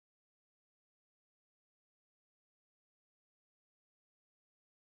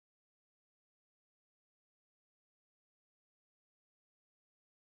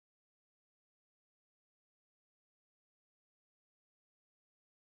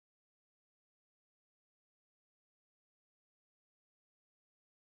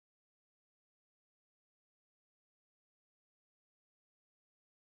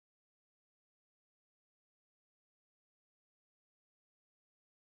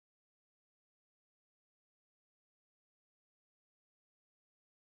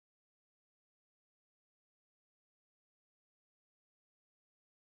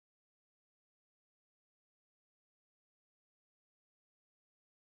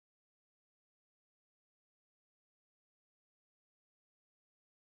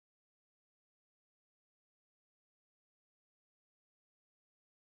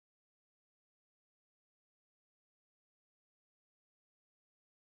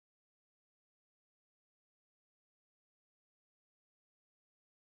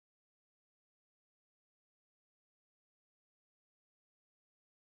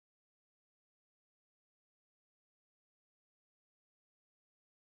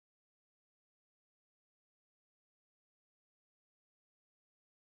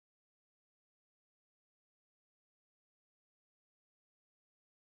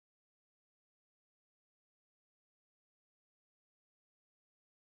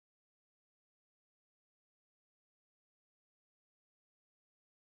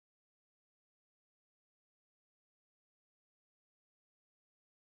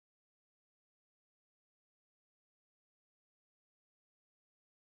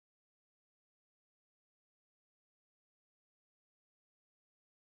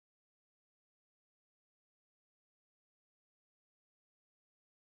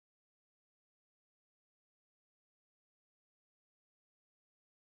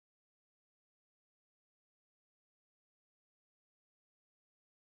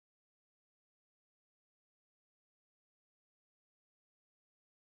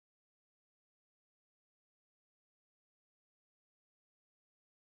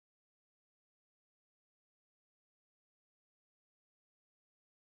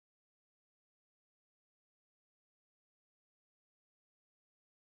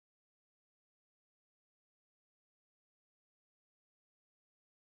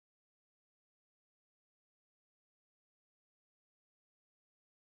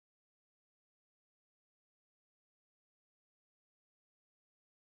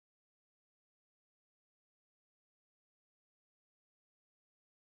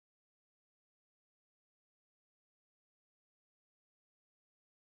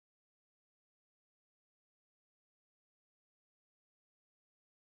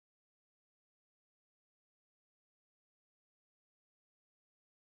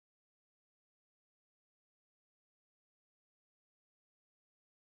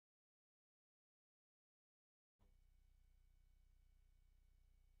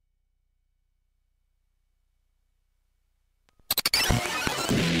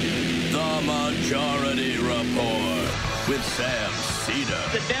Majority Report with Sam Cedar.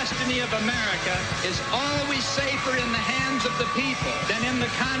 The destiny of America is always safer in the hands of the people than in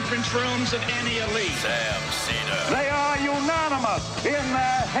the conference rooms of any elite. Sam Cedar. They are unanimous in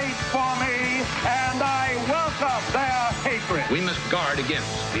their hate for me, and I welcome their hatred. We must guard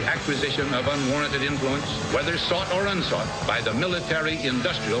against the acquisition of unwarranted influence, whether sought or unsought, by the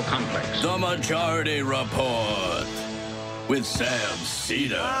military-industrial complex. The Majority Report with Sam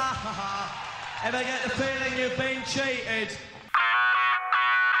Cedar. Ever get the feeling you've been cheated?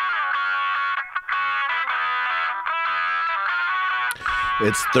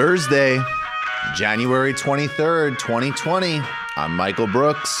 It's Thursday, January 23rd, 2020. I'm Michael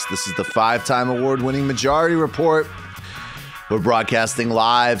Brooks. This is the 5-time award-winning Majority Report. We're broadcasting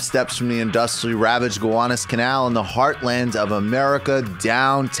live steps from the industrially ravaged Gowanus Canal in the heartland of America,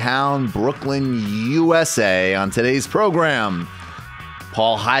 downtown Brooklyn, USA. On today's program,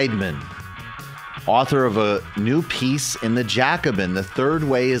 Paul Heideman, author of a new piece in the Jacobin, The Third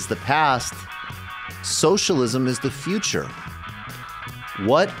Way is the Past, Socialism is the Future.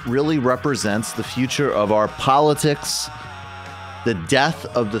 What really represents the future of our politics, the death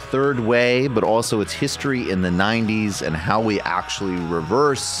of the third way, but also its history in the 90s and how we actually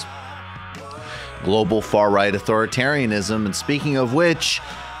reverse global far-right authoritarianism. And speaking of which,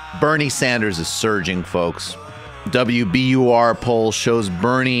 Bernie Sanders is surging, folks. WBUR poll shows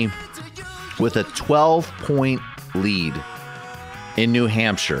Bernie with a 12-point lead in New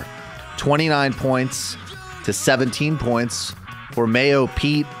Hampshire. 29 points to 17 points for Mayo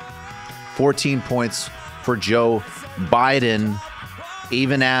Pete, 14 points for Joe Biden,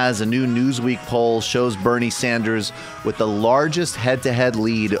 even as a new Newsweek poll shows Bernie Sanders with the largest head-to-head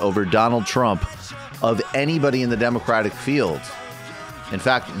lead over Donald Trump of anybody in the Democratic field. In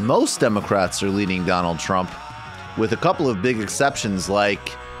fact, most Democrats are leading Donald Trump, with a couple of big exceptions,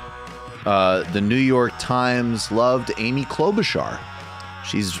 like the New York Times loved Amy Klobuchar.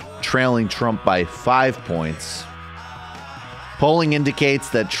 She's trailing Trump by 5 points. Polling indicates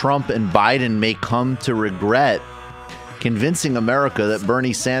that Trump and Biden may come to regret convincing America that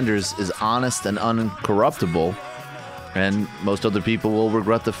Bernie Sanders is honest and uncorruptible, and most other people will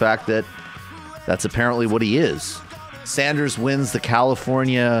regret the fact that that's apparently what he is. Sanders wins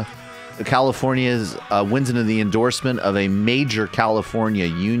California's wins into the endorsement of a major California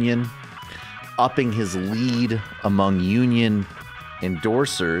union, upping his lead among union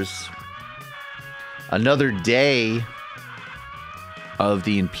endorsers. Another day of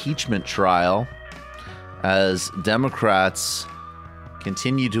the impeachment trial as Democrats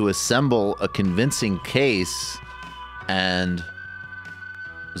continue to assemble a convincing case, and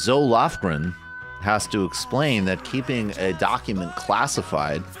Zoe Lofgren has to explain that keeping a document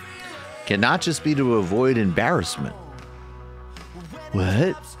classified cannot just be to avoid embarrassment.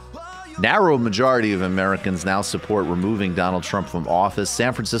 What? Narrow majority of Americans now support removing Donald Trump from office.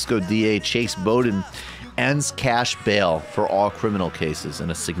 San Francisco DA Chase Bowden ends cash bail for all criminal cases in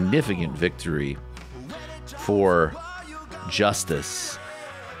a significant victory for justice.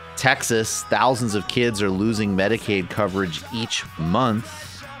 Texas, thousands of kids are losing Medicaid coverage each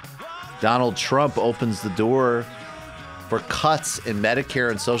month. Donald Trump opens the door for cuts in Medicare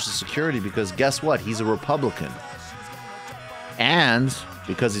and Social Security because guess what? He's a Republican. And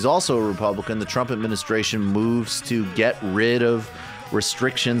because he's also a Republican, the Trump administration moves to get rid of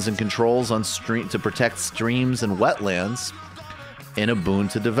restrictions and controls on to protect streams and wetlands in a boon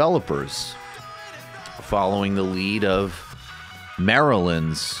to developers, following the lead of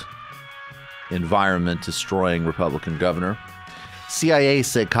Maryland's environment-destroying Republican governor. CIA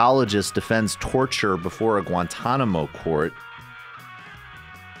psychologist defends torture before a Guantanamo court.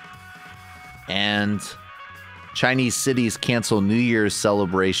 And Chinese cities cancel New Year's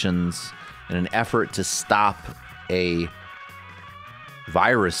celebrations in an effort to stop a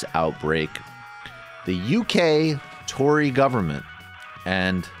virus outbreak. The UK Tory government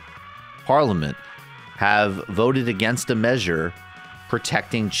and Parliament have voted against a measure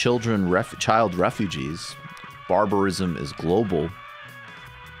protecting child refugees. Barbarism is global.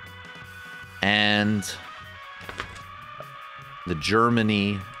 And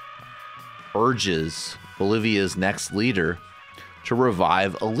Germany urges Bolivia's next leader to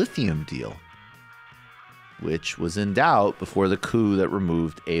revive a lithium deal, which was in doubt before the coup that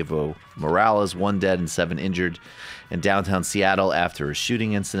removed Evo Morales. 1 dead and 7 injured in downtown Seattle after a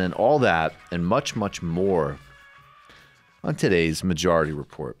shooting incident. All that and much, much more on today's Majority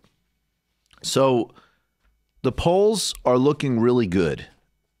Report. So the polls are looking really good.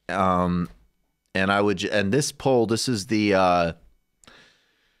 And this poll, this is the,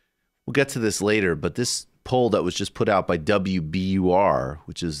 we'll get to this later, but this poll that was just put out by WBUR,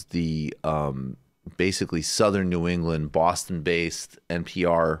 which is the basically Southern New England, Boston-based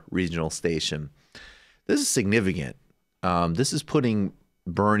NPR regional station. This is significant. This is putting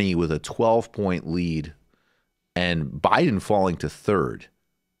Bernie with a 12-point lead and Biden falling to third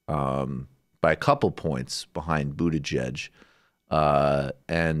by a couple points behind Buttigieg.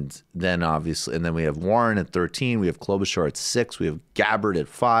 And then we have Warren at 13. We have Klobuchar at 6. We have Gabbard at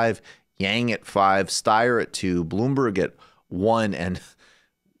 5. Yang at 5. Steyer at 2. Bloomberg at 1. And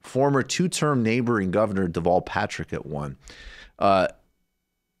former two-term neighboring governor Deval Patrick at 1.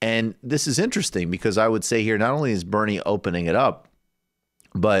 And this is interesting because I would say here, not only is Bernie opening it up,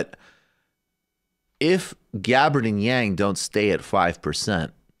 but if Gabbard and Yang don't stay at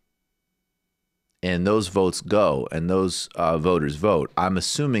 5%, and those votes go, and those voters vote, I'm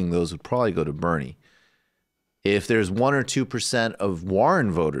assuming those would probably go to Bernie. If there's 1 or 2% of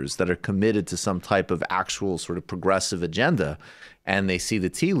Warren voters that are committed to some type of actual sort of progressive agenda, and they see the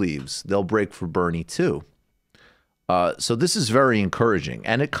tea leaves, they'll break for Bernie too. So this is very encouraging.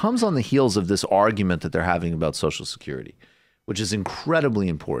 And it comes on the heels of this argument that they're having about Social Security, which is incredibly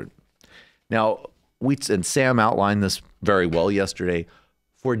important. Now, and Sam outlined this very well yesterday.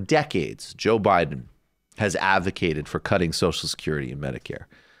 For decades, Joe Biden has advocated for cutting Social Security and Medicare.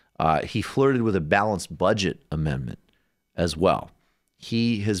 He flirted with a balanced budget amendment as well.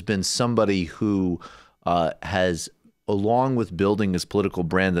 He has been somebody who has, along with building his political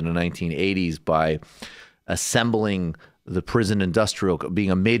brand in the 1980s by assembling the prison industrial,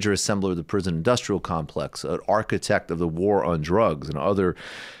 being a major assembler of the prison industrial complex, an architect of the war on drugs and other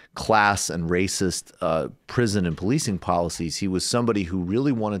class and racist prison and policing policies. He was somebody who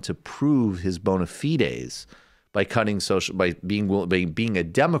really wanted to prove his bona fides by cutting social, by being a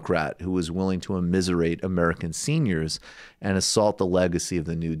Democrat who was willing to immiserate American seniors and assault the legacy of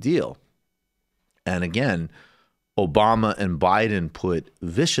the New Deal. And again, Obama and Biden put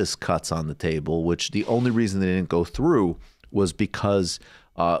vicious cuts on the table, which the only reason they didn't go through was because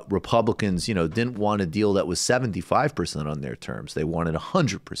Republicans, didn't want a deal that was 75% on their terms. They wanted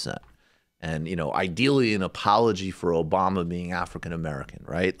 100%. And, ideally an apology for Obama being African-American,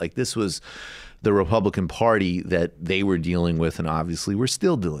 right? Like this was the Republican Party that they were dealing with and obviously we're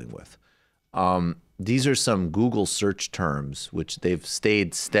still dealing with. These are some Google search terms, which they've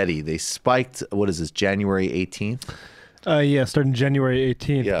stayed steady. They spiked, what is this, January 18th? Yeah, starting January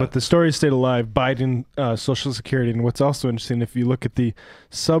 18th. Yeah. But the story stayed alive. Biden, Social Security. And what's also interesting, if you look at the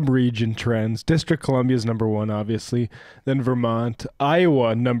sub-region trends, District Columbia is number 1, obviously. Then Vermont.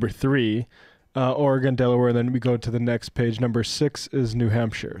 Iowa, number 3. Oregon, Delaware. Then we go to the next page. Number 6 is New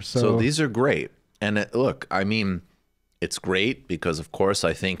Hampshire. So these are great. And look, I mean, it's great because, of course,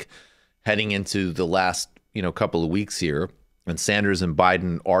 I think heading into the last, couple of weeks here, and Sanders and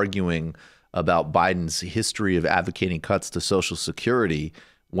Biden arguing about Biden's history of advocating cuts to Social Security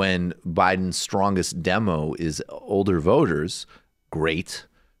when Biden's strongest demo is older voters, great.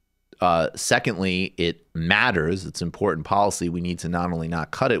 Secondly, it matters. It's important policy. We need to not only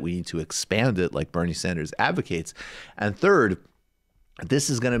not cut it, we need to expand it like Bernie Sanders advocates. And third, this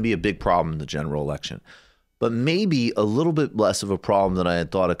is going to be a big problem in the general election, but maybe a little bit less of a problem than I had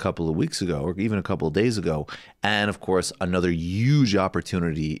thought a couple of weeks ago or even a couple of days ago. And of course, another huge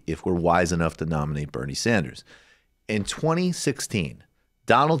opportunity if we're wise enough to nominate Bernie Sanders. In 2016,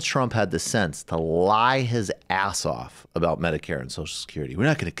 Donald Trump had the sense to lie his ass off about Medicare and Social Security. We're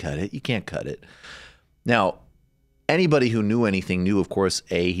not going to cut it. You can't cut it. Now, anybody who knew anything knew, of course,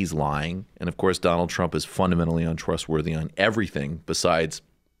 A, he's lying. And of course, Donald Trump is fundamentally untrustworthy on everything besides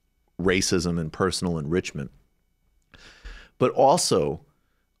racism and personal enrichment. But also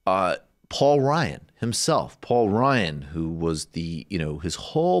Paul Ryan himself, Paul Ryan, who was his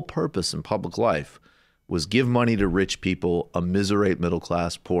whole purpose in public life was give money to rich people, immiserate middle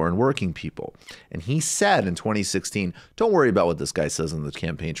class, poor, and working people. And he said in 2016, don't worry about what this guy says on the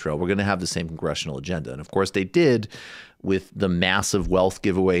campaign trail. We're going to have the same congressional agenda. And of course they did with the massive wealth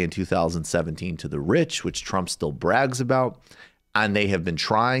giveaway in 2017 to the rich, which Trump still brags about. And they have been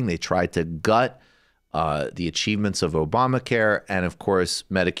trying. They tried to gut the achievements of Obamacare. And of course,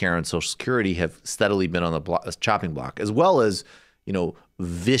 Medicare and Social Security have steadily been on the chopping block, as well as,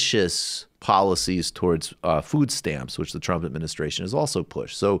 vicious policies towards food stamps, which the Trump administration has also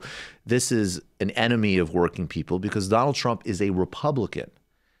pushed. So this is an enemy of working people because Donald Trump is a Republican.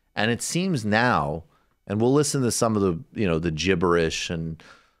 And it seems now, and we'll listen to some of the, the gibberish and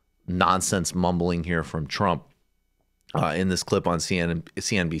nonsense mumbling here from Trump in this clip on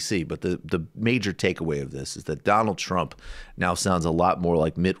CNBC. But the major takeaway of this is that Donald Trump now sounds a lot more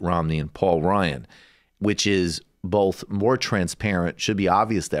like Mitt Romney and Paul Ryan, which is both more transparent, should be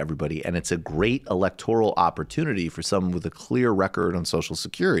obvious to everybody, and it's a great electoral opportunity for someone with a clear record on Social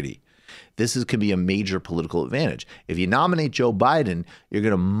Security. This could be a major political advantage. If you nominate Joe Biden, you're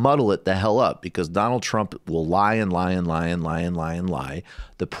going to muddle it the hell up because Donald Trump will lie and lie and lie and lie and lie and lie.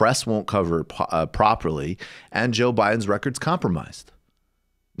 The press won't cover it properly, and Joe Biden's record's compromised.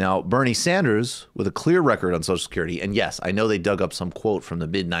 Now, Bernie Sanders, with a clear record on Social Security, and yes, I know they dug up some quote from the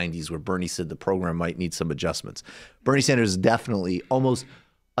mid-'90s where Bernie said the program might need some adjustments. Bernie Sanders is definitely almost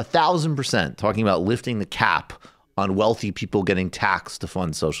 1,000% talking about lifting the cap on wealthy people getting taxed to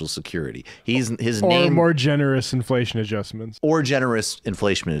fund Social Security. Or more generous inflation adjustments. Or generous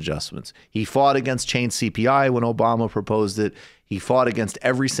inflation adjustments. He fought against chained CPI when Obama proposed it. He fought against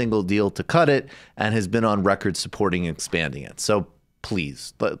every single deal to cut it and has been on record supporting and expanding it. So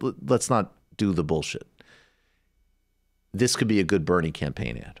please, let's not do the bullshit. This could be a good Bernie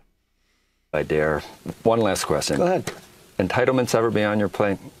campaign ad. I dare. One last question. Go ahead. Entitlements ever be on your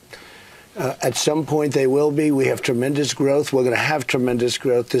plate? At some point they will be. We have tremendous growth. We're going to have tremendous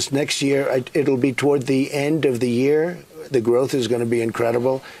growth. This next year, it'll be toward the end of the year. The growth is going to be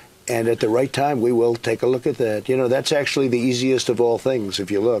incredible. And at the right time, we will take a look at that. You know, that's actually the easiest of all things,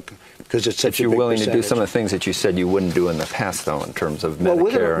 if you look, because it's such a big percentage. If you're willing to do some of the things that you said you wouldn't do in the past, though, in terms of Medicare. Well,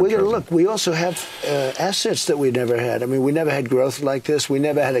 we're going to look. We also have assets that we never had. I mean, we never had growth like this. We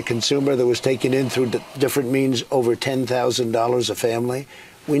never had a consumer that was taken in through different means over $10,000 a family.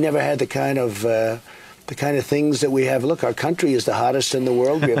 We never had the kind of things that we have. Look, our country is the hottest in the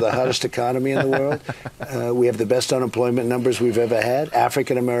world. We have the hottest economy in the world. We have the best unemployment numbers we've ever had.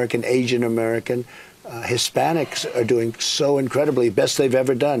 African American, Asian American, Hispanics are doing so incredibly, best they've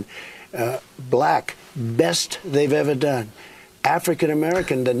ever done. Black, best they've ever done. African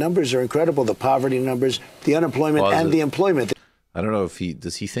American, the numbers are incredible. The poverty numbers, the unemployment, and the employment. I don't know if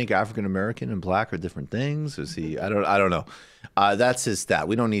does he think African American and black are different things? I don't know. That's his stat.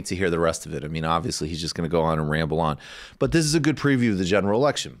 We don't need to hear the rest of it. I mean, obviously he's just going to go on and ramble on. But this is a good preview of the general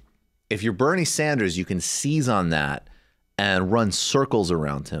election. If you're Bernie Sanders, you can seize on that and run circles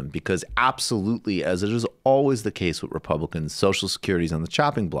around him because absolutely, as it is always the case with Republicans, Social Security is on the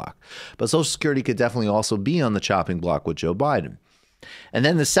chopping block. But Social Security could definitely also be on the chopping block with Joe Biden. And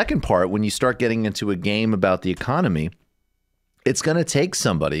then the second part, when you start getting into a game about the economy, it's going to take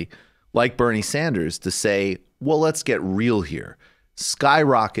somebody like Bernie Sanders to say, well, let's get real here.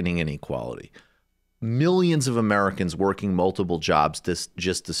 Skyrocketing inequality. Millions of Americans working multiple jobs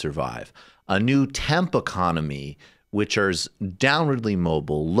just to survive. A new temp economy, which is downwardly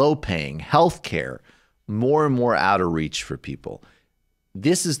mobile, low paying, healthcare, more and more out of reach for people.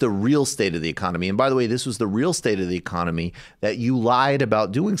 This is the real state of the economy. And by the way, this was the real state of the economy that you lied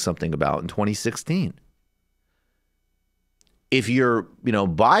about doing something about in 2016. If you're,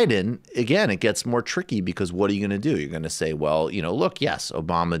 Biden, again, it gets more tricky because what are you going to do? You're going to say, well, look, yes,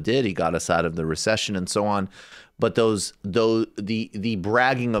 Obama did. He got us out of the recession and so on. But the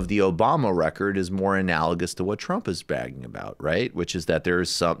bragging of the Obama record is more analogous to what Trump is bragging about, right? Which is that there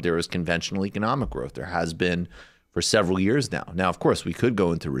is conventional economic growth. There has been for several years now. Now, of course, we could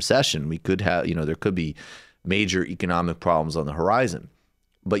go into recession. We could have, there could be major economic problems on the horizon.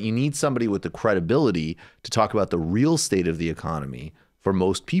 But you need somebody with the credibility to talk about the real state of the economy for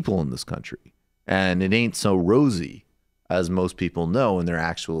most people in this country. And it ain't so rosy as most people know in their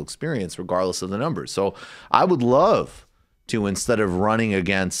actual experience, regardless of the numbers. So I would love to, instead of running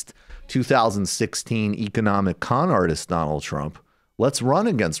against 2016 economic con artist Donald Trump, let's run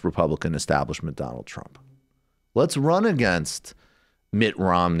against Republican establishment Donald Trump. Let's run against Mitt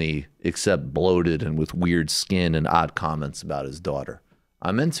Romney, except bloated and with weird skin and odd comments about his daughter.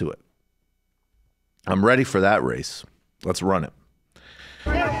 I'm into it. I'm ready for that race. Let's run it.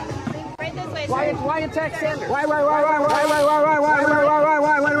 Right this way, sir. Why attack Sanders? Why?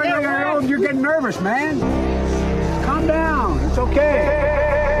 You're getting nervous, man. Calm down. It's okay.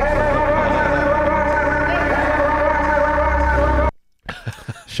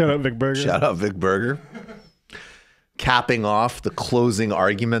 Shut up, Vic Berger. Shout out, Vic Berger. Capping off the closing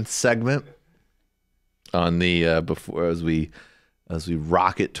argument segment on the before as we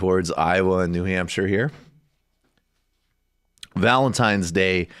rocket towards Iowa and New Hampshire here. Valentine's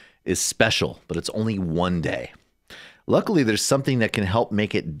Day is special, but it's only one day. Luckily, there's something that can help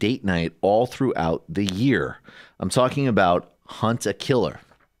make it date night all throughout the year. I'm talking about Hunt a Killer,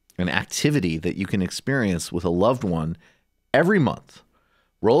 an activity that you can experience with a loved one every month.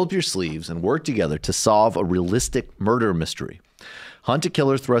 Roll up your sleeves and work together to solve a realistic murder mystery. Hunt a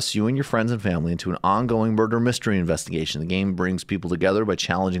Killer thrusts you and your friends and family into an ongoing murder mystery investigation. The game brings people together by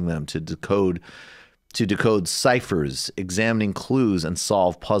challenging them to decode to decode ciphers, examining clues, and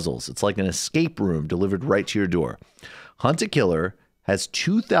solve puzzles. It's like an escape room delivered right to your door. Hunt a Killer has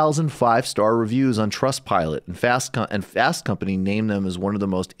 2,000 five-star reviews on Trustpilot, and Fast Company named them as one of the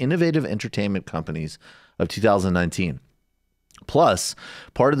most innovative entertainment companies of 2019. Plus,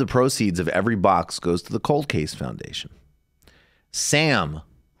 part of the proceeds of every box goes to the Cold Case Foundation. Sam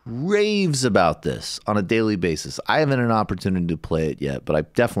raves about this on a daily basis. I haven't an opportunity to play it yet, but I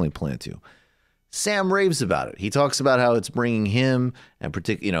definitely plan to. Sam raves about it. He talks about how it's bringing him, and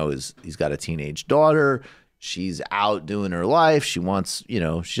he's got a teenage daughter. She's out doing her life. She wants, she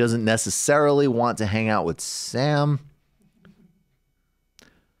doesn't necessarily want to hang out with Sam.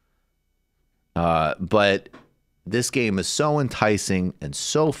 But this game is so enticing and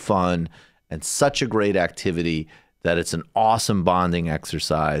so fun and such a great activity that it's an awesome bonding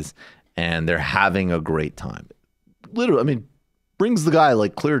exercise, and they're having a great time. Literally, brings the guy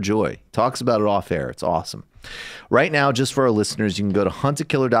like clear joy. Talks about it off air. It's awesome. Right now, just for our listeners, you can go to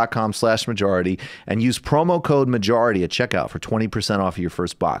huntakiller.com/majority and use promo code majority at checkout for 20% off of your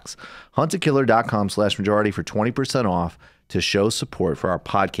first box. Huntakiller.com/majority for 20% off to show support for our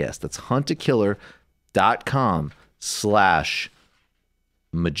podcast. That's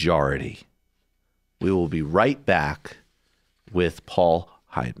huntakiller.com/majority. We will be right back with Paul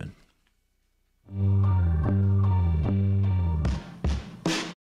Heideman.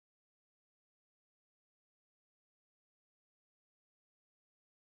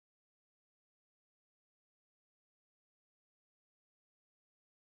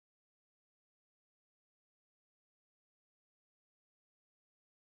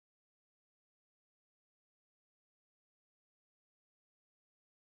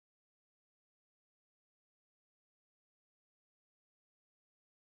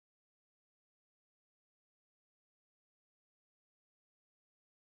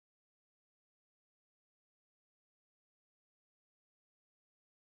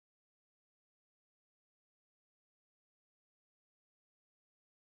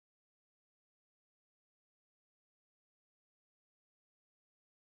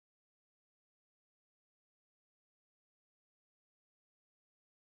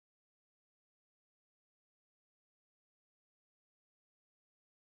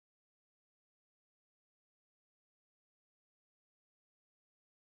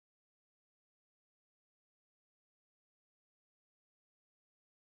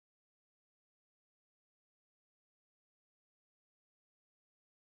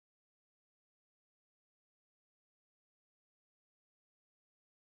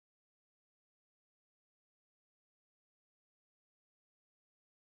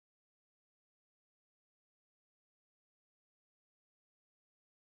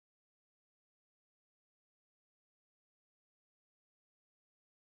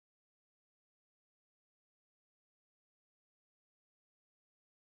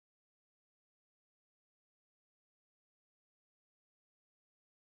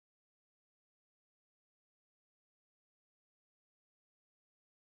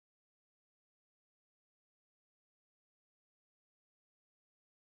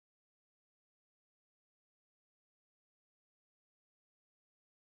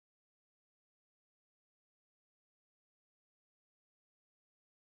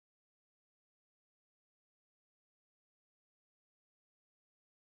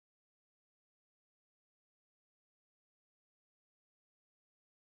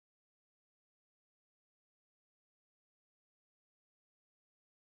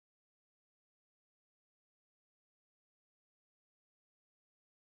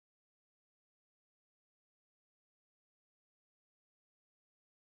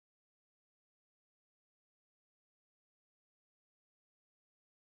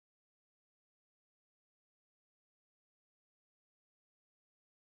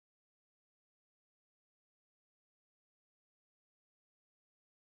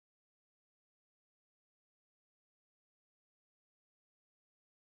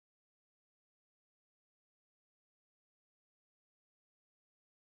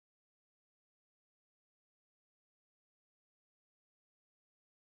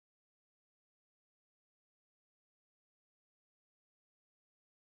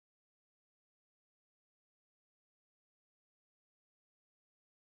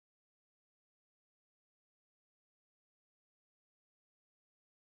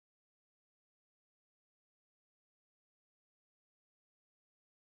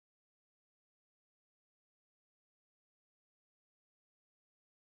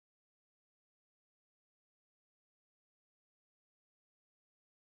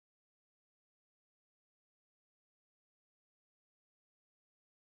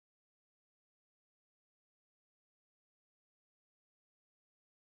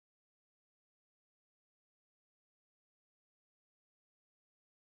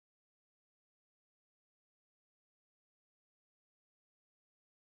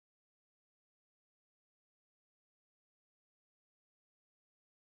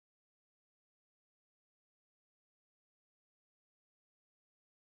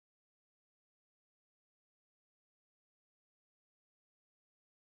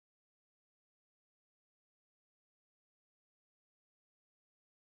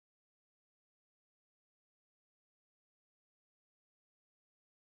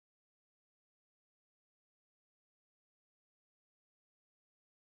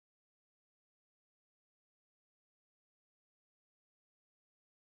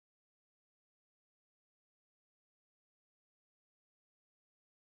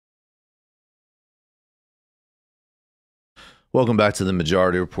 Welcome back to the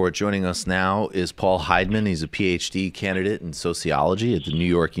Majority Report. Joining us now is Paul Heideman. He's a PhD candidate in sociology at the New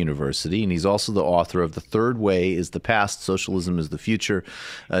York University, and he's also the author of The Third Way is the Past, Socialism is the Future,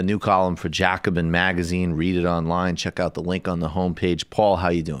 a new column for Jacobin magazine. Read it online. Check out the link on the homepage. Paul, how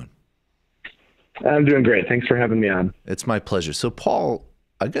you doing? I'm doing great. Thanks for having me on. It's my pleasure. So, Paul,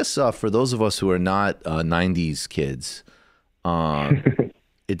 I guess for those of us who are not 90s kids,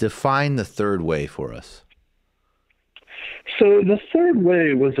 it defined the third way for us. So the Third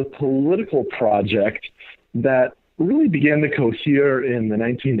Way was a political project that really began to cohere in the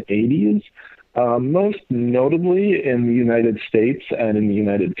 1980s, most notably in the United States and in the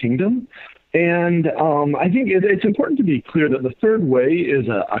United Kingdom. And I think it's important to be clear that the Third Way is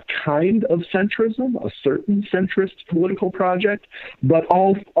a kind of centrism, a certain centrist political project, but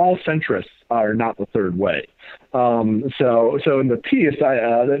all centrists are not the Third Way. So in the piece,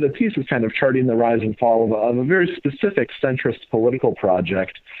 the piece is kind of charting the rise and fall of a very specific centrist political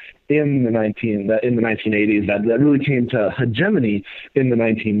project in the 1980s that really came to hegemony in the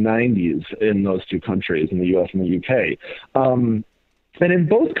 1990s in those two countries, in the U.S. and the U.K. And in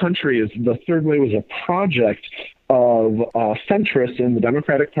both countries, the Third Way was a project of centrists in the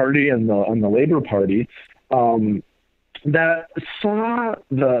Democratic Party and the Labor Party that saw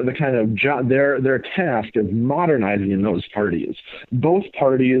the kind of their task of modernizing those parties. Both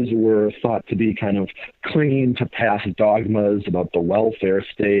parties were thought to be kind of clinging to past dogmas about the welfare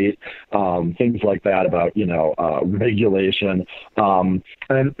state, things like that, about regulation. And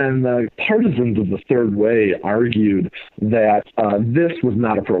the partisans of the Third Way argued that this was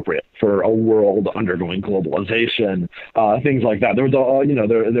not appropriate for a world undergoing globalization, things like that. There was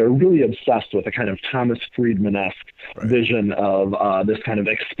they're really obsessed with a kind of Thomas Friedman-esque vision of this kind of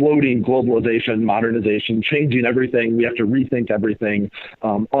exploding globalization, modernization, changing everything. We have to rethink everything,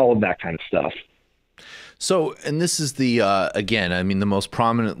 all of that kind of stuff. So, and this is the, again, I mean, the most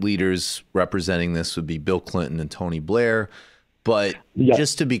prominent leaders representing this would be Bill Clinton and Tony Blair. But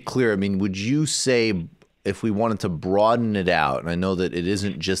just to be clear, I mean, would you say, if we wanted to broaden it out, and I know that it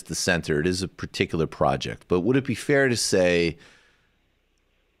isn't just the center, it is a particular project, but would it be fair to say,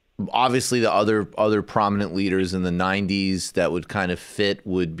 obviously the other prominent leaders in the 90s that would kind of fit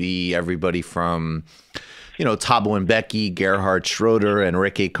would be everybody from, Thabo Mbeki, Gerhard Schroeder,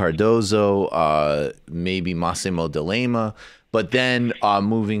 Enrique Cardozo, maybe Massimo D'Alema. But then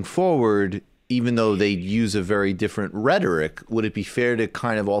moving forward, even though they use a very different rhetoric, would it be fair to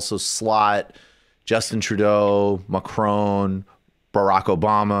kind of also slot Justin Trudeau, Macron, Barack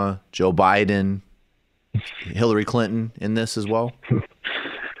Obama, Joe Biden, Hillary Clinton in this as well?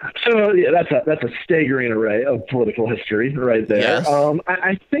 So that's a staggering array of political history right there. Yes.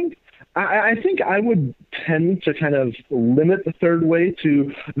 I think I would tend to kind of limit the Third Way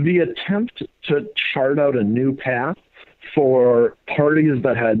to the attempt to chart out a new path for parties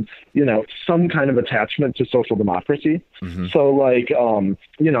that had, some kind of attachment to social democracy. Mm-hmm. So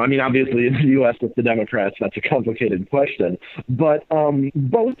obviously in the U.S. with the Democrats, that's a complicated question. But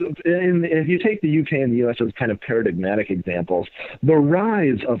if you take the U.K. and the U.S. as kind of paradigmatic examples, the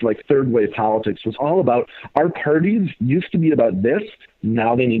rise of Third Way politics was all about our parties used to be about this.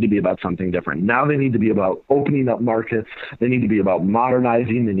 Now they need to be about something different. Now they need to be about opening up markets. They need to be about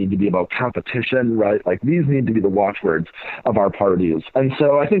modernizing. They need to be about competition, right? These need to be the watchwords of our parties. And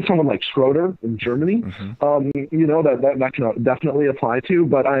so I think someone like Schroeder in Germany, that can definitely apply to.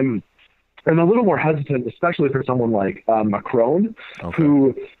 But I'm a little more hesitant, especially for someone like Macron,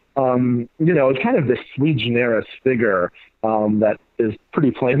 who is kind of this sui generis figure that is pretty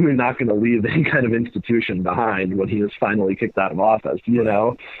plainly not going to leave any kind of institution behind when he is finally kicked out of office,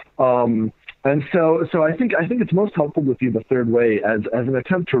 And so I think it's most helpful to see the Third Way as an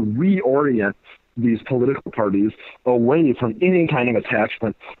attempt to reorient these political parties away from any kind of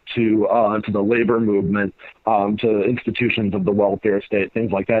attachment to the labor movement, to institutions of the welfare state,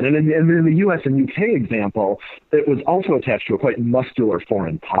 things like that. And in the U.S. and U.K. example, it was also attached to a quite muscular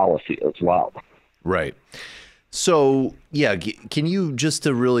foreign policy as well. Right. So, can you, just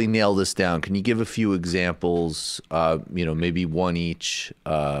to really nail this down, can you give a few examples, maybe one each,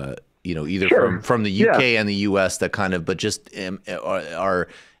 either from the UK and the US that kind of, but just are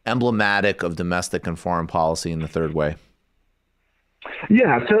emblematic of domestic and foreign policy in the Third Way?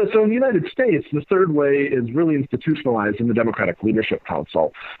 Yeah, so in the United States, the third way is really institutionalized in the Democratic Leadership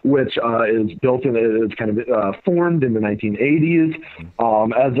Council, which is built in, is kind of formed in the 1980s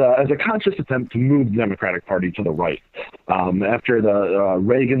as a conscious attempt to move the Democratic Party to the right. After the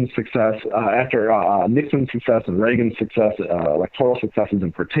Reagan success, after Nixon's success and Reagan's success, electoral successes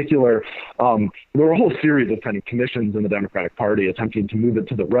in particular, there were a whole series of kind of commissions in the Democratic Party attempting to move it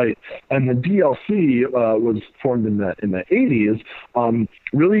to the right, and the DLC was formed in the 80s.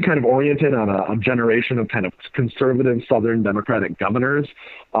 Really kind of oriented on a generation of kind of conservative Southern Democratic governors,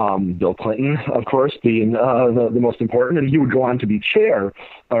 Bill Clinton, of course, being the most important, and he would go on to be chair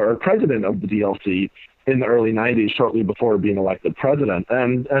or president of the DLC in the early 90s, shortly before being elected president.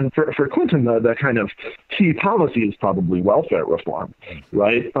 And for Clinton, the kind of key policy is probably welfare reform,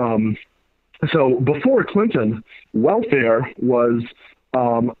 right? So before Clinton, welfare was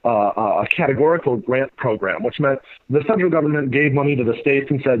a categorical grant program, which meant the federal government gave money to the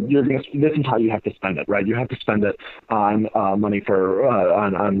states and said, this is how you have to spend it, right? You have to spend it on money for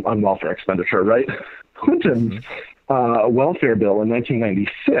on welfare expenditure, right? Clinton's welfare bill in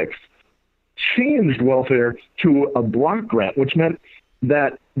 1996 changed welfare to a block grant, which meant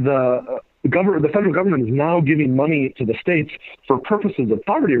that the federal government is now giving money to the states for purposes of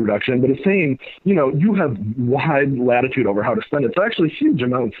poverty reduction, but it's saying, you have wide latitude over how to spend it. So actually huge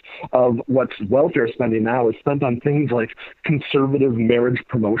amounts of what's welfare spending now is spent on things like conservative marriage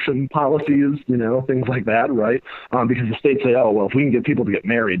promotion policies, things like that, right? Because the states say, oh, well, if we can get people to get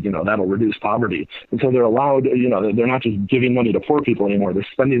married, that'll reduce poverty. And so they're allowed, they're not just giving money to poor people anymore. They're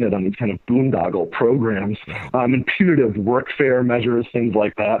spending it on these kind of boondoggle programs and punitive workfare measures, things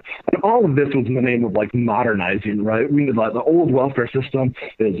like that. And all of this was in the name of modernizing, right? The old welfare system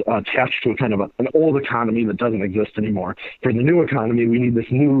is attached to a kind of an old economy that doesn't exist anymore. For the new economy, we need this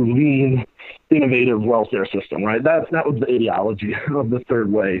new, lean, innovative welfare system, right? That was the ideology of the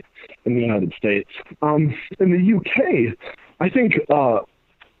third way in the United States. In the UK, I think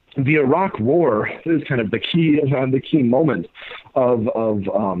the Iraq War is kind of the key moment of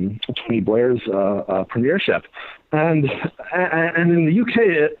Tony Blair's premiership. And in the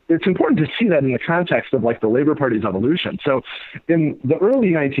UK, it's important to see that in the context of the Labour Party's evolution. So in the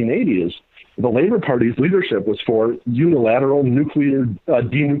early 1980s, the Labour Party's leadership was for unilateral nuclear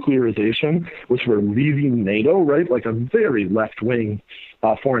denuclearization, was for leaving NATO, right? Like a very left-wing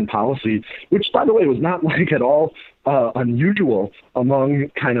foreign policy, which, by the way, was not at all unusual among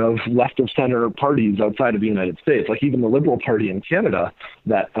kind of left-of-center parties outside of the United States. Even the Liberal Party in Canada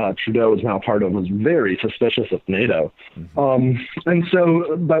that Trudeau is now part of was very suspicious of NATO. And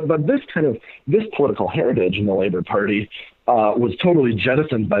so, but this political heritage in the Labour Party was totally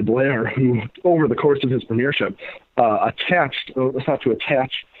jettisoned by Blair, who, over the course of his premiership, sought to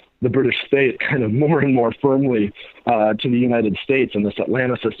attach the British state kind of more and more firmly to the United States in this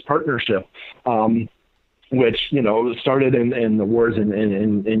Atlanticist partnership, which started in the wars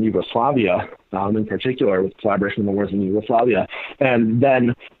in Yugoslavia, in particular with collaboration in the wars in Yugoslavia, and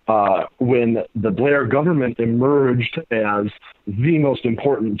then when the Blair government emerged as the most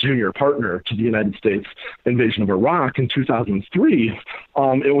important junior partner to the United States invasion of Iraq in 2003,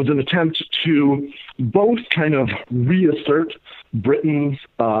 it was an attempt to both kind of reassert Britain's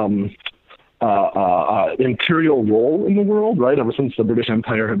imperial role in the world, right? Ever since the British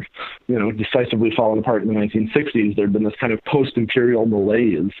Empire had, decisively fallen apart in the 1960s, there'd been this kind of post-imperial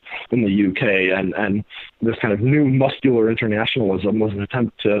malaise in the UK, and this kind of new muscular internationalism was an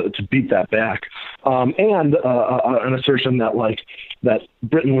attempt to beat that back, and an assertion that that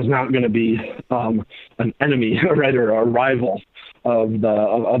Britain was not going to be an enemy, right, or a rival of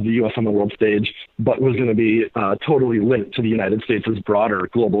the U.S. on the world stage, but was going to be totally linked to the United States' broader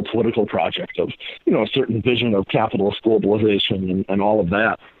global political project of, a certain vision of capitalist globalization and all of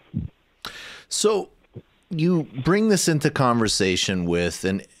that. So you bring this into conversation with,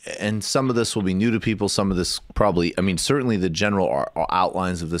 and some of this will be new to people, some of this probably, certainly the general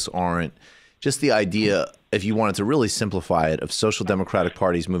outlines of this aren't. Just the idea, if you wanted to really simplify it, of social democratic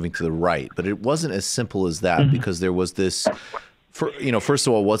parties moving to the right. But it wasn't as simple as that, because there was this, first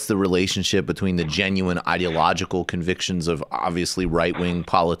of all, what's the relationship between the genuine ideological convictions of obviously right-wing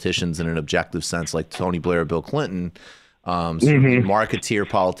politicians in an objective sense, like Tony Blair, Bill Clinton, marketeer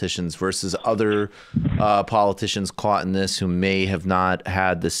politicians versus other politicians caught in this who may have not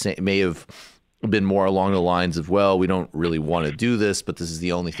had the same, may have been more along the lines of, well, we don't really want to do this, but this is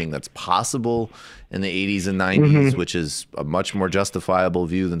the only thing that's possible in the 80s and 90s, which is a much more justifiable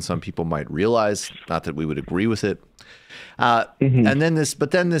view than some people might realize. Not that we would agree with it. And then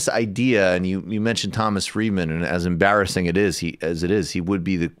this idea, and you mentioned Thomas Friedman, and as embarrassing as it is, he would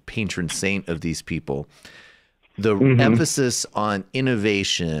be the patron saint of these people. the emphasis on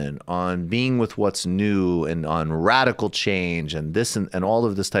innovation, on being with what's new, and on radical change, and this and all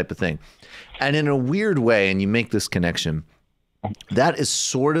of this type of thing. And in a weird way, and you make this connection, that is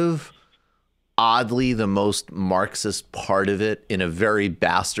sort of oddly the most Marxist part of it in a very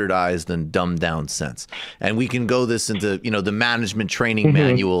bastardized and dumbed down sense. And we can go this into, the management training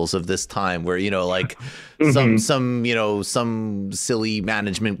manuals of this time where, like some silly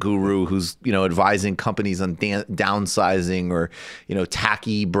management guru who's, advising companies on downsizing or,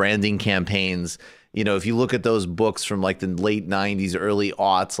 tacky branding campaigns. If you look at those books from like the late 90s, early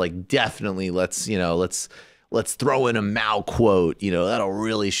aughts, like definitely let's throw in a Mao quote, that'll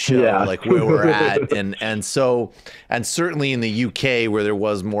really show like where we're at. And certainly in the UK, where there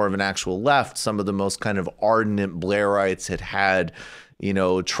was more of an actual left, some of the most kind of ardent Blairites had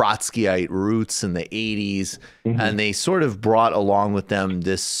Trotskyite roots in the 80s. And they sort of brought along with them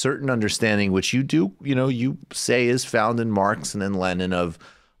this certain understanding, which you say is found in Marx and in Lenin of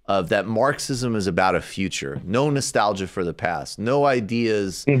that Marxism is about a future, no nostalgia for the past, no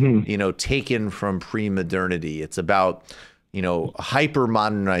ideas, taken from pre-modernity. It's about, hyper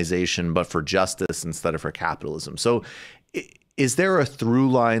modernization, but for justice instead of for capitalism. So is there a through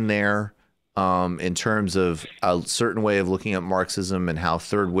line there in terms of a certain way of looking at Marxism and how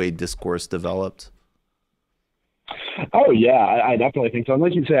third way discourse developed? Oh, yeah, I definitely think so. And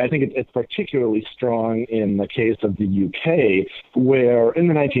like you say, I think it's particularly strong in the case of the UK, where in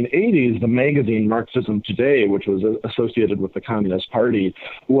the 1980s, the magazine Marxism Today, which was associated with the Communist Party,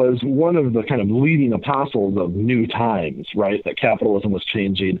 was one of the kind of leading apostles of new times, right? That capitalism was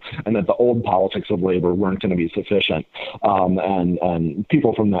changing and that the old politics of labor weren't going to be sufficient. And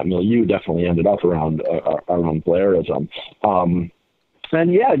people from that milieu definitely ended up around Blairism.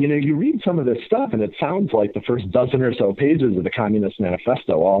 And yeah, you read some of this stuff and it sounds like the first dozen or so pages of the Communist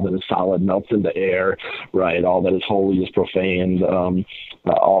Manifesto, all that is solid melts into air, right? All that is holy is profaned.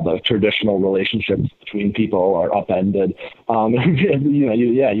 All the traditional relationships between people are upended.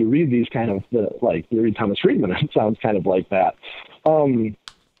 You read these kind of, you read Thomas Friedman, and it sounds kind of like that. And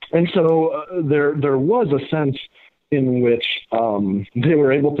so there was a sense in which they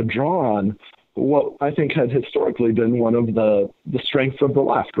were able to draw on what I think had historically been one of the strengths of the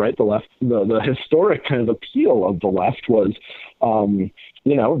left, right? The historic kind of appeal of the left was,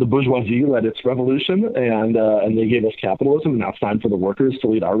 the bourgeoisie led its revolution and they gave us capitalism, and now it's time for the workers to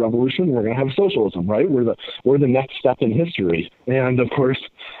lead our revolution. We're going to have socialism, right? We're the next step in history. And of course,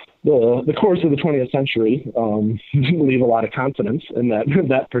 the course of the 20th century didn't leave a lot of confidence in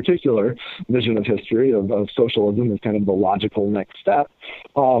that particular vision of history of socialism as kind of the logical next step.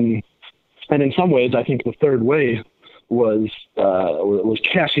 And in some ways, I think the third way was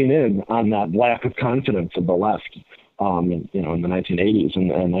cashing in on that lack of confidence of the left, in the 1980s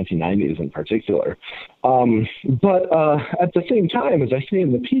and 1990s in particular. But at the same time, as I say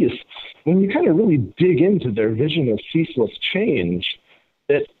in the piece, when you kind of really dig into their vision of ceaseless change,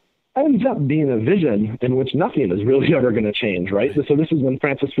 it ends up being a vision in which nothing is really ever going to change, right? So this is when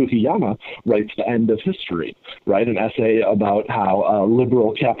Francis Fukuyama writes The End of History, right? An essay about how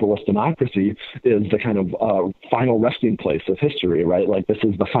liberal capitalist democracy is the kind of final resting place of history, right? Like this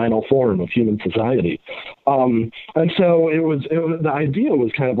is the final form of human society. And so the idea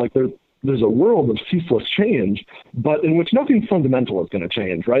was kind of like there's a world of ceaseless change, but in which nothing fundamental is going to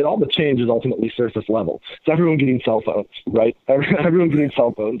change, right? All the change is ultimately surface level. It's everyone getting cell phones, right? Everyone getting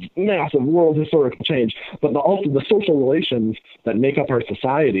cell phones, massive world historical change. But the social relations that make up our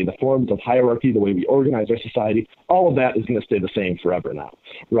society, the forms of hierarchy, the way we organize our society, all of that is going to stay the same forever now,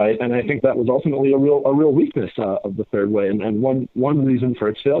 right? And I think that was ultimately a real weakness of the third way, and one reason for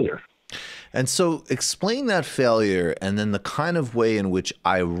its failure. And so explain that failure and then the kind of way in which,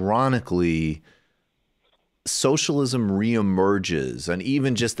 ironically, socialism reemerges, and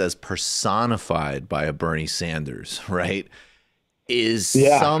even just as personified by a Bernie Sanders, right, is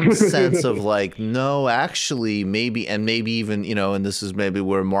some sense of like, no, actually, maybe even, and this is maybe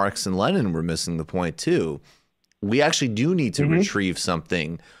where Marx and Lenin were missing the point too. We actually do need to retrieve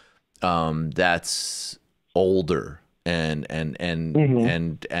something that's older and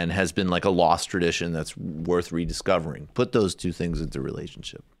has been like a lost tradition that's worth rediscovering. Put those two things into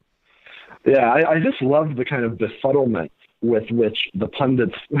relationship. Yeah, I just love the kind of befuddlement with which the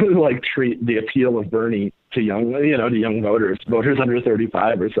pundits like treat the appeal of Bernie to young voters under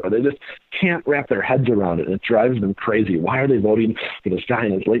 35 or so. They just can't wrap their heads around it. It drives them crazy. Why are they voting for this guy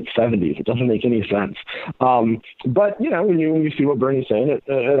in his late 70s? It doesn't make any sense. But when you see what Bernie's saying,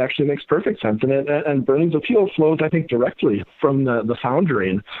 it actually makes perfect sense. And Bernie's appeal flows, I think, directly from the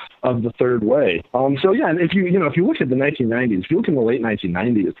foundering of the third way. And if you look at the 1990s, if you look in the late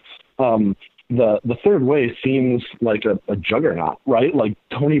 1990s, the third way seems like a juggernaut, right? Like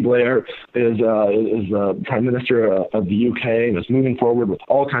Tony Blair is the Prime Minister of the UK and is moving forward with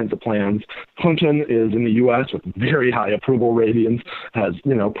all kinds of plans. Clinton is in the U.S. with very high approval ratings, has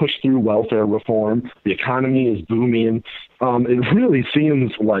pushed through welfare reform. The economy is booming. It really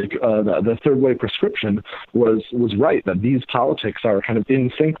seems like the third way prescription was right, that these politics are kind of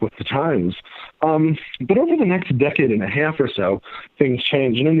in sync with the times. But over the next decade and a half or so, things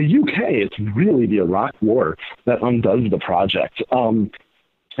change. And in the UK, it's really the Iraq War that undoes the project.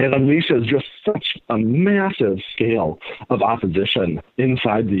 It unleashes just such a massive scale of opposition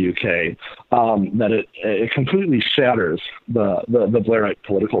inside the UK that it completely shatters the Blairite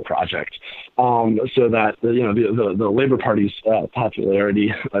political project. So that the Labour Party's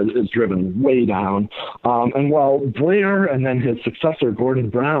popularity is driven way down. And while Blair and then his successor Gordon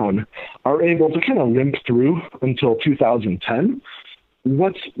Brown are able to kind of limp through until 2010,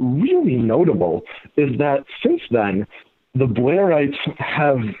 what's really notable is that since then, the Blairites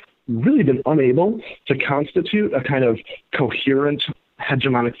have really been unable to constitute a kind of coherent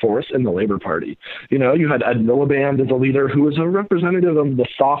hegemonic force in the Labour Party. You had Ed Miliband as a leader who was a representative of the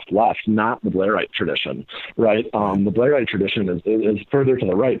soft left, not the Blairite tradition, right? The Blairite tradition is further to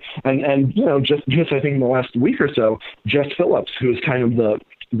the right. And just I think in the last week or so, Jess Phillips, who is kind of the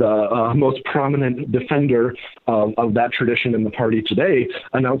most prominent defender of that tradition in the party today,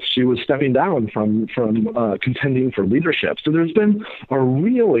 announced she was stepping down from contending for leadership. So there's been a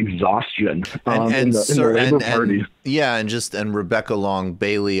real exhaustion in the Labour Party. And Rebecca Long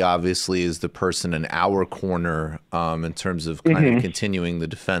Bailey obviously is the person in our corner in terms of kind of continuing the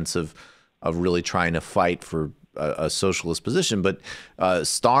defense of really trying to fight for a socialist position. But Keir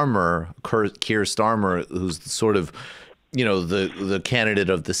Starmer, who's sort of the candidate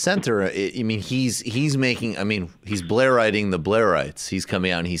of the center, he's Blairiting the Blairites. He's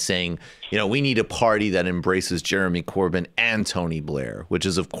coming out and he's saying, we need a party that embraces Jeremy Corbyn and Tony Blair, which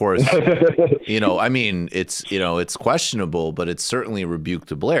is, of course, it's questionable, but it's certainly a rebuke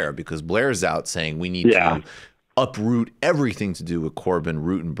to Blair, because Blair's out saying we need to uproot everything to do with Corbyn,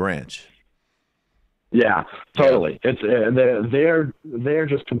 root and branch. Yeah, totally. It's they're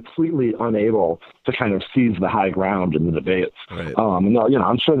just completely unable to kind of seize the high ground in the debates. Right.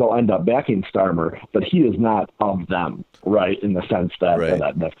 I'm sure they'll end up backing Starmer, but he is not of them, right? In the sense that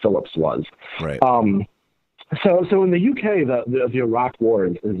that Phillips was. Right. So in the UK, the Iraq War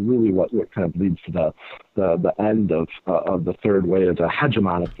is really what kind of leads to the end of the third way as a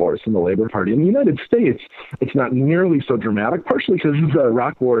hegemonic force in the Labour Party. In the United States, it's not nearly so dramatic, partially because the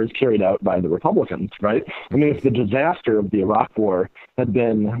Iraq War is carried out by the Republicans, right? If the disaster of the Iraq War had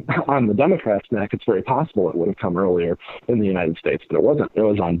been on the Democrats' neck, it's very possible it would have come earlier in the United States, but it wasn't. It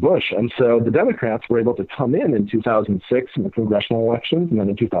was on Bush. And so the Democrats were able to come in 2006 in the congressional elections, and then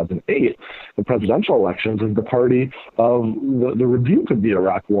in 2008, the presidential elections, as the party of the rebuke of the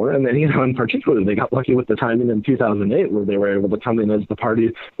Iraq War. And then, in particular, they got lucky with the timing in 2008, where they were able to come in as the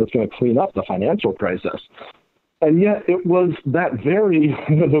party that's going to clean up the financial crisis. And yet it was the very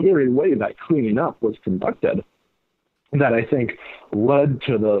way that cleaning up was conducted that I think led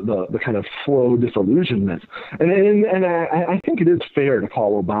to the kind of slow disillusionment. And I think it is fair to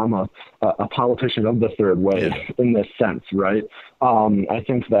call Obama a politician of the third way in this sense, right? I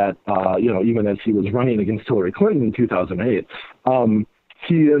think that, even as he was running against Hillary Clinton in 2008,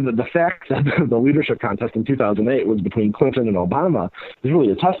 the fact that the leadership contest in 2008 was between Clinton and Obama is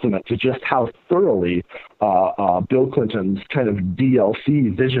really a testament to just how thoroughly Bill Clinton's kind of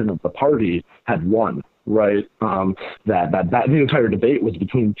DLC vision of the party had won. Right, that the entire debate was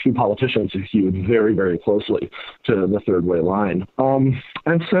between two politicians who hewed very, very closely to the third way line.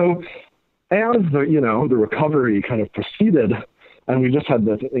 And so, as the recovery kind of proceeded, and we just had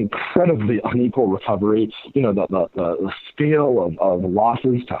this incredibly unequal recovery. The scale of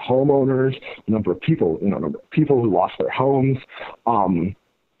losses to homeowners, the number of people who lost their homes.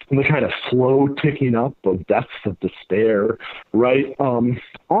 The kind of slow ticking up of deaths of despair, right?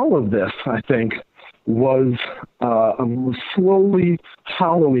 All of this, I think, was slowly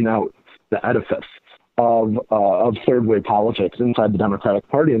hollowing out the edifice of third way politics inside the Democratic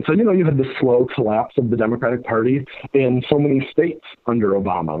Party. And so, you had the slow collapse of the Democratic Party in so many states under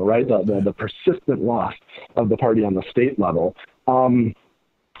Obama, right? The persistent loss of the party on the state level. And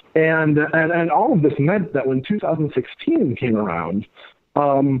all of this meant that when 2016 came around,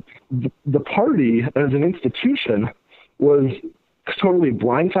 the party as an institution was totally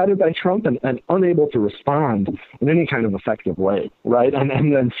blindsided by Trump and unable to respond in any kind of effective way, right? And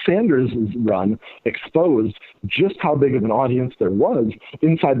then Sanders' run exposed just how big of an audience there was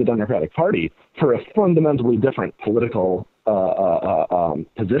inside the Democratic Party for a fundamentally different political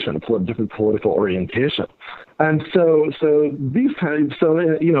position, a different political orientation. And so these kinds,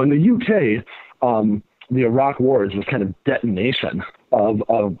 in the UK, the Iraq Wars was kind of detonation of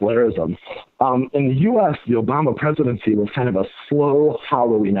Blairism. In the U.S., the Obama presidency was kind of a slow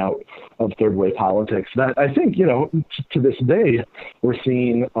hollowing out of third-way politics that I think, to this day, we're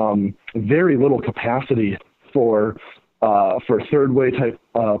seeing very little capacity for third-way type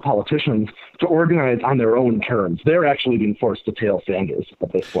politicians to organize on their own terms. They're actually being forced to tail Sanders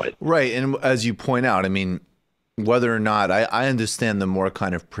at this point. Right, and as you point out, I mean, whether or not I understand the more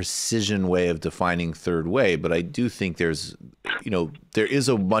kind of precision way of defining third way, but I do think there is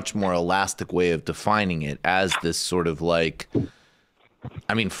a much more elastic way of defining it as this sort of like,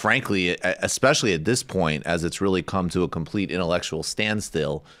 I mean, frankly, especially at this point, as it's really come to a complete intellectual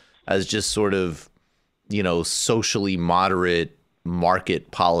standstill, as just sort of, socially moderate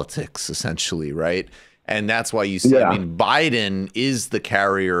market politics, essentially, right? And that's why you see, I mean, Biden is the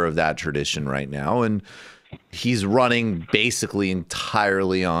carrier of that tradition right now, and he's running basically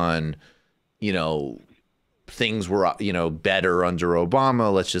entirely on, things were, better under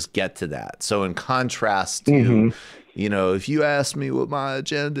Obama. Let's just get to that. So in contrast to, if you ask me what my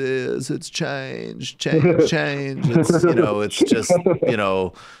agenda is, it's change. It's, it's just,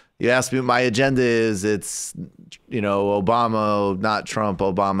 you ask me what my agenda is, it's, Obama, not Trump,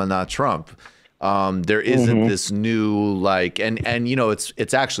 Obama, not Trump. There isn't this new, like, and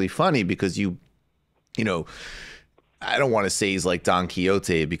it's actually funny because I don't want to say he's like Don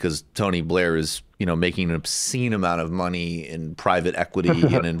Quixote because Tony Blair is, making an obscene amount of money in private equity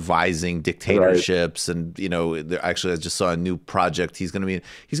and advising dictatorships. Right. And, actually I just saw a new project. He's going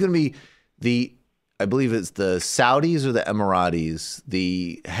to be I believe it's the Saudis or the Emiratis,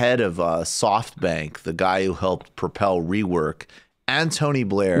 the head of SoftBank, the guy who helped propel WeWork, and Tony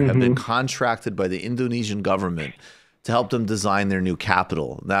Blair have been contracted by the Indonesian government to help them design their new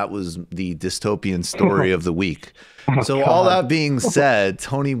capital. That was the dystopian story of the week. So all that being said,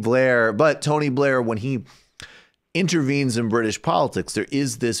 Tony Blair, when he intervenes in British politics, there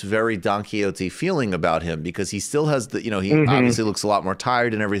is this very Don Quixote feeling about him because he still has the, he obviously looks a lot more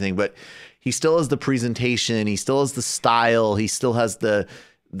tired and everything, but he still has the presentation, he still has the style, he still has the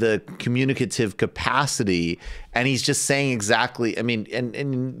communicative capacity, and he's just saying exactly, I mean,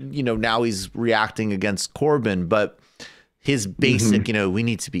 and now he's reacting against Corbyn, but his basic, we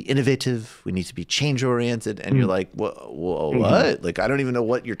need to be innovative, we need to be change oriented, and you're like, what? Like, I don't even know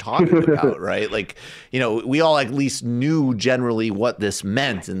what you're talking about, right? Like, we all at least knew generally what this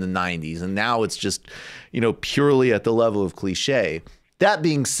meant in the 90s, and now it's just, purely at the level of cliche. That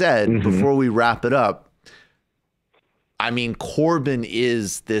being said, before we wrap it up, I mean, Corbyn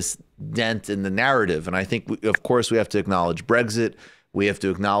is this dent in the narrative. And I think, of course, we have to acknowledge Brexit. We have to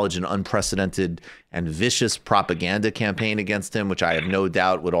acknowledge an unprecedented and vicious propaganda campaign against him, which I have no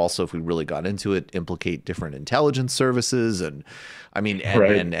doubt would also, if we really got into it, implicate different intelligence services. And I mean,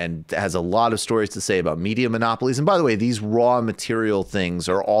 and has a lot of stories to say about media monopolies. And by the way, these raw material things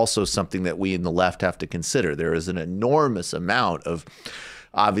are also something that we in the left have to consider. There is an enormous amount of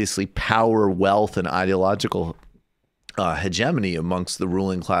obviously power, wealth, and ideological hegemony amongst the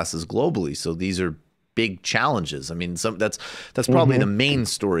ruling classes globally. So these are big challenges. I mean, that's probably the main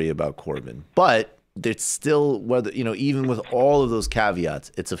story about Corbyn, but it's still, whether, even with all of those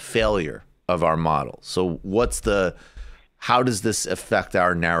caveats, it's a failure of our model. So how does this affect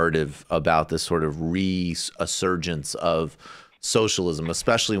our narrative about this sort of resurgence of socialism,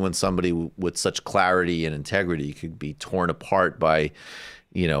 especially when somebody with such clarity and integrity could be torn apart by,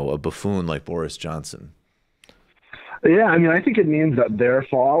 a buffoon like Boris Johnson? Yeah, I mean, I think it means that their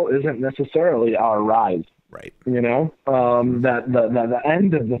fall isn't necessarily our rise. Right. That the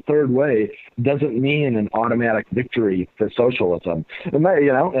end of the third way doesn't mean an automatic victory for socialism. It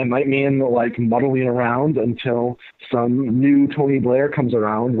might mean like muddling around until some new Tony Blair comes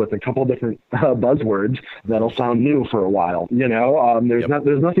around with a couple different buzzwords that'll sound new for a while. There's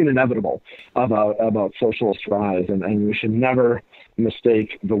nothing inevitable about socialist rise, and we should never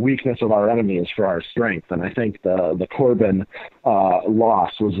mistake the weakness of our enemies for our strength. And I think the Corbyn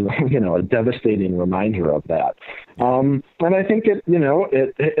loss was, a devastating reminder of that. And I think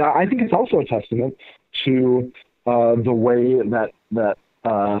I think it's also a testament to the way that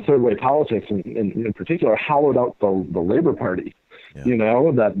third way politics in particular hollowed out the Labor Party. Yeah.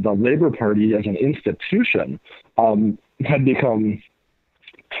 That the Labor Party as an institution had become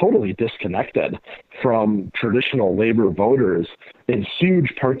totally disconnected from traditional labor voters in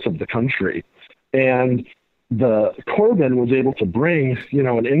huge parts of the country. And the Corbyn was able to bring,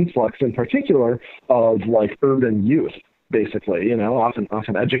 an influx in particular of like urban youth, basically, you know, often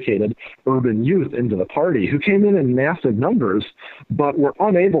educated urban youth into the party who came in massive numbers, but were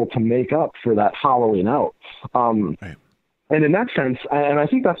unable to make up for that hollowing out. Right. And in that sense, and I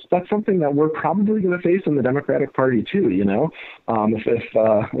think that's something that we're probably going to face in the Democratic Party too. You know,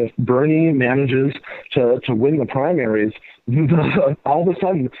 if Bernie manages to win the primaries, all of a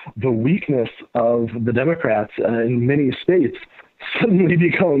sudden the weakness of the Democrats in many states suddenly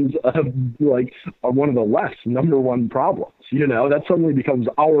becomes one of the less number one problems. You know, that suddenly becomes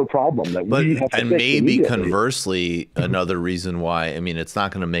our problem that we have to fix. And maybe conversely, another reason why, I mean, it's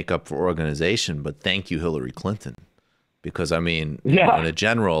not going to make up for organization, but thank you, Hillary Clinton. Because, I mean, you know, in a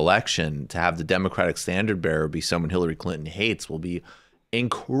general election, to have the Democratic standard bearer be someone Hillary Clinton hates will be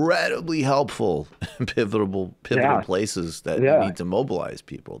incredibly helpful in pivotal places that you need to mobilize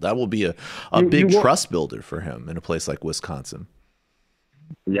people. That will be a big trust builder for him in a place like Wisconsin.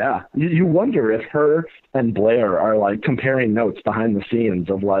 Yeah. You wonder if her and Blair are like comparing notes behind the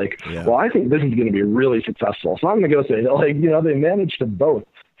scenes of like, well, I think this is going to be really successful. So I'm going to go say, like, you know, they managed to both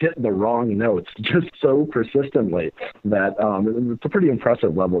hit the wrong notes just so persistently that it's a pretty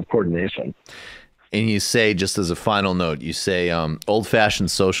impressive level of coordination. And you say, just as a final note, you say old-fashioned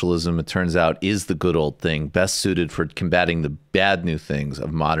socialism, it turns out, is the good old thing, best suited for combating the bad new things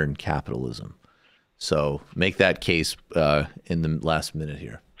of modern capitalism. So make that case in the last minute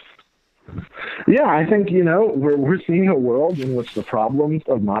here. Yeah, I think, you know, we're seeing a world in which the problems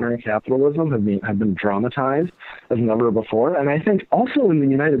of modern capitalism have been dramatized as never before. And I think also in the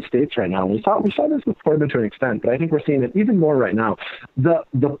United States right now, we saw this before to an extent, but I think we're seeing it even more right now. The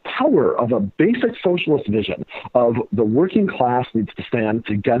power of a basic socialist vision of the working class needs to stand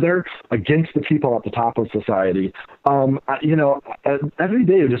together against the people at the top of society. You know, every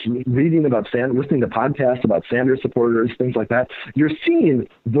day just reading about listening to podcasts about Sanders supporters, things like that, you're seeing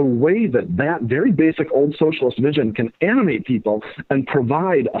the way that very basic old socialist vision can animate people and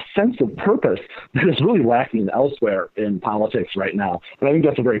provide a sense of purpose that is really lacking elsewhere in politics right now. And I think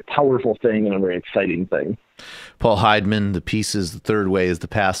that's a very powerful thing and a very exciting thing. Paul Heideman, the piece is The Third Way is the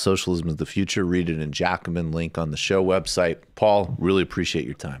Past, Socialism is the Future. Read it in Jacobin, link on the show website. Paul, really appreciate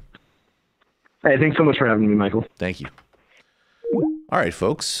your time. Hey, thanks so much for having me, Michael. Thank you. All right,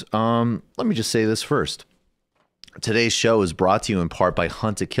 folks. Let me just say this first. Today's show is brought to you in part by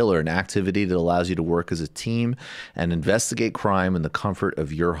Hunt a Killer, an activity that allows you to work as a team and investigate crime in the comfort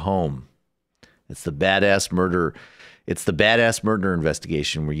of your home. It's the badass murder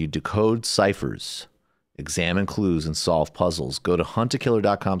investigation where you decode ciphers, examine clues, and solve puzzles. Go to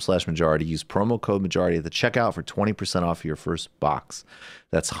huntakiller.com/majority. Use promo code majority at the checkout for 20% off your first box.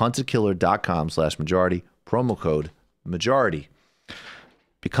 That's huntakiller.com/majority, promo code majority.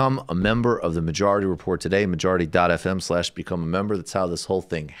 Become a member of the Majority Report today, majority.fm/become a member. That's how this whole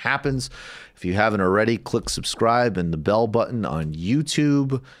thing happens. If you haven't already, click subscribe and the bell button on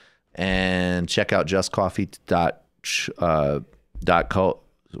YouTube and check out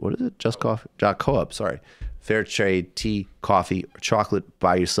justcoffee.co-op. Sorry. Fair trade, tea, coffee, or chocolate.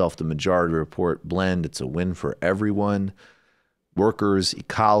 Buy yourself the Majority Report blend. It's a win for everyone. Workers,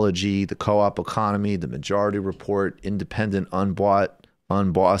 ecology, the co-op economy, the Majority Report, independent,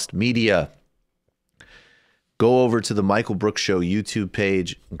 unbossed media. Go over to the Michael Brooks Show YouTube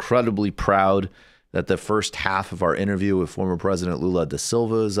page. Incredibly proud that the first half of our interview with former President Lula da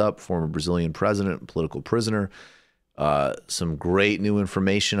Silva is up, former Brazilian president and political prisoner. Some great new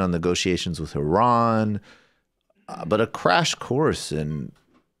information on negotiations with Iran, but a crash course in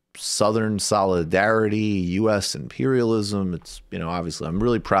Southern solidarity, U.S. imperialism. It's, you know, obviously I'm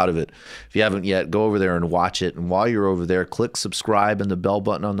really proud of it. If you haven't yet, go over there and watch it. And while you're over there, click subscribe and the bell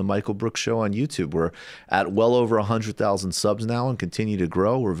button on the Michael Brooks Show on YouTube. We're at well over 100,000 subs now and continue to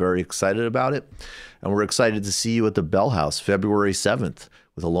grow. We're very excited about it. And we're excited to see you at the Bell House February 7th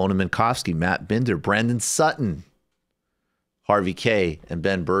with Alona Minkowski, Matt Binder, Brandon Sutton, Harvey K., and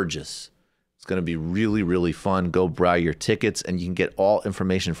Ben Burgess. It's going to be really, really fun. Go buy your tickets, and you can get all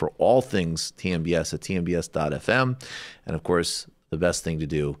information for all things TMBS at tmbs.fm. And, of course, the best thing to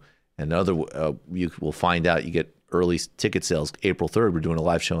do, you will find out, you get early ticket sales April 3rd. We're doing a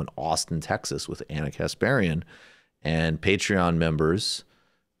live show in Austin, Texas with Anna Kasparian, and Patreon members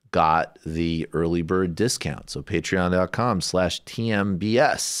got the early bird discount. So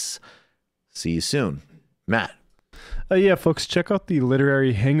patreon.com/TMBS. See you soon. Matt. Yeah, folks, check out the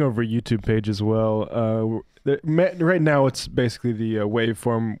Literary Hangover YouTube page as well. Right now, it's basically the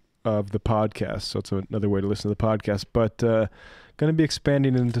waveform of the podcast, so it's another way to listen to the podcast. But going to be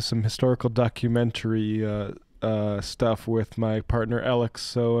expanding into some historical documentary stuff with my partner Alex.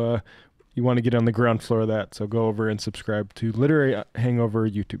 So you want to get on the ground floor of that. So go over and subscribe to Literary Hangover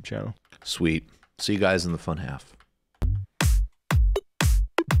YouTube channel. Sweet. See you guys in the fun half.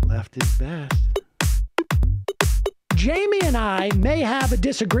 Left is best. Jamie and I may have a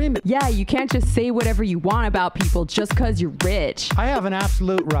disagreement. Yeah, you can't just say whatever you want about people just because you're rich. I have an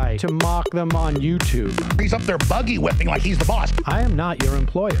absolute right to mock them on YouTube. He's up there buggy whipping like he's the boss. I am not your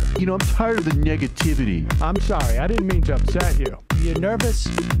employer. You know, I'm tired of the negativity. I'm sorry, I didn't mean to upset you. You're nervous,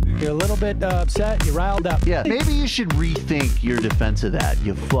 you're a little bit upset, you're riled up. Yeah, maybe you should rethink your defense of that,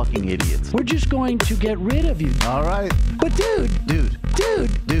 you fucking idiots. We're just going to get rid of you. All right. But dude.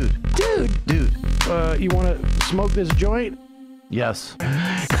 You want to smoke this joint? Yes.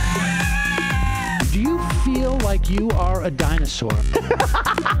 Do you feel like you are a dinosaur? That's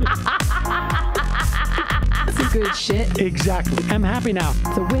some good shit. Exactly. I'm happy now.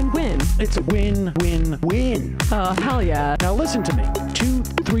 It's a win-win. It's a win-win-win. Oh, hell yeah. Now listen to me. 2,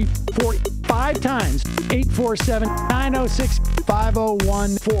 3, 4, 5 times.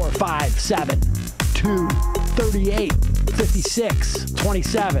 847-906-501-457. 2, 38, 56,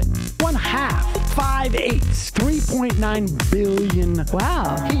 27. 1/2. 5 eighths. 3.9 billion.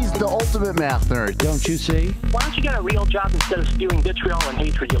 Wow. He's the ultimate math nerd. Don't you see? Why don't you get a real job instead of spewing vitriol and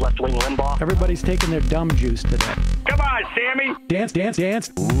hatred, you left-wing Limbaugh? Everybody's taking their dumb juice today. Come on, Sammy. Dance, dance, dance.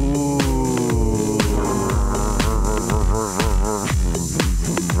 Ooh.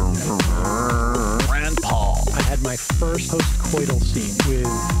 Paul. I had my first post-coital scene with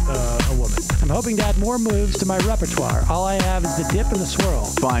a woman. I'm hoping to add more moves to my repertoire. All I have is the dip and the swirl.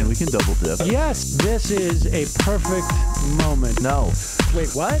 Fine, we can double dip. Yes, this is a perfect moment. No.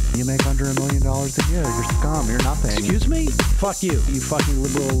 Wait, what? You make under $1 million a year. You're scum. You're nothing. Excuse me? Fuck you, you fucking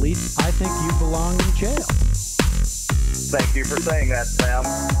liberal elite. I think you belong in jail. Thank you for saying that, Sam.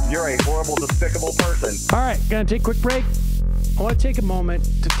 You're a horrible, despicable person. All right, gonna take a quick break. I want to take a moment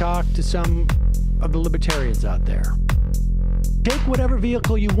to talk to some of the libertarians out there. Take whatever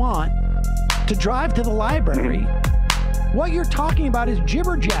vehicle you want to drive to the library. What you're talking about is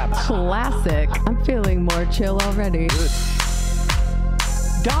jibber jabber. Classic. I'm feeling more chill already. Good.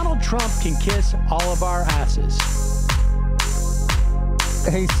 Donald Trump can kiss all of our asses.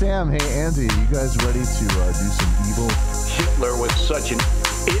 Hey, Sam. Hey, Andy. You guys ready to do some evil? Hitler was such an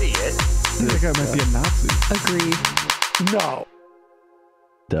idiot. I think I might be a Nazi. Agreed. No.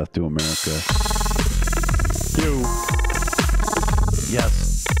 Death to America. You.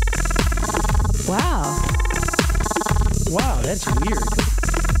 Yes. Wow. Wow, that's weird.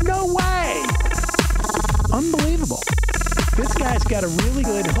 No way! Unbelievable. This guy's got a really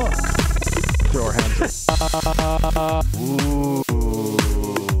good hook. Throw our hands up. Ooh.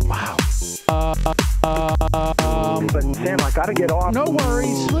 Wow. But Sam, I gotta get off. No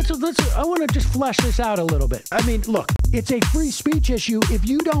worries. Let's. I want to just flesh this out a little bit. I mean, look, it's a free speech issue. If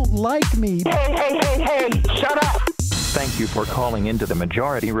you don't like me, Hey, shut up. Thank you for calling into the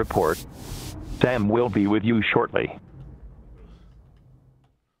Majority Report. Sam will be with you shortly.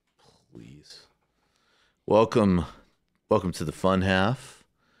 Please. Welcome to the fun half.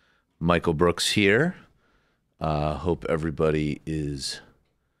 Michael Brooks here. Hope everybody is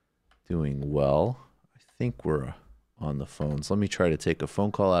doing well. I think we're on the phones. Let me try to take a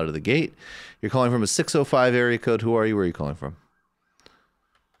phone call out of the gate. You're calling from a 605 area code. Who are you? Where are you calling from?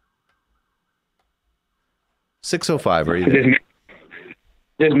 605. Are you there?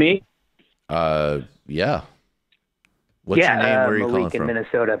 This me? Yeah. What's your name? Where are you calling Malik from? in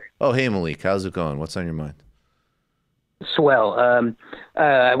Minnesota. Oh, hey, Malik. How's it going? What's on your mind? Swell.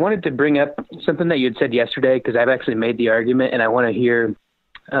 I wanted to bring up something that you had said yesterday because I've actually made the argument and I want to hear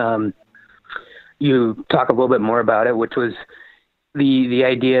you talk a little bit more about it, which was the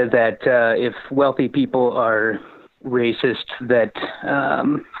idea that if wealthy people are racist, that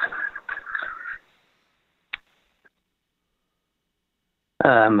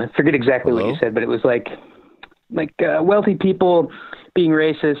I forget exactly what you said, but it was like wealthy people being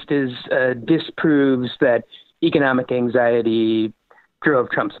racist disproves that economic anxiety drove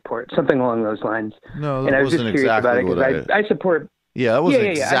Trump support, something along those lines. No, that and I was wasn't just curious exactly about it because I support. Yeah, that wasn't I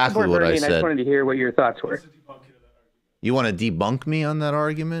exactly support what Bernie, I and I said. just wanted to hear what your thoughts were. You want to debunk me on that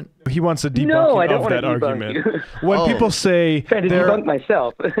argument? He wants a debunking No, I don't of want that to debunk argument. you. When people say Trying to debunk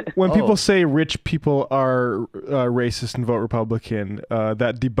myself. when people say rich people are racist and vote Republican,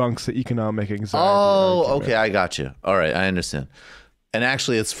 that debunks the economic anxiety. Oh, argument. okay, I got you. All right, I understand. And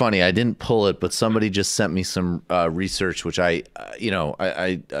actually, it's funny. I didn't pull it, but somebody just sent me some research, which I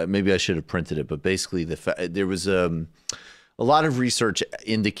maybe I should have printed it. But basically, there was a lot of research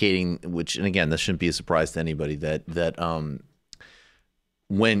indicating, which, and again, this shouldn't be a surprise to anybody, that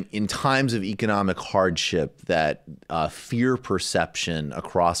when in times of economic hardship, that fear perception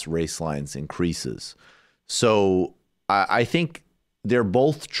across race lines increases. So I think they're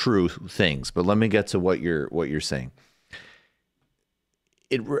both true things. But let me get to what you're saying.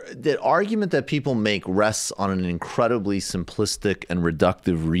 the argument that people make rests on an incredibly simplistic and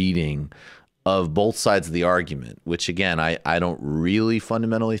reductive reading of both sides of the argument, which again, I don't really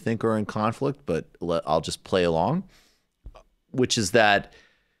fundamentally think are in conflict, but I'll just play along, which is that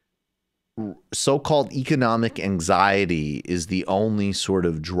so-called economic anxiety is the only sort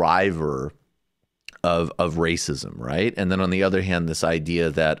of driver of racism, right? And then on the other hand, this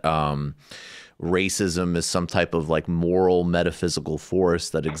idea that racism is some type of like moral metaphysical force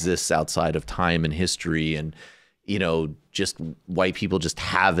that exists outside of time and history, and just white people just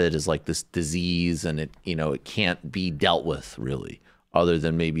have it as like this disease, and it can't be dealt with really, other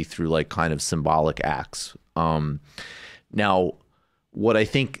than maybe through like kind of symbolic acts. Now, what I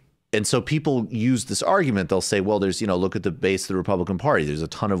think, and so people use this argument, they'll say, well, there's, look at the base of the Republican Party. There's a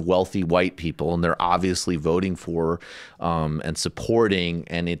ton of wealthy white people, and they're obviously voting for and supporting,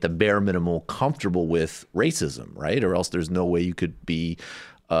 and at the bare minimal comfortable with racism, right? Or else there's no way you could be,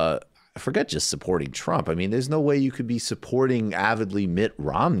 forget just supporting Trump. I mean, there's no way you could be supporting avidly Mitt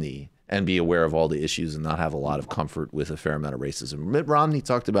Romney and be aware of all the issues and not have a lot of comfort with a fair amount of racism. Mitt Romney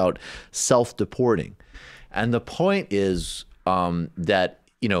talked about self-deporting. And the point is that,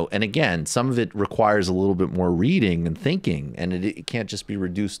 and again, some of it requires a little bit more reading and thinking, and it can't just be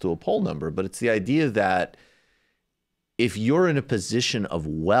reduced to a poll number, but it's the idea that if you're in a position of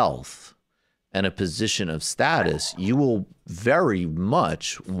wealth and a position of status, you will very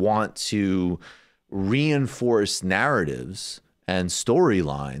much want to reinforce narratives and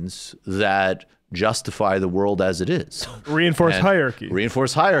storylines that justify the world as it is. Reinforce hierarchy.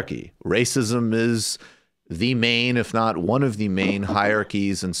 Reinforce hierarchy. Racism is the main, if not one of the main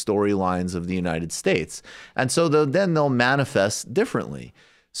hierarchies and storylines of the United States. And so then they'll manifest differently.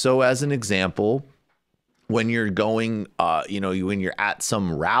 So as an example, when you're going, when you're at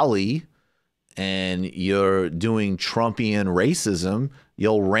some rally and you're doing Trumpian racism,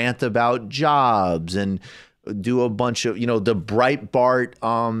 you'll rant about jobs and do a bunch of, the Breitbart,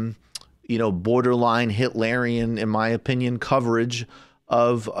 borderline Hitlerian, in my opinion, coverage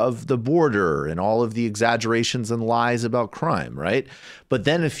of the border and all of the exaggerations and lies about crime, right? But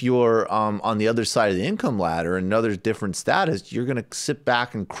then if you're on the other side of the income ladder, another different status, you're going to sit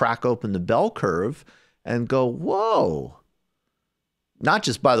back and crack open the bell curve and go, whoa. Not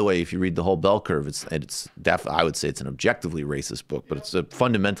just, by the way, if you read the whole bell curve, it's definitely, I would say it's an objectively racist book, but it's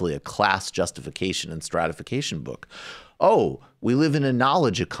fundamentally a class justification and stratification book. Oh, we live in a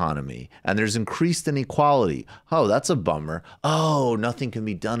knowledge economy and there's increased inequality. Oh, that's a bummer. Oh, nothing can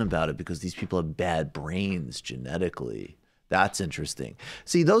be done about it because these people have bad brains genetically. That's interesting.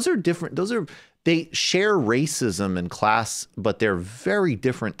 See, those are different. They share racism and class, but they're very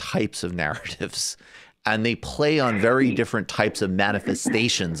different types of narratives. And they play on very different types of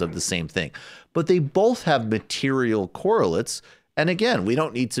manifestations of the same thing. But they both have material correlates. And again, we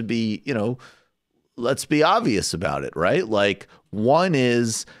don't need to be, let's be obvious about it, right? Like, one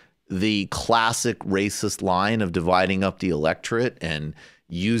is the classic racist line of dividing up the electorate and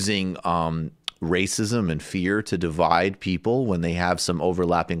using racism and fear to divide people when they have some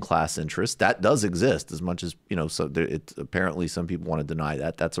overlapping class interests. That does exist, as much as, so apparently some people want to deny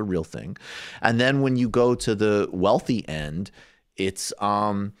that. That's a real thing. And then when you go to the wealthy end, it's,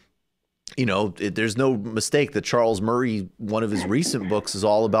 there's no mistake that Charles Murray, one of his recent books, is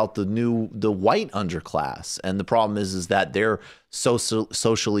all about the white underclass. And the problem is that they're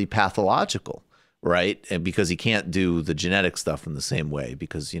socially pathological, right? And because he can't do the genetic stuff in the same way,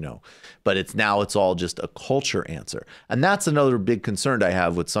 because, but it's all just a culture answer. And that's another big concern I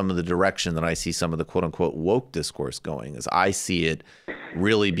have with some of the direction that I see some of the quote unquote woke discourse going, is I see it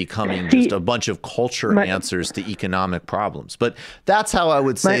really becoming just a bunch of culture answers to economic problems. But that's how I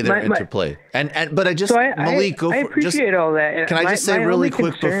would say they're interplay. But I just, Malik, go for it. I appreciate all that. Can I just say really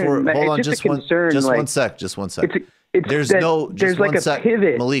quick before, hold on, just one sec. There's like a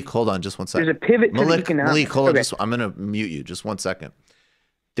pivot. Malik, hold on just one second. There's a pivot to economics. Malik, hold on. I'm going to mute you. Just 1 second.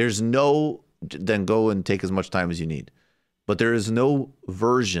 Then go and take as much time as you need. But there is no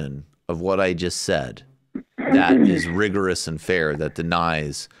version of what I just said that is rigorous and fair, that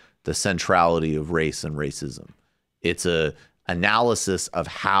denies the centrality of race and racism. It's a analysis of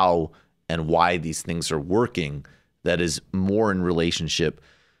how and why these things are working that is more in relationship,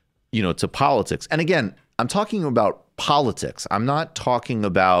 to politics. And again, I'm talking about politics. I'm not talking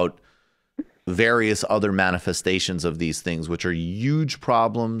about various other manifestations of these things, which are huge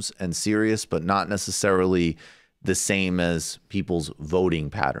problems and serious, but not necessarily the same as people's voting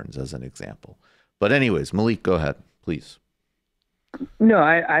patterns, as an example. But anyways, Malik, go ahead, please. No,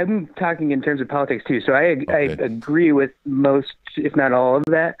 I'm talking in terms of politics too. So I agree with most, if not all of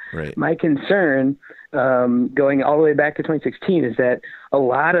that. Right. My concern going all the way back to 2016, is that a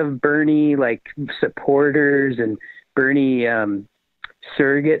lot of Bernie like supporters and Bernie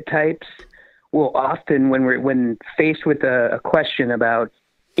surrogate types will often, when faced with a question about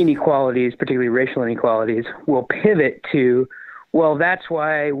inequalities, particularly racial inequalities, will pivot to, well, that's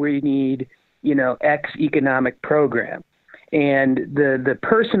why we need, X economic program. And the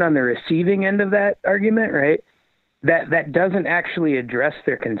person on the receiving end of that argument, right, that doesn't actually address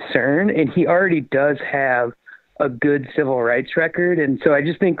their concern. And he already does have a good civil rights record. And so I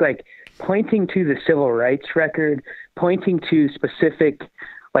just think like pointing to the civil rights record, pointing to specific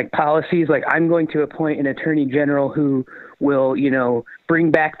like policies, like I'm going to appoint an attorney general who will, bring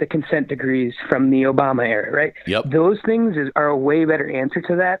back the consent decrees from the Obama era, right? Yep. Those things are a way better answer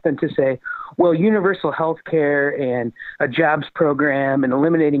to that than to say, well, universal health care and a jobs program and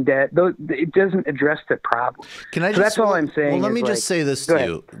eliminating debt, it doesn't address the problem. That's all I'm saying. Well, let me just say this to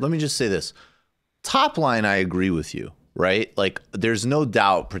you. Let me just say this. Top line, I agree with you, right? Like, there's no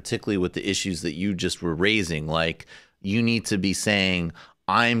doubt, particularly with the issues that you just were raising, like you need to be saying,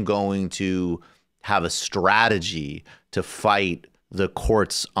 I'm going to have a strategy to fight the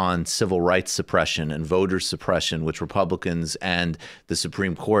courts on civil rights suppression and voter suppression, which Republicans and the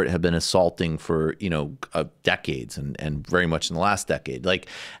Supreme Court have been assaulting for, decades and very much in the last decade. Like,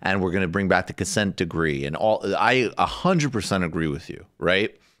 and we're going to bring back the consent decree and all. I 100% agree with you,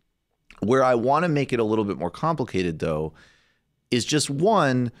 right? Where I want to make it a little bit more complicated, though, is just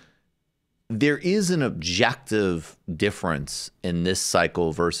one, there is an objective difference in this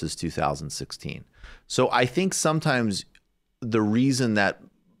cycle versus 2016. So I think sometimes the reason that,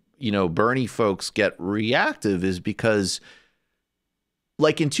 Bernie folks get reactive is because,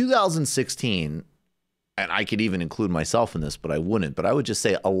 like in 2016, and I could even include myself in this, but I wouldn't, but I would just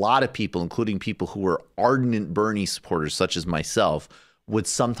say a lot of people, including people who were ardent Bernie supporters, such as myself, would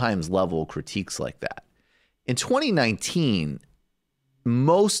sometimes level critiques like that. In 2019,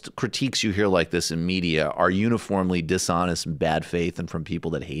 most critiques you hear like this in media are uniformly dishonest and bad faith and from people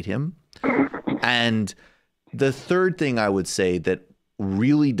that hate him. And the third thing I would say that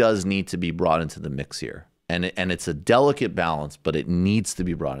really does need to be brought into the mix here, and it's a delicate balance, but it needs to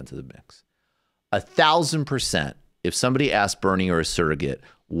be brought into the mix. 1,000%, if somebody asks Bernie or a surrogate,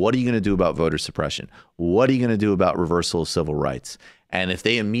 what are you going to do about voter suppression? What are you going to do about reversal of civil rights? And if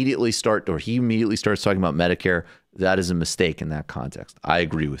they immediately start, or he immediately starts talking about Medicare, that is a mistake in that context. I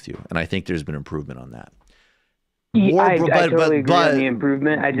agree with you, and I think there's been improvement on that. I totally agree on the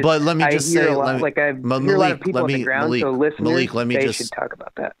improvement. But let me just say, I hear a lot of people on the ground, so listeners, they should talk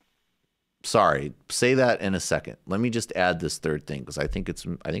about that. Sorry, say that in a second. Let me just add this third thing because I think it's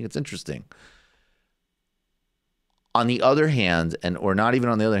interesting. On the other hand, or not even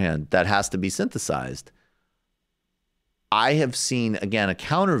on the other hand, that has to be synthesized. I have seen, again, a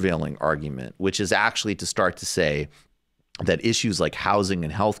countervailing argument, which is actually to start to say that issues like housing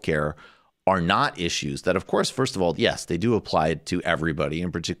and healthcare are not issues that, of course, first of all, yes, they do apply to everybody,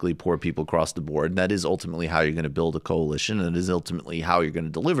 and particularly poor people across the board. And that is ultimately how you're going to build a coalition, and it is ultimately how you're going to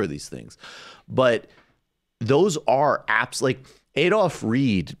deliver these things. But those are apps like Adolph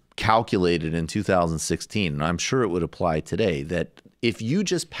Reed calculated in 2016, and I'm sure it would apply today, that if you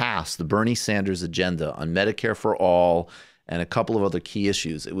just pass the Bernie Sanders agenda on Medicare for all and a couple of other key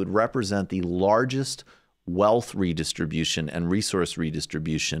issues, it would represent the largest wealth redistribution and resource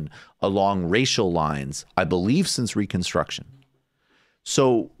redistribution along racial lines, I believe, since Reconstruction.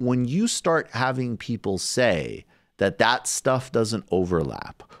 So when you start having people say that that stuff doesn't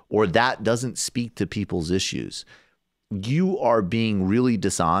overlap or that doesn't speak to people's issues, you are being really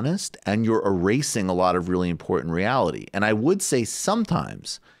dishonest and you're erasing a lot of really important reality. And I would say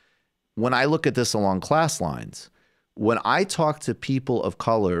sometimes when I look at this along class lines, when I talk to people of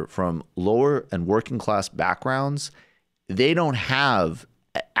color from lower and working class backgrounds, they don't have,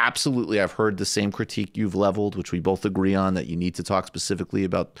 absolutely, I've heard the same critique you've leveled, which we both agree on, that you need to talk specifically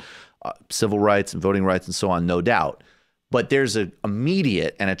about civil rights and voting rights and so on, no doubt. But there's an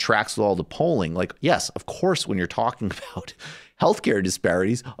immediate, and it tracks with all the polling, like, yes, of course, when you're talking about healthcare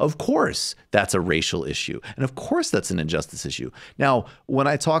disparities, of course, that's a racial issue. And of course, that's an injustice issue. Now, when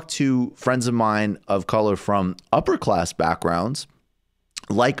I talk to friends of mine of color from upper class backgrounds,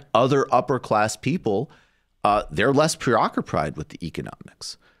 like other upper class people, they're less preoccupied with the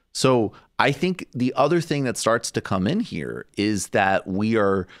economics. So I think the other thing that starts to come in here is that we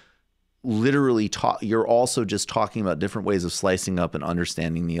are literally you're also just talking about different ways of slicing up and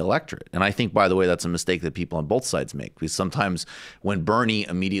understanding the electorate. And I think, by the way, that's a mistake that people on both sides make, because sometimes when Bernie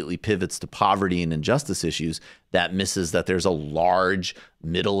immediately pivots to poverty and injustice issues, that misses that there's a large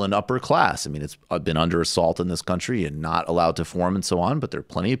middle and upper class. I mean, it's been under assault in this country and not allowed to form and so on, but there are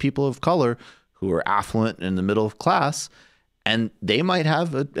plenty of people of color who are affluent and in the middle of class, and they might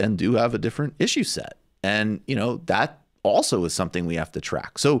have and do have a different issue set. And, that also is something we have to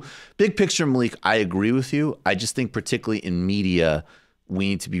track. So big picture, Malik, I agree with you. I just think particularly in media, we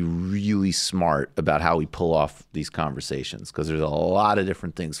need to be really smart about how we pull off these conversations, because there's a lot of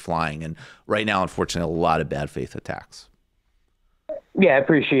different things flying. And right now, unfortunately, a lot of bad faith attacks. Yeah, I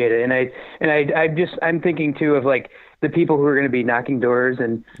appreciate it. And I'm thinking too of like the people who are going to be knocking doors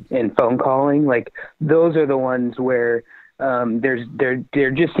and phone calling, like those are the ones where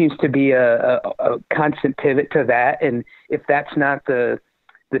there just seems to be a constant pivot to that. And if that's not the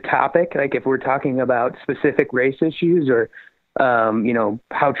topic, like if we're talking about specific race issues or,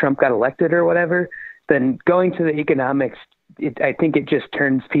 how Trump got elected or whatever, then going to the economics, I think it just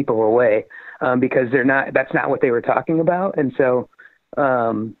turns people away because that's not what they were talking about. And so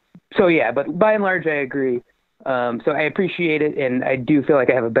yeah, but by and large, I agree. So I appreciate it. And I do feel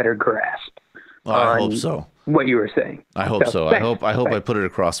like I have a better grasp. Well, I hope so. What you were saying. I hope so. Thanks. I hope I put it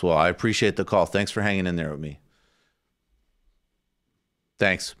across well. I appreciate the call. Thanks for hanging in there with me.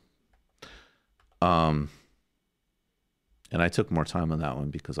 Thanks. And I took more time on that one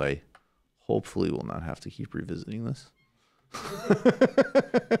because I hopefully will not have to keep revisiting this.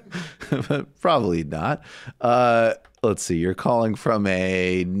 But probably not. Let's see. You're calling from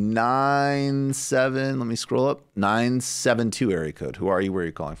a 97. Let me scroll up. 972 area code. Who are you? Where are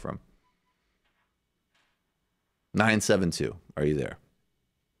you calling from? 972. Are you there?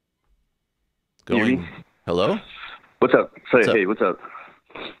 Going. Hello? What's up? What's up? Hey, what's up?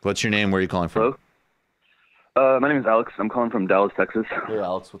 What's your name? Where are you calling from? Hello? My name is Alex. I'm calling from Dallas, Texas. Hey,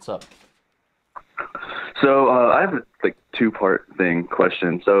 Alex. What's up? So I have a two-part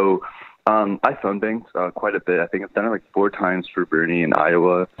question. So I phone banked quite a bit. I think I've done it 4 times for Bernie in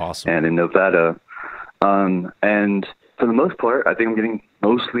Iowa and in Nevada. And for the most part, I think I'm getting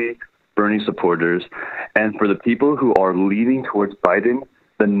mostly Bernie supporters. And for the people who are leaning towards Biden,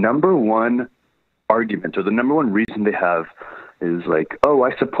 the number one argument or the number one reason they have is oh,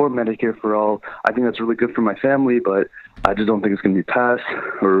 I support Medicare for all. I think that's really good for my family, but I just don't think it's going to be passed,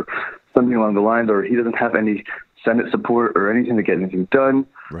 or something along the lines, or he doesn't have any Senate support or anything to get anything done.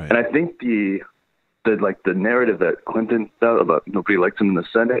 Right. And I think the narrative that Clinton said about nobody likes him in the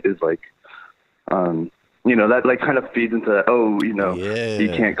Senate is that kind of feeds into that, he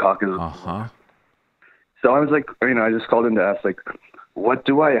can't caucus. Uh-huh. So I was I just called in to ask how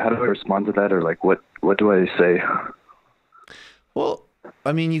do I respond to that, or what do I say? Well,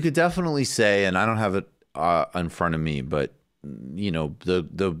 I mean, you could definitely say, and I don't have it in front of me, but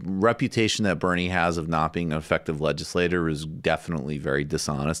the reputation that Bernie has of not being an effective legislator is definitely very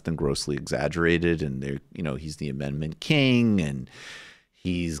dishonest and grossly exaggerated. And he's the amendment king, and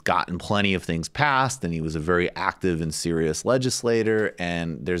he's gotten plenty of things passed, and he was a very active and serious legislator.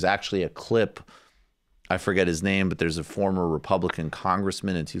 And there's actually a clip, I forget his name, but there's a former Republican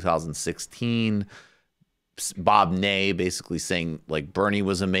congressman in 2016, Bob Ney, basically saying Bernie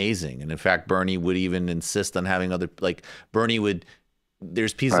was amazing. And in fact, Bernie would even insist on having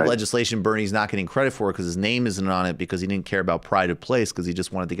there's pieces of legislation Bernie's not getting credit for because his name isn't on it, because he didn't care about pride of place, because he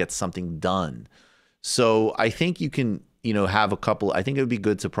just wanted to get something done. So I think you can, have a couple. I think it would be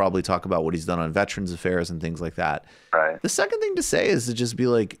good to probably talk about what he's done on Veterans Affairs and things like that. Right. The second thing to say is to just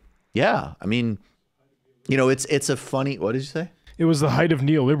be yeah, I mean, it's a funny, what did you say? It was the height of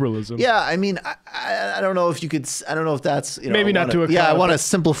neoliberalism. Yeah, I mean, I don't know if you could. I don't know if that's maybe not to a call. Yeah, I want to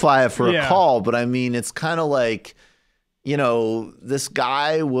simplify it for a call, but I mean, it's kind of this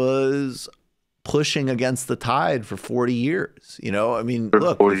guy was pushing against the tide for 40 years. I mean,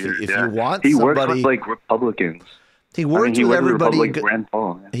 look, if you want he somebody, worked with Republicans. He worked with everybody.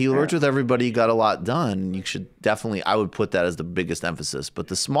 He worked with everybody, got a lot done. You should definitely, I would put that as the biggest emphasis. But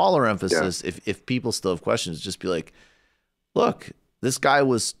the smaller emphasis, if people still have questions, just be look, this guy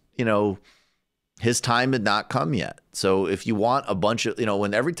was, his time had not come yet. So if you want a bunch of,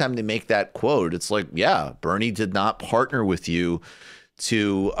 when every time they make that quote, it's Bernie did not partner with you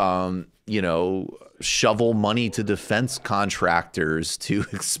to, shovel money to defense contractors, to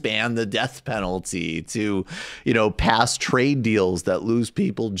expand the death penalty, to, pass trade deals that lose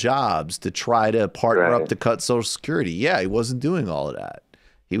people jobs, to try to partner up to cut Social Security. Yeah, he wasn't doing all of that.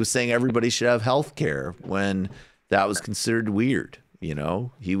 He was saying everybody should have health care when that was considered weird.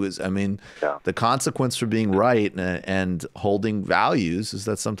 He was, the consequence for being right and holding values is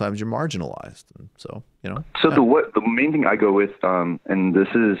that sometimes you're marginalized. And so, So the main thing I go with, and this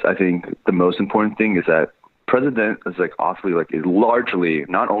is, I think, the most important thing, is that president is awfully is largely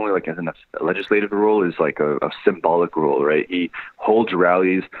not only as a legislative role, is a symbolic role, right? He holds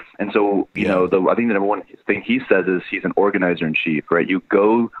rallies, and so I think the number one thing he says is he's an organizer in chief, right? You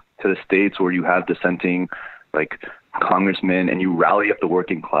go to the states where you have dissenting, like, congressmen, and you rally up the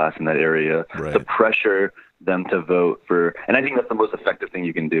working class in that area to pressure them to vote for. And I think that's the most effective thing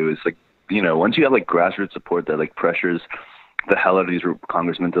you can do is, like, you know, once you have like grassroots support that like pressures the hell out of these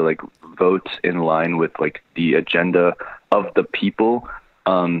congressmen to like vote in line with like the agenda of the people,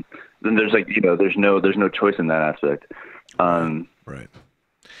 then there's like, you know, there's no choice in that aspect. Right.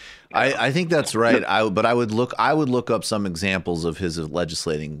 I think that's right. But I would look up some examples of his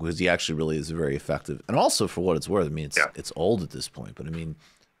legislating, because he actually really is very effective. And also, for what it's worth, I mean, it's old at this point, but I mean,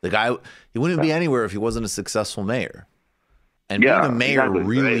 the guy, he wouldn't be anywhere if he wasn't a successful mayor. And being a mayor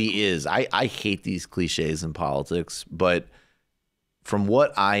really is. I hate these cliches in politics, but from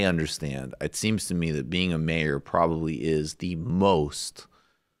what I understand, it seems to me that being a mayor probably is the most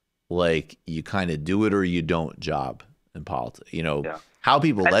like you kind of do it or you don't job in politics. You know, how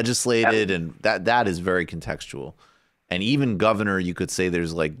people legislated, and that is very contextual. And even governor, you could say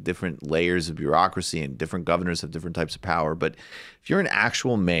there's like different layers of bureaucracy, and different governors have different types of power. But if you're an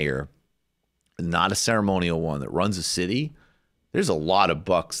actual mayor, not a ceremonial one that runs a city, there's a lot of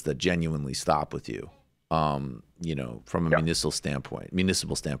bucks that genuinely stop with you, you know, from a municipal standpoint. And he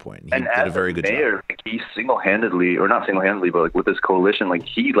did a very good mayor, job. Like, he single-handedly, or not single-handedly, but like with this coalition, like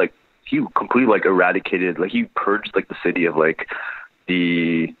he completely like eradicated, like he purged like the city of like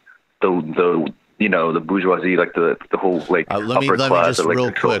the you know, the bourgeoisie, like the whole like let me class, just like,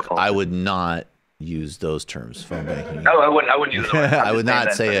 real quick. I would not use those terms. Phone banking. No, I wouldn't use them. I would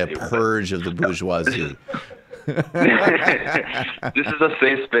not say a purge of the bourgeoisie. This is a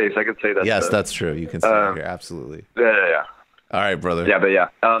safe space. I can say that. Yes, that's true. You can say it here. Absolutely. Yeah. All right, brother. Yeah, but yeah.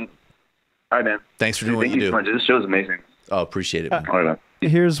 All right, man. Thanks for doing what you do. So much. This show is amazing. Oh, appreciate it, man. All right, man.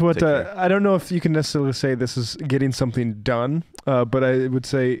 Here's what I don't know if you can necessarily say this is getting something done, but I would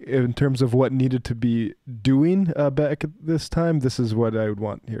say in terms of what needed to be doing back at this time, this is what I would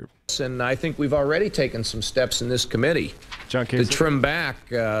want here. And I think we've already taken some steps in this committee to trim back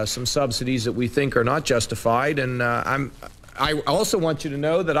some subsidies that we think are not justified. And I also want you to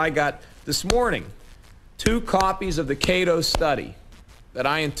know that I got this morning 2 copies of the Cato study that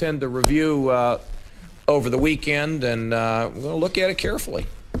I intend to review over the weekend, and we're going to look at it carefully.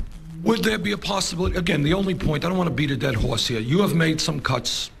 Would there be a possibility, again, the only point, I don't want to beat a dead horse here. You have made some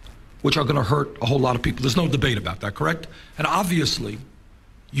cuts which are going to hurt a whole lot of people. There's no debate about that, correct? And obviously,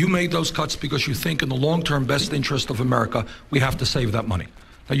 you made those cuts because you think in the long-term best interest of America, we have to save that money.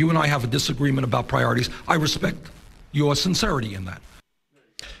 Now, you and I have a disagreement about priorities. I respect your sincerity in that.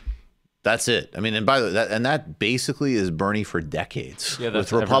 That's it. I mean, and by the way, that basically is Bernie for decades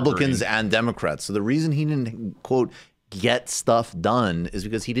with Republicans and Democrats. So the reason he didn't, quote, get stuff done is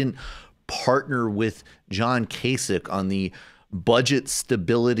because he didn't partner with John Kasich on the Budget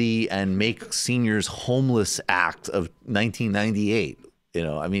Stability and Make Seniors Homeless Act of 1998. You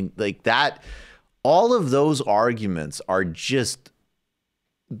know, I mean, like that, all of those arguments are just,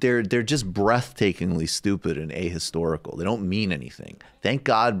 they're just breathtakingly stupid and ahistorical. They don't mean anything. Thank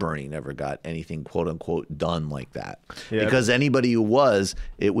God Bernie never got anything, quote unquote, done like that. Yeah. Because anybody who was,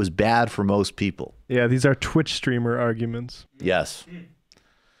 it was bad for most people. Yeah, these are Twitch streamer arguments. Yes.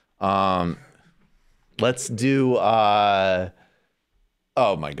 Let's do, oh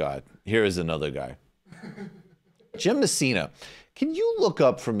my God, here is another guy. Jim Messina. Can you look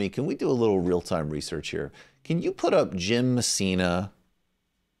up for me? Can we do a little real-time research here? Can you put up Jim Messina,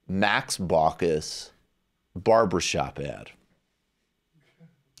 Max Baucus, barbershop ad?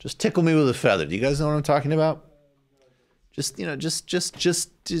 Just tickle me with a feather. Do you guys know what I'm talking about? Just, you know, just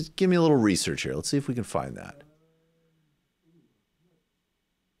give me a little research here. Let's see if we can find that.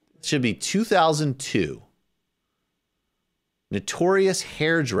 It should be 2002. Notorious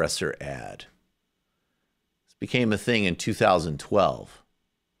hairdresser ad. This became a thing in 2012.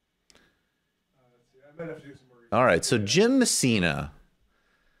 All right, so Jim Messina,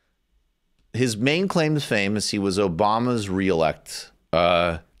 his main claim to fame is he was Obama's re-elect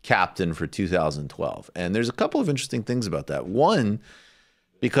captain for 2012. And there's a couple of interesting things about that. One,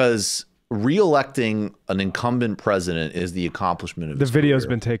 because re-electing an incumbent president is the accomplishment of his career. The video's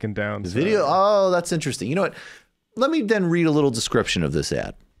been taken down. The video, oh, that's interesting. You know what? Let me then read a little description of this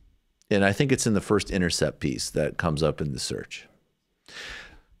ad. And I think it's in the first Intercept piece that comes up in the search.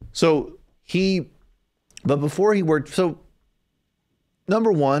 So but before he worked, so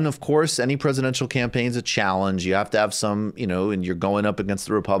number one, of course, any presidential campaign is a challenge. You have to have some, you know, and you're going up against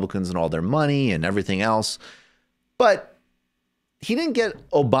the Republicans and all their money and everything else. But he didn't get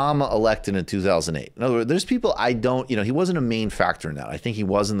Obama elected in 2008. In other words, there's people I don't, you know, he wasn't a main factor in that. I think he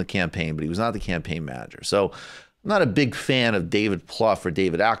was in the campaign, but he was not the campaign manager. So I'm not a big fan of David Plouffe or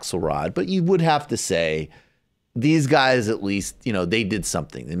David Axelrod, but you would have to say these guys, at least, they did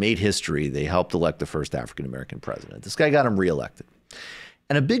something. They made history. They helped elect the first African-American president. This guy got him reelected.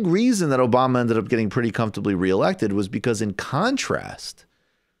 And a big reason that Obama ended up getting pretty comfortably reelected was because, in contrast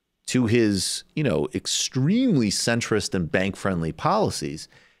to his, extremely centrist and bank-friendly policies,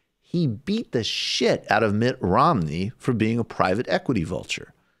 he beat the shit out of Mitt Romney for being a private equity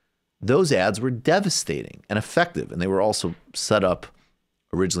vulture. Those ads were devastating and effective, and they were also set up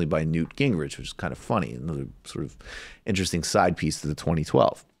originally by Newt Gingrich, which is kind of funny, another sort of interesting side piece to the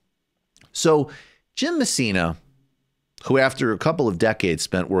 2012. So Jim Messina, who after a couple of decades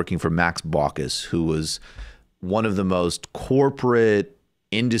spent working for Max Baucus, who was one of the most corporate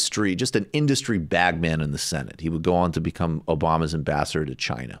industry, just an industry bagman in the Senate. He would go on to become Obama's ambassador to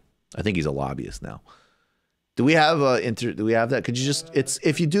China. I think he's a lobbyist now. Do we have do we have that? Could you just,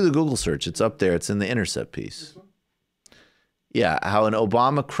 if you do the Google search, it's up there. It's in the Intercept piece. Yeah, how an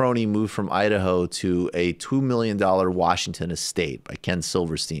Obama crony moved from Idaho to a $2 million Washington estate by Ken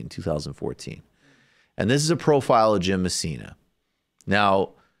Silverstein, 2014. And this is a profile of Jim Messina.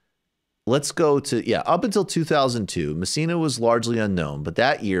 Now, let's go to, up until 2002, Messina was largely unknown. But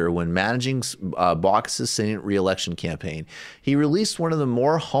that year, when managing Baucus' Senate re-election campaign, he released one of the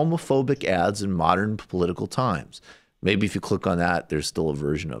more homophobic ads in modern political times. Maybe if you click on that, there's still a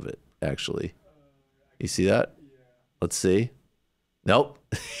version of it, actually. You see that? Let's see. Nope.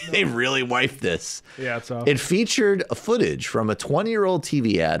 They really wiped this. Yeah, it's off. It featured footage from a 20-year-old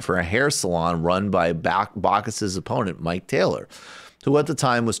TV ad for a hair salon run by Baucus' opponent, Mike Taylor, who at the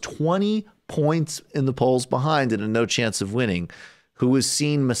time was 20 points in the polls behind and had no chance of winning, who was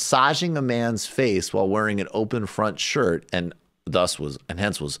seen massaging a man's face while wearing an open front shirt and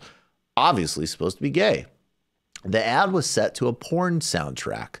hence was obviously supposed to be gay. The ad was set to a porn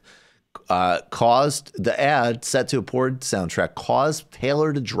soundtrack. Caused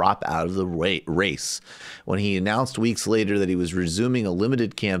Taylor to drop out of the race when he announced weeks later that he was resuming a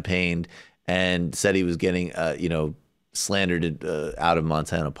limited campaign and said he was getting, slandered out of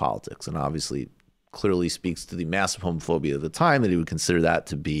Montana politics. And obviously clearly speaks to the massive homophobia of the time that he would consider that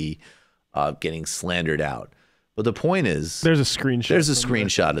to be getting slandered out. But the point is, there's a screenshot. There's a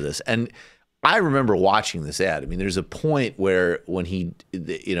screenshot of this. And I remember watching this ad. I mean, there's a point where when he,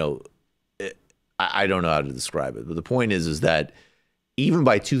 I don't know how to describe it, but the point is that even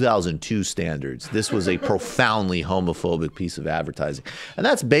by 2002 standards, this was a profoundly homophobic piece of advertising. And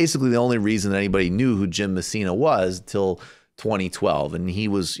that's basically the only reason that anybody knew who Jim Messina was until 2012. And he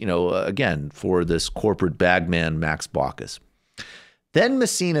was, again, for this corporate bagman, Max Baucus. Then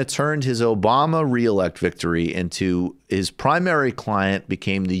Messina turned his Obama re-elect victory into his primary client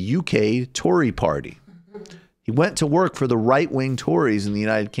became the UK Tory party. He went to work for the right-wing Tories in the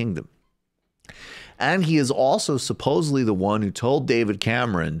United Kingdom. And he is also supposedly the one who told David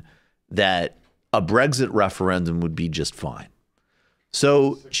Cameron that a Brexit referendum would be just fine.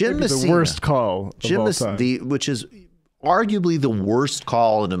 So Jim Messina, the worst call of all time. Which is arguably the worst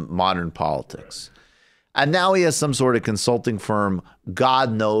call in modern politics. And now he has some sort of consulting firm.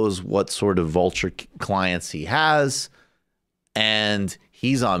 God knows what sort of vulture clients he has. And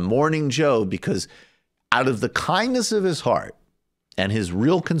he's on Morning Joe because out of the kindness of his heart, and his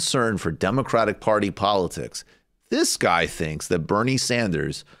real concern for Democratic Party politics, this guy thinks that Bernie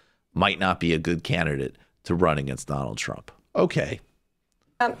Sanders might not be a good candidate to run against Donald Trump. Okay.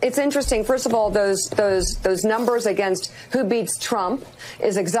 It's interesting. First of all, those numbers against who beats Trump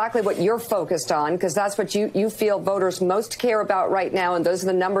is exactly what you're focused on, because that's what you feel voters most care about right now, and those are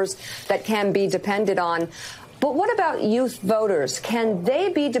the numbers that can be depended on. But what about youth voters? Can they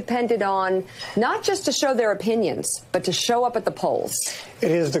be depended on not just to show their opinions, but to show up at the polls? It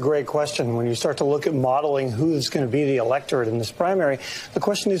is the great question. When you start to look at modeling who's going to be the electorate in this primary, the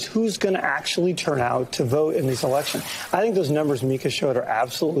question is who's going to actually turn out to vote in this election. I think those numbers Mika showed are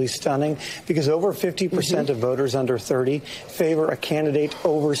absolutely stunning because over 50% of voters under 30 favor a candidate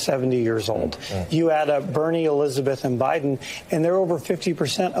over 70 years old. You add up Bernie, Elizabeth, and Biden, and they're over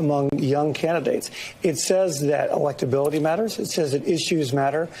 50% among young candidates. It says that electability matters. It says that issues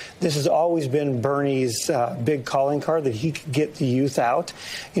matter. This has always been Bernie's big calling card, that he could get the youth out.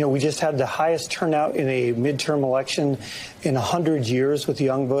 We just had the highest turnout in a midterm election in 100 years with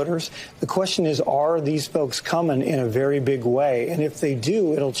young voters. The question is, are these folks coming in a very big way? And if they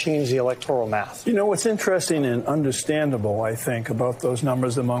do, it'll change the electoral math. What's interesting and understandable, I think, about those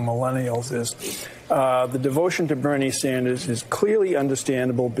numbers among millennials is the devotion to Bernie Sanders is clearly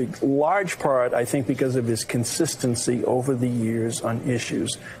understandable, large part, I think, because of his consistency over the years on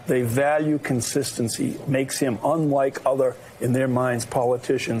issues. They value consistency, makes him unlike other, in their minds,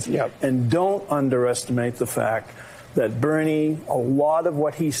 politicians. And don't underestimate the fact that Bernie, a lot of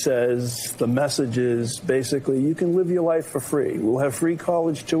what he says, the message is basically you can live your life for free. We'll have free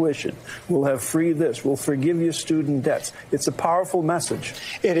college tuition. We'll have free this. We'll forgive your student debts. It's a powerful message.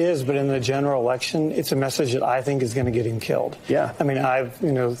 It is, but in the general election, it's a message that I think is going to get him killed. Yeah. I mean, I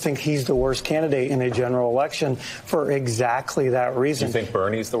think he's the worst candidate in a general election for exactly that reason. You think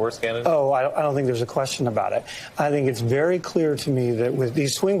Bernie's the worst candidate? Oh, I don't think there's a question about it. I think it's very clear to me that with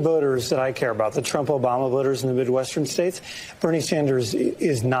these swing voters that I care about, the Trump-Obama voters in the Midwestern states, Bernie Sanders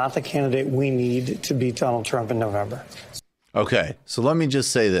is not the candidate we need to beat Donald Trump in November. Okay, so let me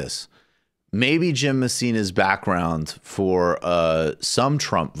just say this. Maybe Jim Messina's background for some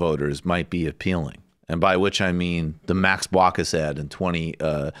Trump voters might be appealing, and by which I mean the Max Baucus ad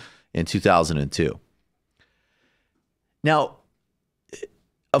in 2002. Now,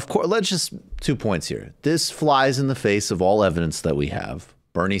 of course, let's just 2 points here. This flies in the face of all evidence that we have.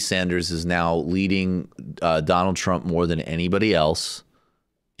 Bernie Sanders is now leading Donald Trump more than anybody else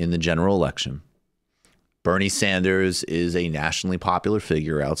in the general election. Bernie Sanders is a nationally popular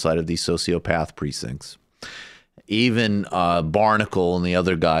figure outside of these sociopath precincts. Even Barnacle and the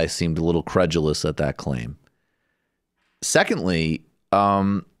other guy seemed a little credulous at that claim. Secondly,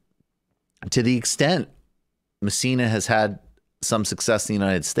 to the extent Messina has had some success in the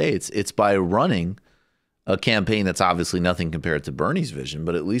United States, it's by running a campaign that's obviously nothing compared to Bernie's vision,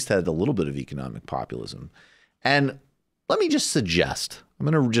 but at least had a little bit of economic populism. And let me just suggest, I'm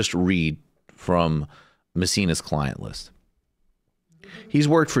going to just read from Messina's client list. He's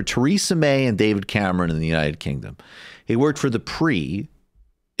worked for Theresa May and David Cameron in the United Kingdom. He worked for the PRI,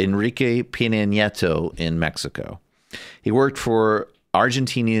 Enrique Peña Nieto in Mexico. He worked for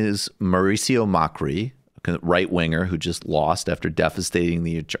Argentina's Mauricio Macri, a right-winger who just lost after devastating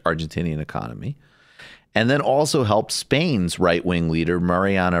the Argentinian economy, and then also helped Spain's right-wing leader,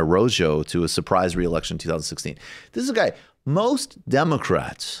 Mariano Rajoy, to a surprise re-election in 2016. This is a guy, most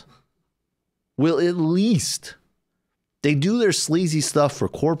Democrats will at least, they do their sleazy stuff for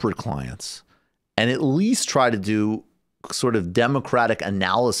corporate clients and at least try to do sort of democratic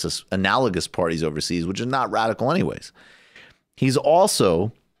analogous parties overseas, which are not radical anyways. He's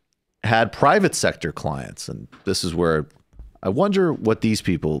also had private sector clients, and this is where I wonder what these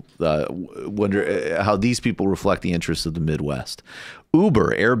people how these people reflect the interests of the Midwest.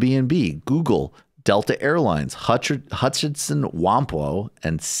 Uber, Airbnb, Google, Delta Airlines, Hutchinson Whampoa,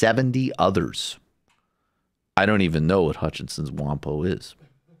 and 70 others. I don't even know what Hutchinson's Whampoa is.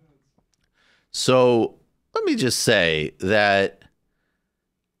 So let me just say that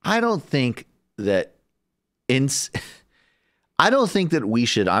I don't think that we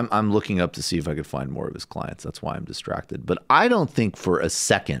should, I'm looking up to see if I could find more of his clients. That's why I'm distracted. But I don't think for a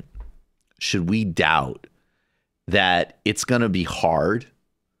second should we doubt that it's going to be hard.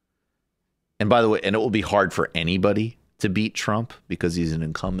 And by the way, and it will be hard for anybody to beat Trump because he's an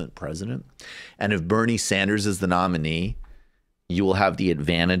incumbent president. And if Bernie Sanders is the nominee, you will have the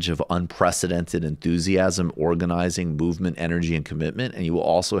advantage of unprecedented enthusiasm, organizing, movement, energy, and commitment. And you will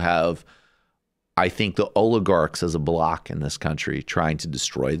also have, I think, the oligarchs as a block in this country trying to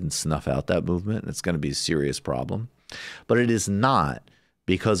destroy and snuff out that movement. And it's going to be a serious problem. But it is not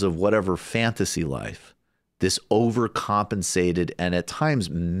because of whatever fantasy life this overcompensated and at times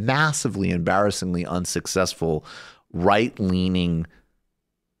massively embarrassingly unsuccessful right-leaning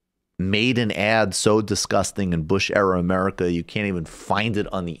made an ad so disgusting in Bush-era America you can't even find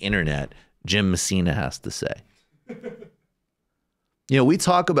it on the internet, Jim Messina has to say. You know, we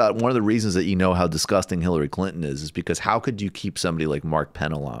talk about one of the reasons that you know how disgusting Hillary Clinton is because how could you keep somebody like Mark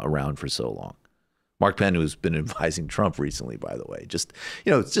Penn around for so long? Mark Penn, who's been advising Trump recently, by the way. Just,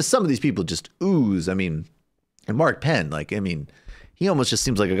 you know, it's just some of these people just ooze. I mean, and Mark Penn, like, I mean, he almost just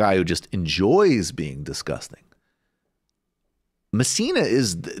seems like a guy who just enjoys being disgusting. Messina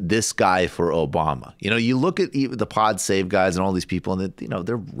is this guy for Obama. You know, you look at the Pod Save guys and all these people, and you know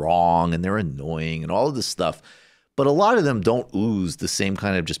they're wrong and they're annoying and all of this stuff, but a lot of them don't ooze the same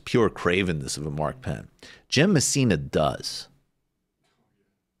kind of just pure cravenness of a Mark Penn. Jim Messina does,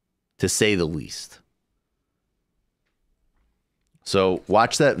 to say the least. So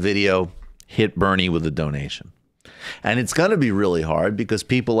watch that video, hit Bernie with a donation, and it's going to be really hard because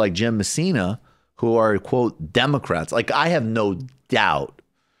people like Jim Messina, who are, quote, Democrats. Like, I have no doubt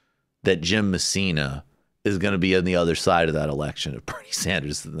that Jim Messina is going to be on the other side of that election if Bernie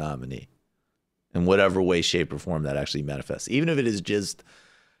Sanders is the nominee in whatever way, shape, or form that actually manifests. Even if it is just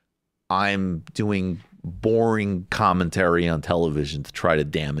I'm doing boring commentary on television to try to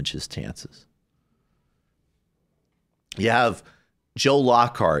damage his chances. You have Joe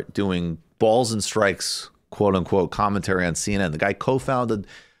Lockhart doing balls and strikes, quote unquote, commentary on CNN. The guy co-founded,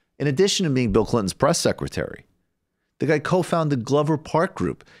 in addition to being Bill Clinton's press secretary, The guy co-founded Glover Park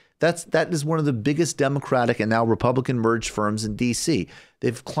Group. That is one of the biggest Democratic and now Republican merged firms in D.C. They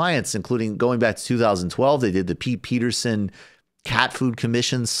have clients, including going back to 2012, they did the Pete Peterson Cat Food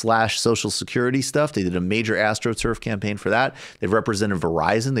Commission / Social Security stuff. They did a major AstroTurf campaign for that. They've represented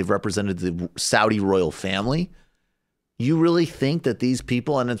Verizon. They've represented the Saudi royal family. You really think that these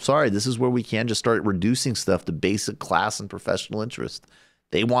people, and I'm sorry, this is where we can just start reducing stuff to basic class and professional interest.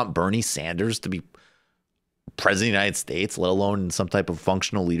 They want Bernie Sanders to be president of the United States, let alone in some type of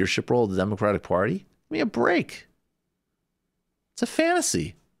functional leadership role of the Democratic Party? Give me a break. It's a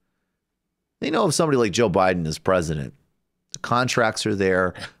fantasy. They know if somebody like Joe Biden is president, the contracts are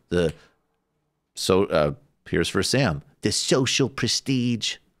there, here's for Sam, the social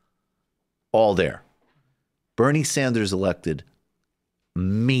prestige, all there. Bernie Sanders elected,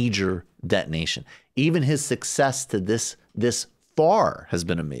 major detonation. Even his success to this far has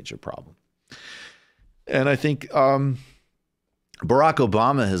been a major problem. And I think Barack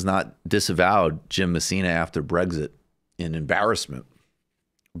Obama has not disavowed Jim Messina after Brexit in embarrassment,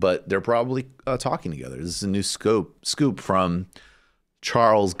 but they're probably talking together. This is a new scoop from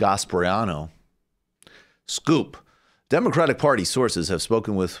Charles Gaspariano. Scoop. Democratic Party sources have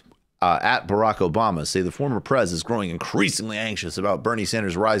spoken with at Barack Obama, say the former prez is growing increasingly anxious about Bernie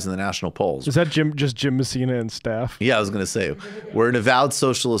Sanders' rise in the national polls. Is that just Jim Messina and staff? Yeah, I was going to say, where an avowed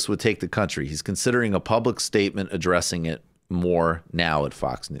socialist would take the country. He's considering a public statement addressing it more now at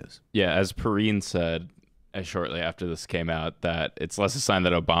Fox News. Yeah, as Perrine said shortly after this came out, that it's less a sign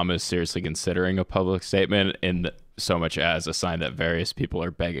that Obama is seriously considering a public statement in so much as a sign that various people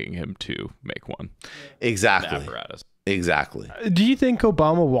are begging him to make one. Exactly. An apparatus. Exactly. Do you think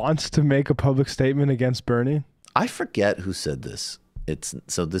Obama wants to make a public statement against Bernie? I forget who said this.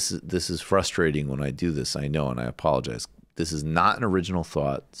 This is frustrating when I do this, I know, and I apologize. This is not an original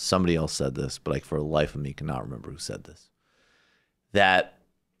thought. Somebody else said this, but for the life of me, cannot remember who said this. That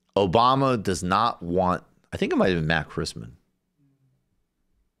Obama does not want, I think it might have been Matt Christman.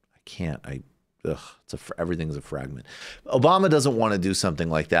 Everything's a fragment. Obama doesn't want to do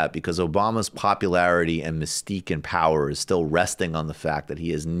something like that because Obama's popularity and mystique and power is still resting on the fact that he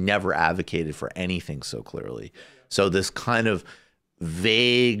has never advocated for anything so clearly. So this kind of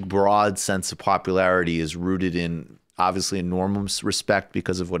vague, broad sense of popularity is rooted in obviously enormous respect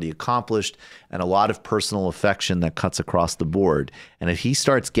because of what he accomplished and a lot of personal affection that cuts across the board. And if he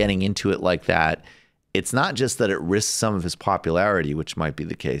starts getting into it like that, it's not just that it risks some of his popularity, which might be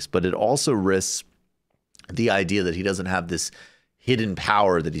the case, but it also risks the idea that he doesn't have this hidden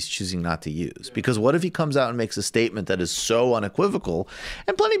power that he's choosing not to use. Because what if he comes out and makes a statement that is so unequivocal,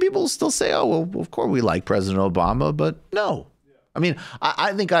 and plenty of people will still say, oh, well, of course we like President Obama, but no. I mean,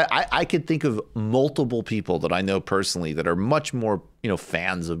 I think I could think of multiple people that I know personally that are much more,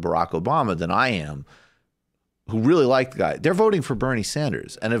 fans of Barack Obama than I am, who really like the guy. They're voting for Bernie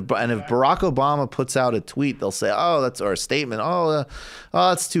Sanders. And if Barack Obama puts out a tweet, they'll say, or a statement,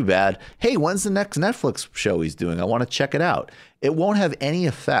 that's too bad. Hey, when's the next Netflix show he's doing? I want to check it out. It won't have any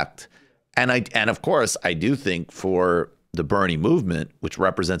effect. And of course, I do think for the Bernie movement, which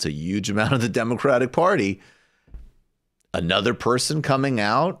represents a huge amount of the Democratic Party, another person coming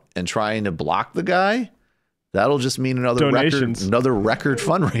out and trying to block the guy, that'll just mean another record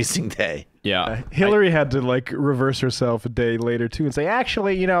fundraising day. Yeah. Hillary had to reverse herself a day later too and say,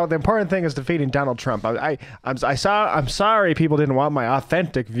 actually, the important thing is defeating Donald Trump. I'm sorry people didn't want my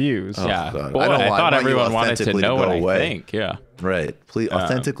authentic views. Oh, yeah. Boy, I thought everyone wanted to know what I think. Yeah. Right. Please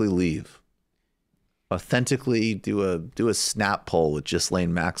authentically leave. Authentically do a snap poll with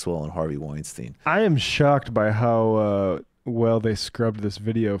Ghislaine Maxwell and Harvey Weinstein. I am shocked by how well they scrubbed this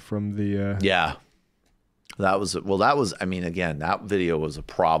video from the Yeah. That was, I mean, again, that video was a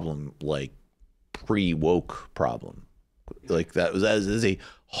problem, pre-woke problem. That is a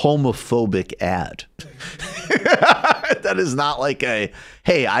homophobic ad. That is not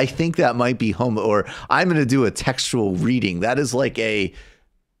hey, I think that might be homo, or I'm going to do a textual reading. That is like a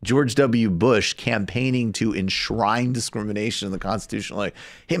George W. Bush campaigning to enshrine discrimination in the Constitution.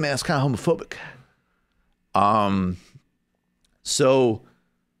 Hey man, it's kind of homophobic. So,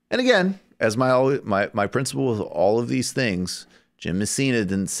 and again, as my principle with all of these things, Jim Messina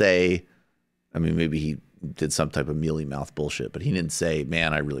didn't say, I mean, maybe he did some type of mealy mouth bullshit, but he didn't say,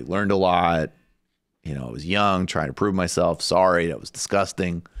 man, I really learned a lot. I was young, trying to prove myself. Sorry, that was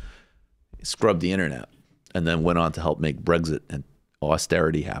disgusting. He scrubbed the internet and then went on to help make Brexit and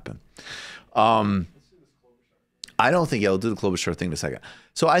austerity happen. I don't think, I'll do the Klobuchar thing in a second.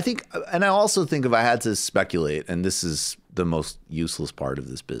 So I think, and I also think if I had to speculate, and this is the most useless part of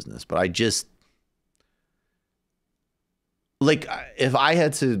this business, but I just, if I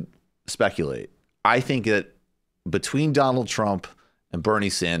had to speculate, I think that between Donald Trump and Bernie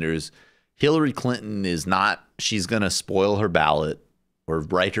Sanders, Hillary Clinton is not, she's going to spoil her ballot or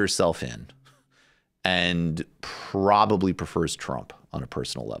write herself in, and probably prefers Trump on a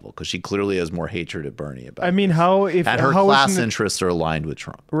personal level because she clearly has more hatred at Bernie about I mean, this. how if and her how class isn't it- interests are aligned with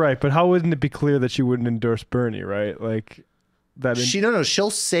Trump. Right, but how wouldn't it be clear that she wouldn't endorse Bernie, right? Like that. She'll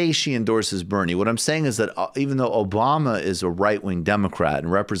say she endorses Bernie. What I'm saying is that even though Obama is a right-wing Democrat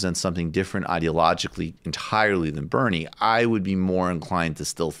and represents something different ideologically entirely than Bernie, I would be more inclined to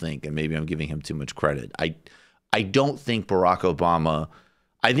still think, and maybe I'm giving him too much credit, I don't think Barack Obama,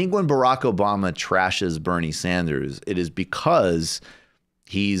 I think when Barack Obama trashes Bernie Sanders, it is because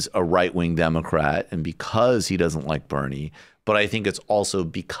he's a right-wing Democrat and because he doesn't like Bernie, but I think it's also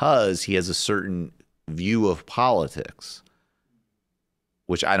because he has a certain view of politics,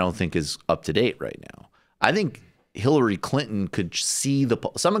 which I don't think is up to date right now. I think Hillary Clinton could see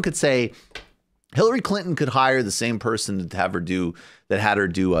someone could say Hillary Clinton could hire the same person to have her do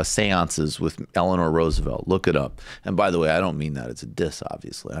seances with Eleanor Roosevelt. Look it up. And by the way, I don't mean that it's a diss,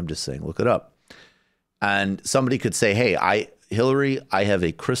 obviously. I'm just saying, look it up. And somebody could say, hey, Hillary, I have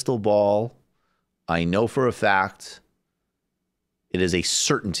a crystal ball. I know for a fact it is a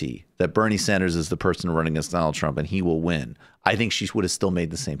certainty that Bernie Sanders is the person running against Donald Trump and he will win. I think she would have still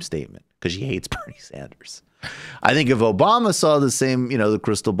made the same statement because she hates Bernie Sanders. I think if Obama saw the same, the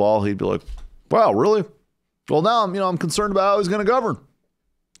crystal ball, he'd be like, wow, really? Well, now I'm concerned about how he's going to govern.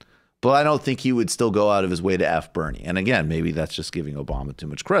 But I don't think he would still go out of his way to F Bernie. And again, maybe that's just giving Obama too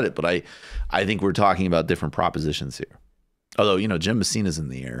much credit. But I think we're talking about different propositions here. Although, Jim Messina's in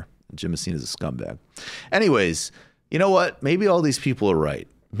the air. Jim Messina's a scumbag. Anyways, you know what? Maybe all these people are right.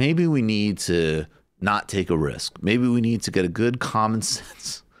 Maybe we need to not take a risk. Maybe we need to get a good common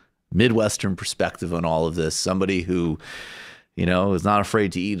sense Midwestern perspective on all of this. Somebody who, is not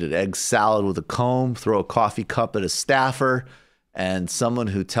afraid to eat an egg salad with a comb, throw a coffee cup at a staffer, and someone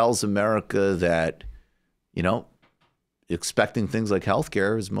who tells America that, expecting things like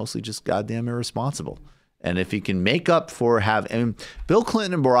healthcare is mostly just goddamn irresponsible. And if you can make up for Bill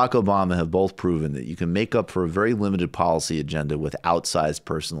Clinton and Barack Obama have both proven that you can make up for a very limited policy agenda with outsized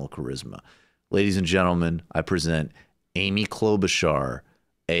personal charisma. Ladies and gentlemen, I present Amy Klobuchar,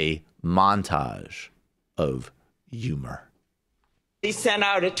 a montage of humor. He sent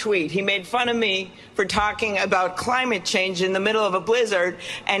out a tweet. He made fun of me for talking about climate change in the middle of a blizzard,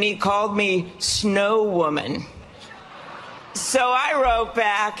 and he called me Snow Woman. So I wrote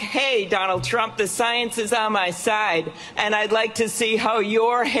back, hey, Donald Trump, the science is on my side, and I'd like to see how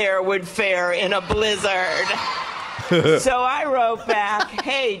your hair would fare in a blizzard. So I wrote back,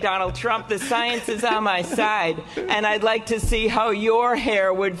 hey, Donald Trump, the science is on my side, and I'd like to see how your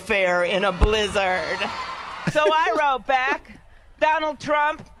hair would fare in a blizzard. So I wrote back, Donald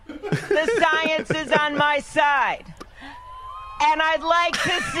Trump, the science is on my side, and I'd like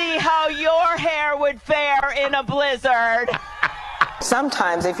to see how your hair would fare in a blizzard.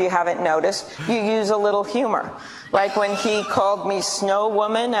 Sometimes, if you haven't noticed, you use a little humor. Like when he called me Snow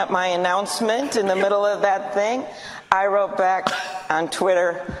Woman at my announcement in the middle of that thing, I wrote back on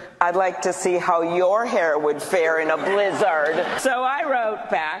Twitter, I'd like to see how your hair would fare in a blizzard. So I wrote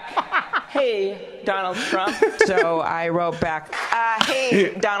back, hey, Donald Trump. So I wrote back,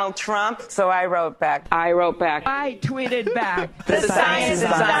 hey, Donald Trump. So I wrote back, I tweeted back, the science is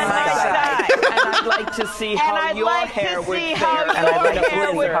on my side. And I'd like to see how your hair would fare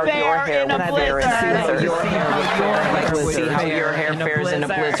in a blizzard. I'd like to see how your hair fares in a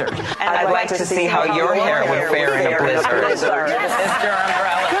blizzard. And I'd like to see how your hair would fare in a blizzard.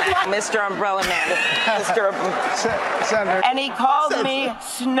 Mr. Umbrella Man. And he called me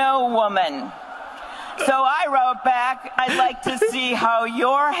Snow Woman. So I wrote back, I'd like to see how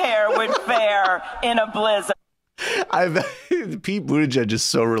your hair would fare in a blizzard. Pete Buttigieg is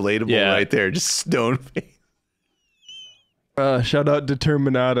so relatable right there, just stone face. Shout out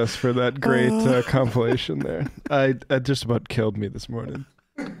Determinatus for that great compilation there. I just about killed me this morning.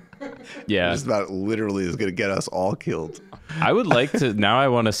 Yeah. Just about literally is going to get us all killed. I would like to, now I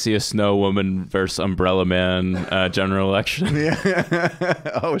want to see a Snow Woman versus Umbrella Man general election.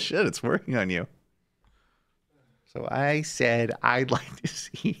 Yeah. Oh shit, it's working on you. So I said, I'd like to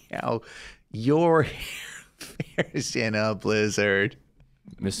see how your hair fares in a blizzard.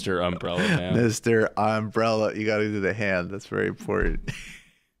 Mr. Umbrella Man. Mr. Umbrella. You got to do the hand. That's very important.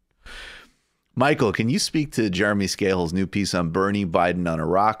 Michael, can you speak to Jeremy Scahill's new piece on Bernie, Biden on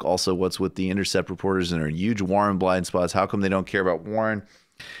Iraq? Also, what's with the Intercept reporters and their huge Warren blind spots? How come they don't care about Warren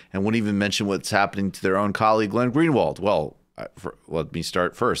and wouldn't even mention what's happening to their own colleague, Glenn Greenwald? Well, let me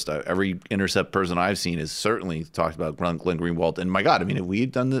start first. Every Intercept person I've seen has certainly talked about Glenn Greenwald. And my God, I mean, have we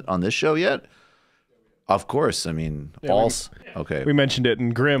done it on this show yet? Of course. I mean, okay. We mentioned it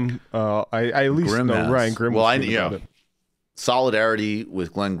in Grimm. I at least know Ryan Grimm. Well, solidarity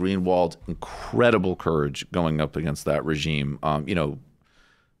with Glenn Greenwald, incredible courage going up against that regime.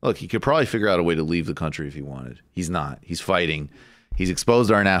 Look, he could probably figure out a way to leave the country if he wanted. He's not. He's fighting. He's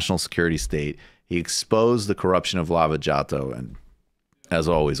exposed our national security state. He exposed the corruption of Lava Jato. And as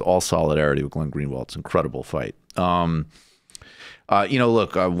always, all solidarity with Glenn Greenwald. It's an incredible fight.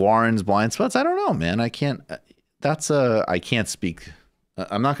 Look, Warren's blind spots. I don't know, man. I can't speak.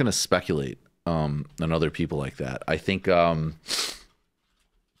 I'm not going to speculate on other people like that. I think I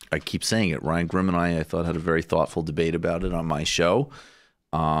keep saying it. Ryan Grimm and I thought had a very thoughtful debate about it on my show.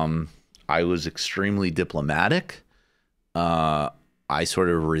 I was extremely diplomatic. I sort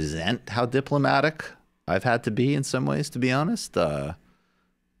of resent how diplomatic I've had to be in some ways, to be honest.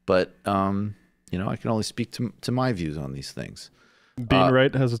 But I can only speak to my views on these things. Being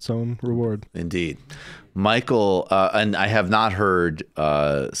right has its own reward. Indeed. Michael, and I have not heard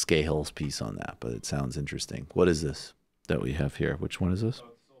Scahill's piece on that, but it sounds interesting. What is this that we have here? Which one is this?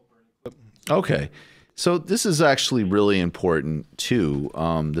 Okay. So this is actually really important, too.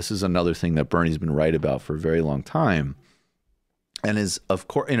 This is another thing that Bernie's been right about for a very long time. And is, of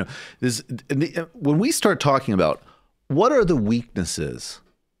course, when we start talking about what are the weaknesses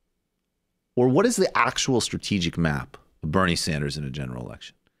or what is the actual strategic map of Bernie Sanders in a general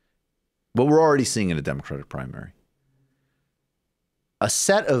election, what we're already seeing in a Democratic primary, a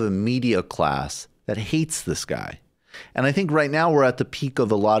set of a media class that hates this guy. And I think right now we're at the peak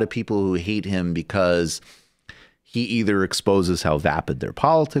of a lot of people who hate him because he either exposes how vapid their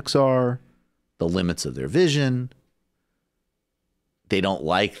politics are, the limits of their vision. They don't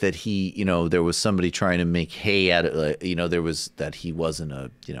like that he, there was somebody trying to make hay out of, there was that he wasn't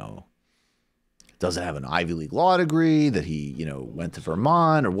doesn't have an Ivy League law degree, that he, went to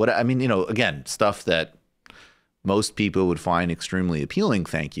Vermont or what. I mean, again, stuff that most people would find extremely appealing.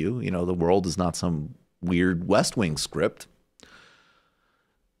 Thank you. The world is not some weird West Wing script.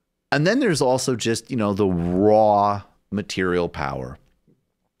 And then there's also just, the raw material power.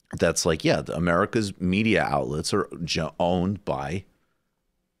 That's like, America's media outlets are owned by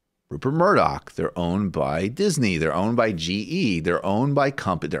Rupert Murdoch. They're owned by Disney. They're owned by GE. They're owned by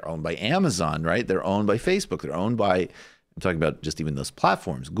company. They're owned by Amazon, right? They're owned by Facebook. They're owned by, I'm talking about just even those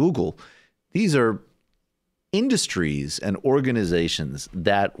platforms, Google. These are industries and organizations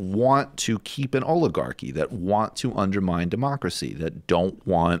that want to keep an oligarchy, that want to undermine democracy, that don't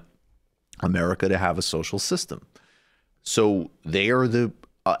want America to have a social system. So they are the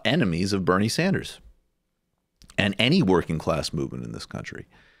enemies of Bernie Sanders and any working class movement in this country.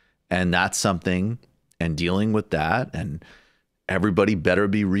 And that's something, and dealing with that, and everybody better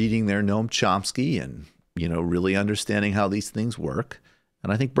be reading their Noam Chomsky and, really understanding how these things work.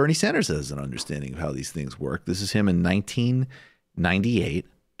 And I think Bernie Sanders has an understanding of how these things work. This is him in 1998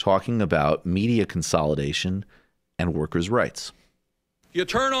 talking about media consolidation and workers' rights. You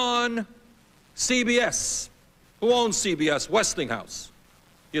turn on CBS. Who owns CBS? Westinghouse.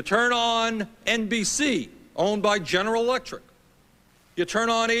 You turn on NBC, owned by General Electric. You turn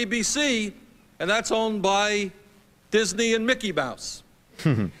on ABC, and that's owned by Disney and Mickey Mouse.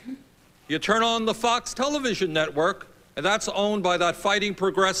 You turn on the Fox television network, and that's owned by that fighting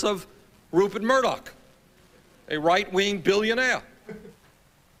progressive Rupert Murdoch, a right-wing billionaire.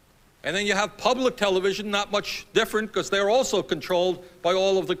 And then you have public television, not much different, because they're also controlled by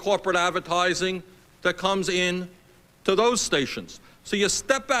all of the corporate advertising that comes in to those stations. So you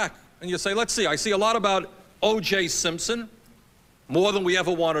step back and you say, let's see, I see a lot about O.J. Simpson, more than we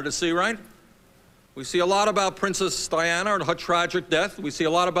ever wanted to see, right? We see a lot about Princess Diana and her tragic death. We see a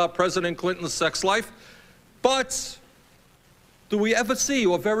lot about President Clinton's sex life. But do we ever see,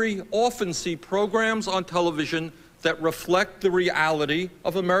 or very often see, programs on television that reflect the reality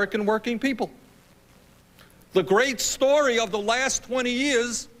of American working people? The great story of the last 20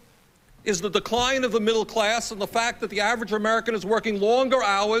 years is the decline of the middle class and the fact that the average American is working longer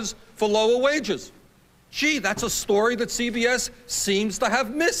hours for lower wages. Gee, that's a story that CBS seems to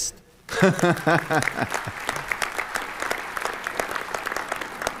have missed.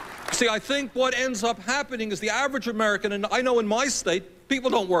 See, I think what ends up happening is the average American, and I know in my state, people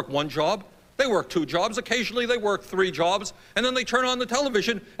don't work one job. They work two jobs. Occasionally, they work three jobs. And then they turn on the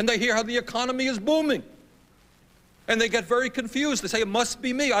television, and they hear how the economy is booming. And they get very confused. They say, it must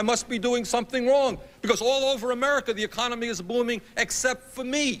be me. I must be doing something wrong. Because all over America, the economy is booming, except for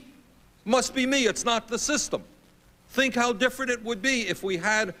me. Must be me. It's not the system. Think how different it would be if we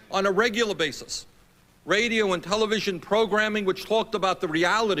had, on a regular basis, radio and television programming which talked about the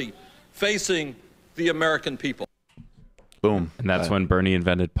reality facing the American people. Boom. And that's when Bernie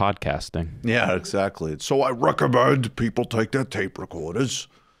invented podcasting. Yeah, exactly. So I recommend people take their tape recorders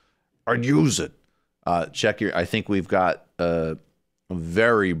and use it. Check your. I think we've got a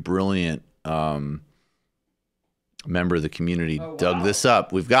very brilliant member of the community dug this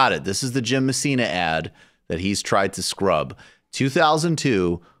up. We've got it. This is the Jim Messina ad that he's tried to scrub.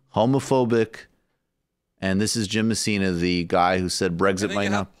 2002, homophobic, and this is Jim Messina, the guy who said Brexit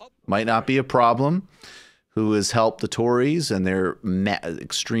might not be a problem, who has helped the Tories and their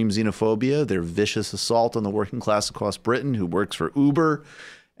extreme xenophobia, their vicious assault on the working class across Britain, who works for Uber,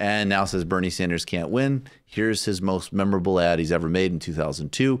 and now says Bernie Sanders can't win. Here's his most memorable ad he's ever made in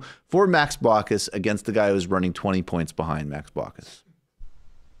 2002 for Max Baucus against the guy who was running 20 points behind Max Baucus.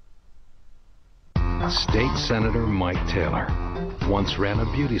 State Senator Mike Taylor once ran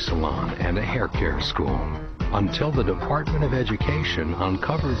a beauty salon and a hair care school until the Department of Education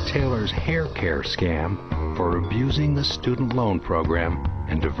uncovered Taylor's hair care scam for abusing the student loan program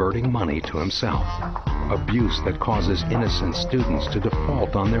and diverting money to himself. Abuse that causes innocent students to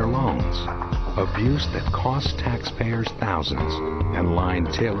default on their loans. Abuse that cost taxpayers thousands and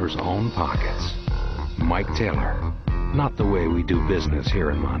lined Taylor's own pockets. Mike Taylor, not the way we do business here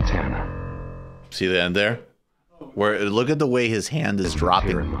in Montana. See the end there? Where look at the way his hand is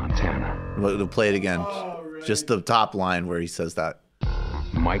dropping. Here in Montana. We'll play it again. Just the top line where he says that.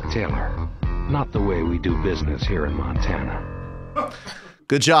 Mike Taylor, not the way we do business here in Montana.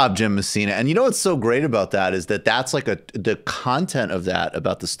 Good job, Jim Messina. And you know what's so great about that is that that's like the content of that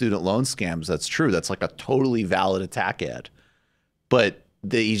about the student loan scams. That's true. That's like a totally valid attack ad. But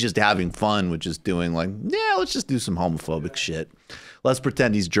he's just having fun with just doing like, yeah, let's just do some homophobic shit. Let's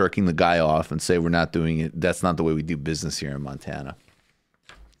pretend he's jerking the guy off and say we're not doing it. That's not the way we do business here in Montana.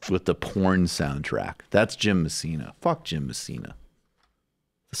 With the porn soundtrack. That's Jim Messina. Fuck Jim Messina.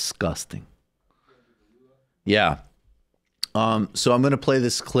 Disgusting. Yeah. So I'm going to play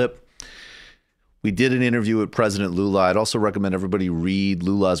this clip. We did an interview with President Lula. I'd also recommend everybody read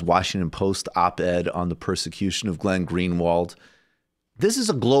Lula's Washington Post op-ed on the persecution of Glenn Greenwald. This is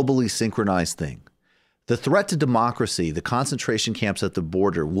a globally synchronized thing. The threat to democracy, the concentration camps at the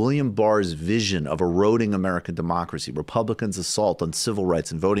border, William Barr's vision of eroding American democracy, Republicans' assault on civil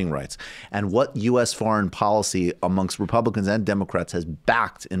rights and voting rights, and what U.S. foreign policy amongst Republicans and Democrats has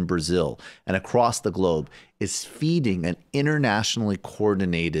backed in Brazil and across the globe is feeding an internationally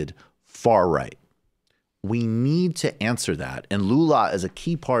coordinated far right. We need to answer that. And Lula is a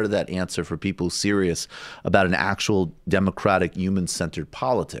key part of that answer for people serious about an actual democratic, human-centered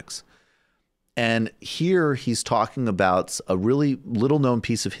politics. And here he's talking about a really little-known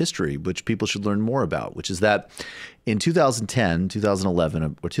piece of history, which people should learn more about, which is that in 2010,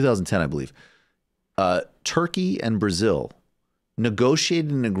 2011, or 2010, I believe, Turkey and Brazil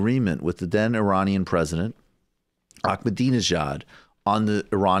negotiated an agreement with the then Iranian president, Ahmadinejad, on the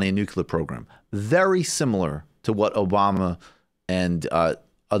Iranian nuclear program. Very similar to what Obama and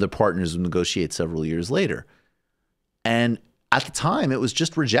other partners would negotiate several years later. And at the time, it was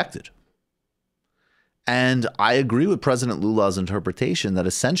just rejected. And I agree with President Lula's interpretation that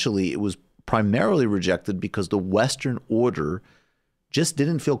essentially it was primarily rejected because the Western order just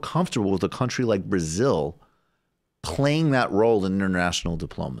didn't feel comfortable with a country like Brazil playing that role in international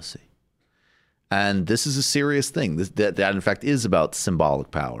diplomacy. And this is a serious thing. That in fact is about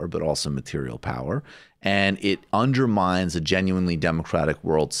symbolic power, but also material power. And it undermines a genuinely democratic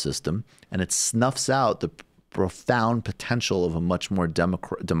world system, and it snuffs out the profound potential of a much more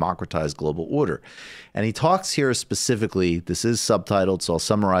democratized global order. And he talks here specifically, this is subtitled, so I'll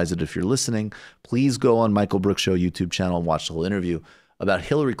summarize it if you're listening. Please go on Michael Brooks Show YouTube channel and watch the whole interview about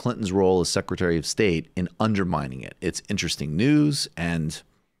Hillary Clinton's role as Secretary of State in undermining it. It's interesting news, and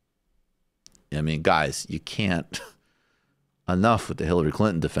I mean, guys, you can't enough with the Hillary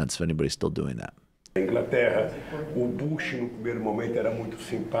Clinton defense if anybody's still doing that. Inglaterra, o Bush no primeiro momento era muito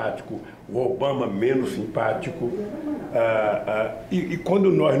simpático, o Obama menos simpático, e quando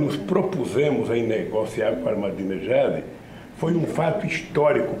nós nos propusemos em negociar com a Ahmadinejad, foi fato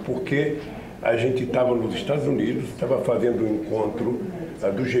histórico, porque a gente estava nos Estados Unidos, estava fazendo encontro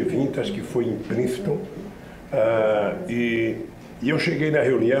do G20, acho que foi em Princeton, e eu cheguei na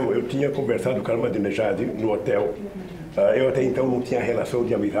reunião, eu tinha conversado com a Ahmadinejad no hotel, eu até então não tinha relação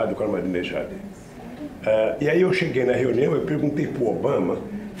de amizade com a Ahmadinejad. E aí eu cheguei na reunião, eu perguntei para o Obama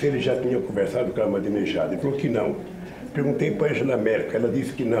se ele já tinha conversado com a Ahmadinejad. Ele falou que não. Perguntei para a Angela Merkel, ela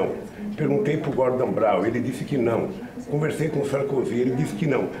disse que não. Perguntei para o Gordon Brown, ele disse que não. Conversei com o Sarkozy, ele disse que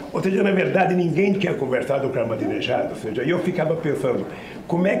não. Ou seja, na verdade, ninguém tinha conversado com a Ahmadinejad. Ou seja, eu ficava pensando,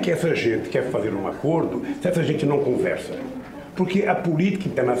 como é que essa gente quer fazer um acordo se essa gente não conversa? Porque a política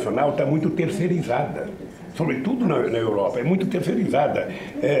internacional está muito terceirizada. sobretudo na Europa, é muito terceirizada.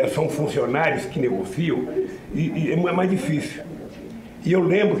 São funcionários que negociam e é mais difícil. E eu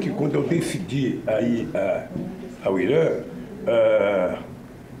lembro que quando eu decidi ir ao Irã,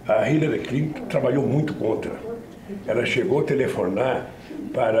 a Hillary Clinton trabalhou muito contra. Ela chegou a telefonar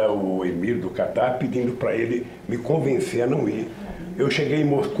para o emir do Catar pedindo para ele me convencer a não ir. Eu cheguei em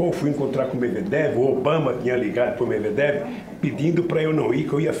Moscou, fui encontrar com o Medvedev, o Obama tinha ligado para o Medvedev pedindo para eu não ir,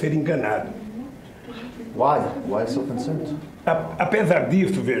 que eu ia ser enganado. Why? Why so concerned? Apesar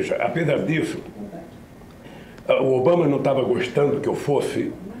disso, veja, o Obama não estava gostando que eu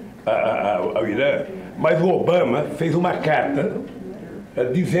fosse ao Irã, mas o Obama fez uma carta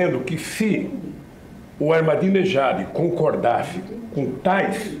dizendo que se o Ahmadinejad concordasse com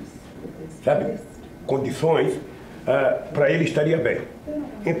tais, condições, para ele estaria bem.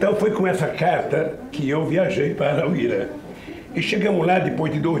 Então foi com essa carta que eu viajei para o Irã. E chegamos lá,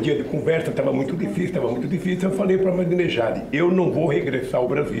 depois de 2 dias de conversa, estava muito difícil, eu falei para o Ahmadinejad, eu não vou regressar ao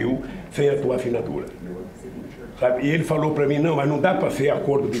Brasil sem a tua assinatura. E ele falou para mim, não, mas não dá para ser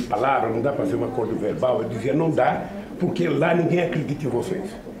acordo de palavra, não dá para ser um acordo verbal. Eu dizia, não dá, porque lá ninguém acredita em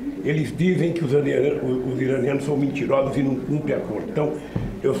vocês. Eles dizem que os iranianos são mentirosos e não cumprem acordo. Então,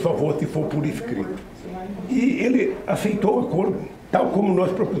 eu só vou se for por escrito. E ele aceitou o acordo, tal como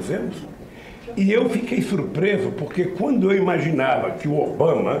nós propusemos. E eu fiquei surpreso, porque quando eu imaginava que o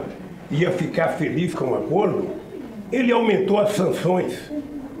Obama ia ficar feliz com o acordo, ele aumentou as sanções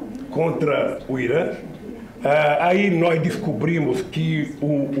contra o Irã. Aí nós descobrimos que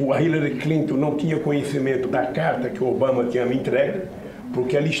a Hillary Clinton não tinha conhecimento da carta que o Obama tinha me entregue,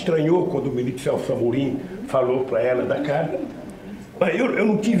 porque ela estranhou quando o ministro Celso Amorim falou para ela da carta. Mas eu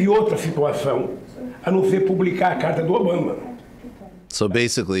não tive outra situação a não ser publicar a carta do Obama. So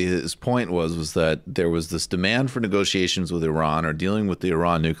basically, his point was that there was this demand for negotiations with Iran or dealing with the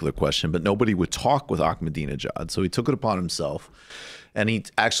Iran nuclear question, but nobody would talk with Ahmadinejad. So he took it upon himself. And he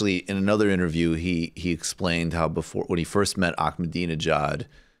actually, in another interview, he explained how before, when he first met Ahmadinejad,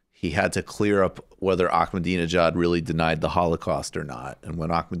 he had to clear up whether Ahmadinejad really denied the Holocaust or not. And when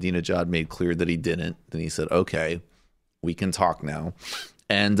Ahmadinejad made clear that he didn't, then he said, okay, we can talk now.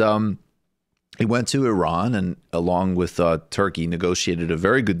 And he went to Iran and, along with Turkey, negotiated a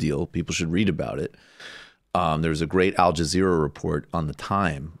very good deal. People should read about it. There's a great Al Jazeera report on the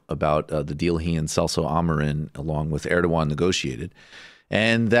time about the deal he and Celso Amorim, along with Erdogan, negotiated.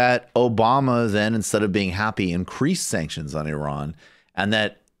 And that Obama then, instead of being happy, increased sanctions on Iran, and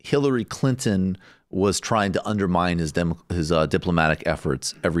that Hillary Clinton was trying to undermine his diplomatic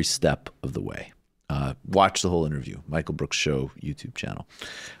efforts every step of the way. Watch the whole interview, Michael Brooks Show YouTube channel.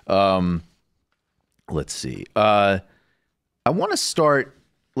 Let's see. I want to start,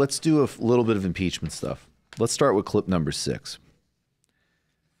 let's do a little bit of impeachment stuff. Let's start with clip number 6.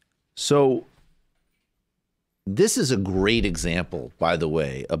 So this is a great example, by the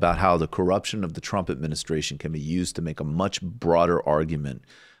way, about how the corruption of the Trump administration can be used to make a much broader argument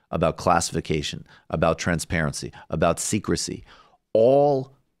about classification, about transparency, about secrecy.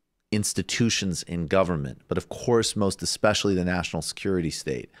 All institutions in government, but of course, most especially the national security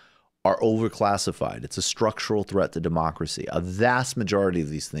state, are overclassified. It's a structural threat to democracy. A vast majority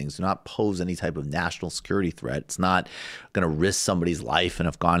of these things do not pose any type of national security threat. It's not going to risk somebody's life in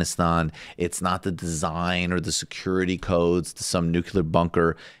Afghanistan. It's not the design or the security codes to some nuclear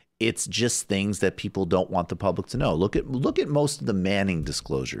bunker. It's just things that people don't want the public to know. Look at most of the Manning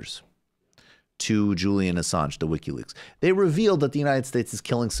disclosures to Julian Assange, to WikiLeaks. They revealed that the United States is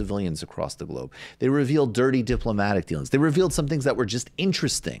killing civilians across the globe. They revealed dirty diplomatic dealings. They revealed some things that were just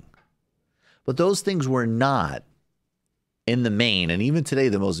interesting. But those things were not, in the main, and even today,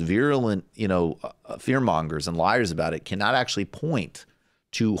 the most virulent, fearmongers and liars about it cannot actually point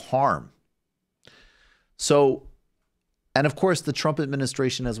to harm. So, and of course, the Trump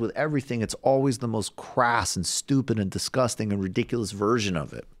administration, as with everything, it's always the most crass and stupid and disgusting and ridiculous version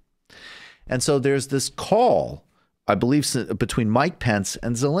of it. And so there's this call, I believe, between Mike Pence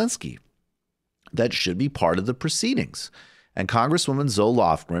and Zelensky that should be part of the proceedings. And Congresswoman Zoe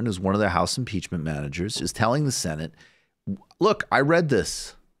Lofgren, who's one of the House impeachment managers, is telling the Senate, look, I read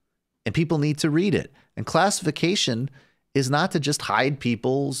this, and people need to read it. And classification is not to just hide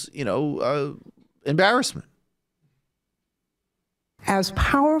people's, embarrassment. As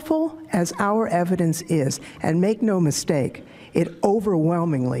powerful as our evidence is, and make no mistake, it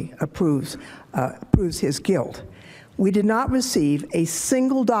overwhelmingly proves his guilt. We did not receive a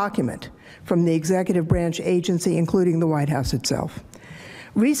single document from the executive branch agency, including the White House itself.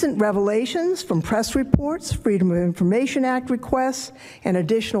 Recent revelations from press reports, Freedom of Information Act requests, and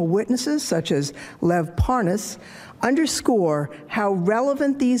additional witnesses, such as Lev Parnas, underscore how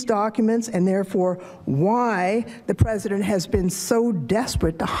relevant these documents and therefore why the president has been so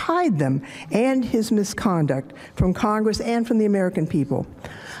desperate to hide them and his misconduct from Congress and from the American people.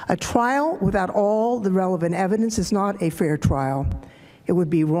 A trial without all the relevant evidence is not a fair trial. It would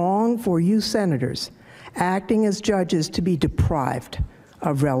be wrong for you senators acting as judges to be deprived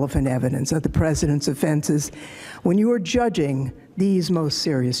of relevant evidence of the president's offenses when you are judging these most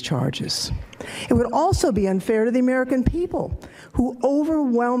serious charges. It would also be unfair to the American people who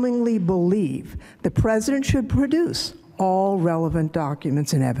overwhelmingly believe the president should produce all relevant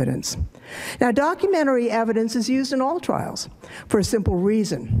documents and evidence. Now, documentary evidence is used in all trials for a simple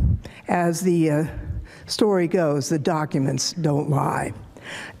reason. As the story goes, the documents don't lie.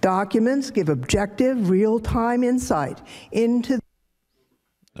 Documents give objective, real-time insight into...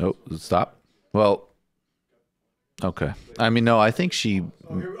 Oh, stop. Well, okay. I mean, no, I think she...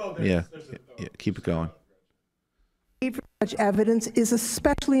 yeah, keep it going. For such evidence is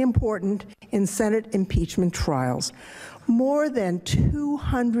especially important in Senate impeachment trials. More than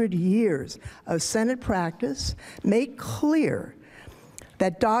 200 years of Senate practice make clear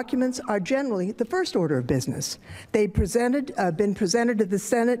that documents are generally the first order of business. They've been presented to the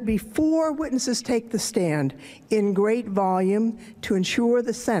Senate before witnesses take the stand in great volume to ensure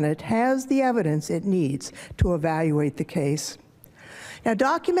the Senate has the evidence it needs to evaluate the case. Now,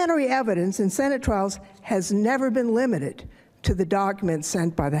 documentary evidence in Senate trials has never been limited to the documents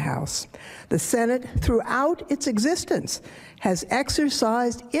sent by the House. The Senate, throughout its existence, has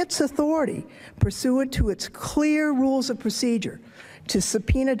exercised its authority pursuant to its clear rules of procedure to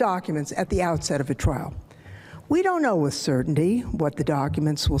subpoena documents at the outset of a trial. We don't know with certainty what the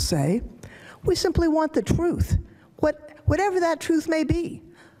documents will say. We simply want the truth, whatever that truth may be.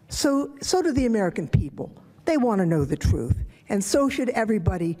 So do the American people. They want to know the truth. And so should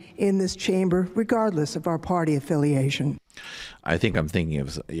everybody in this chamber, regardless of our party affiliation. I think I'm thinking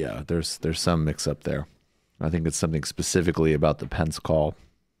of, yeah, there's some mix up there. I think it's something specifically about the Pence call.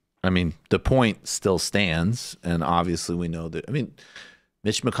 I mean, the point still stands, and obviously we know that, I mean,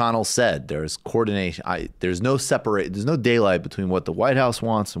 Mitch McConnell said there's coordination. There's no daylight between what the White House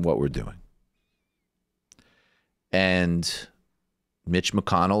wants and what we're doing. And Mitch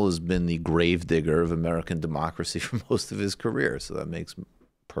McConnell has been the gravedigger of American democracy for most of his career, so that makes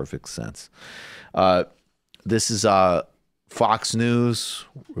perfect sense. This is Fox News.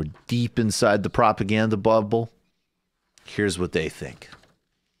 We're deep inside the propaganda bubble. Here's what they think.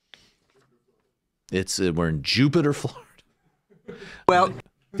 We're in Jupiter, Florida. Well,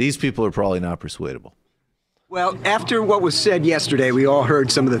 these people are probably not persuadable. Well, after what was said yesterday, we all heard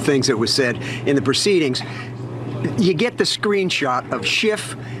some of the things that was said in the proceedings. You get the screenshot of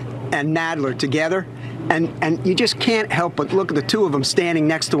Schiff and Nadler together, and you just can't help but look at the two of them standing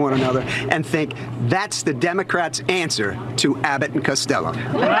next to one another and think that's the Democrats' answer to Abbott and Costello.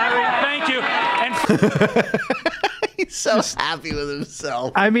 Thank you. He's so happy with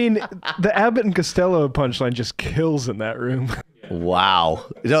himself. I mean, the Abbott and Costello punchline just kills in that room. Wow.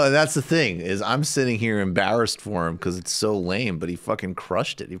 That's the thing, is I'm sitting here embarrassed for him because it's so lame, but he fucking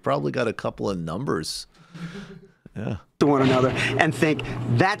crushed it. He probably got a couple of numbers. Yeah. To one another and think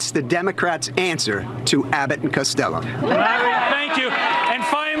that's the Democrats' answer to Abbott and Costello. Thank you. And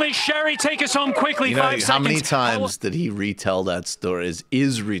finally, Sherry, take us home quickly. You know, 5 seconds. How many times did he retell that story?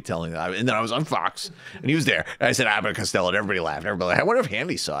 Is retelling that? And then I was on Fox, and he was there. And I said Abbott and Costello, and everybody laughed. I wonder if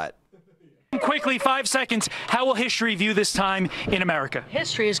Handy saw it. Quickly, 5 seconds. How will history view this time in America?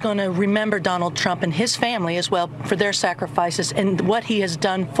 History is going to remember Donald Trump and his family as well for their sacrifices and what he has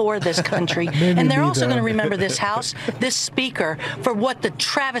done for this country. And they're also going to remember this House, this Speaker, for what the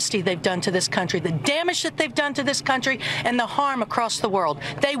travesty they've done to this country, the damage that they've done to this country, and the harm across the world.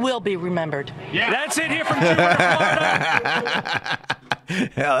 They will be remembered. Yeah, that's it here from Jupiter, Florida.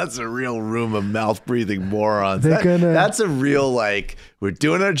 Yeah, that's a real room of mouth-breathing morons. That's a real, like, we're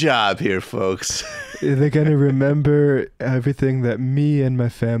doing our job here, folks. They're going to remember everything that me and my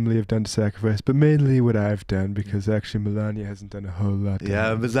family have done to sacrifice, but mainly what I've done, because actually Melania hasn't done a whole lot.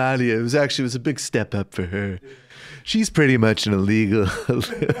 Yeah, Melania, it was a big step up for her. She's pretty much an illiterate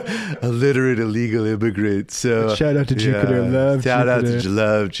illegal immigrant. So but shout out to Jupiter. Shout out to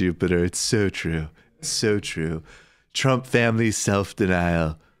love Jupiter. It's so true. It's so true. Trump family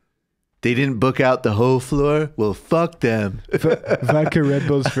self-denial. They didn't book out the whole floor? Well, fuck them. Vodka Red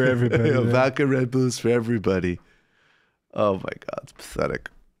Bulls for everybody. Vodka Red Bulls for everybody. Oh, my God. It's pathetic.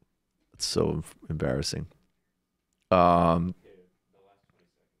 It's so embarrassing. Sorry,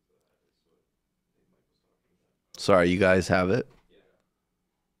 you guys have it?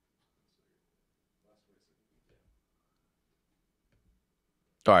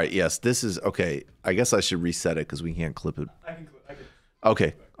 All right. Yes, this is okay. I guess I should reset it because we can't clip it. I can.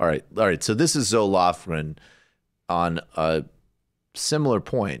 Okay. All right. All right. So this is Zoe Lofgren on a similar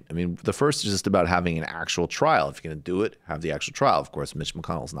point. I mean, the first is just about having an actual trial. If you're going to do it, have the actual trial. Of course, Mitch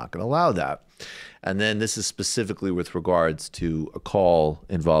McConnell's not going to allow that. And then this is specifically with regards to a call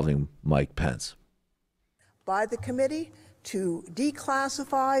involving Mike Pence. By the committee to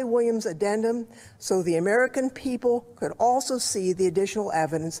declassify Williams' addendum so the American people could also see the additional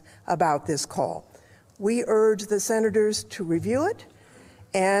evidence about this call. We urge the senators to review it,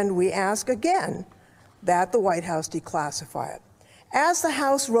 and we ask again that the White House declassify it. As the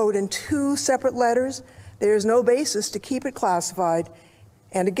House wrote in 2 separate letters, there is no basis to keep it classified.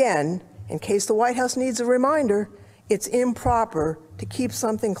 And again, in case the White House needs a reminder, it's improper to keep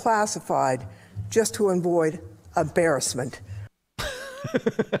something classified just to avoid embarrassment.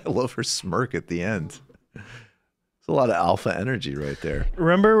 I love her smirk at the end. It's a lot of alpha energy right there.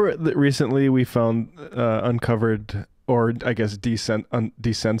 Remember that recently we found uncovered, or I guess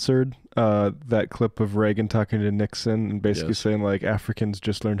decensored, that clip of Reagan talking to Nixon and basically saying like Africans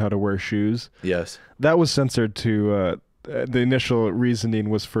just learned how to wear shoes. Yes. That was censored to the initial reasoning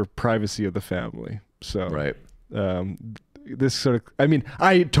was for privacy of the family. So right. This sort of, I mean,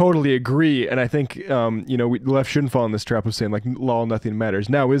 I totally agree, and I think you know, the left shouldn't fall in this trap of saying like law, nothing matters.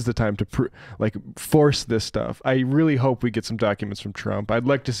 Now is the time to force this stuff. I really hope we get some documents from Trump. I'd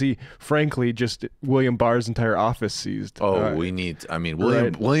like to see, frankly, just William Barr's entire office seized. Oh, we need. I mean,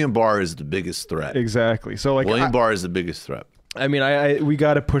 William Barr is the biggest threat. Exactly. So like William Barr is the biggest threat. I mean, we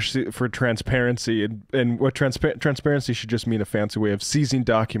got to push for transparency, and what transparency should just mean a fancy way of seizing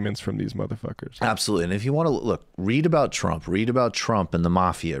documents from these motherfuckers. Absolutely. And if you want to look, read about Trump and the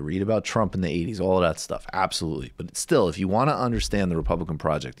mafia, read about Trump in the 80s, all of that stuff. Absolutely. But still, if you want to understand the Republican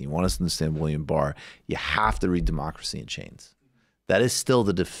project, and you want to understand William Barr, you have to read Democracy in Chains. That is still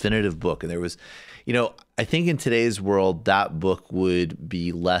the definitive book. And there was, you know, I think in today's world, that book would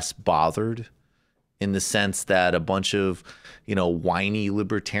be less bothered in the sense that a bunch of, you know, whiny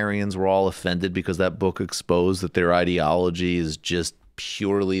libertarians were all offended because that book exposed that their ideology is just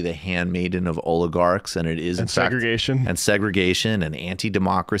purely the handmaiden of oligarchs, and it is in fact segregation and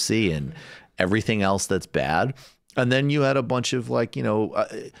anti-democracy and everything else that's bad. And then you had a bunch of like, you know,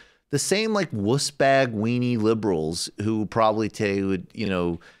 the same like wussbag weenie liberals who probably would, you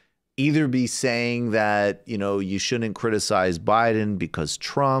know, either be saying that, you know, you shouldn't criticize Biden because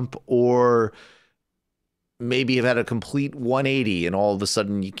Trump, or maybe have had a complete 180 and all of a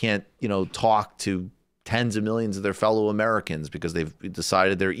sudden you can't, you know, talk to tens of millions of their fellow Americans because they've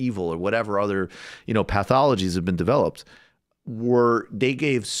decided they're evil, or whatever other, you know, pathologies have been developed. They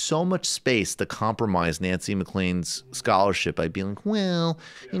gave so much space to compromise Nancy McLean's scholarship by being like, well,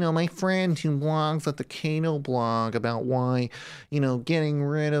 you know, my friend who blogs at the Cato blog about why, you know, getting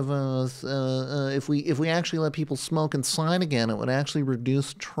rid of us, if we actually let people smoke inside again, it would actually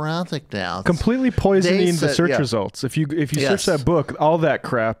reduce traffic deaths. Completely poisoning the search results. If you search that book, all that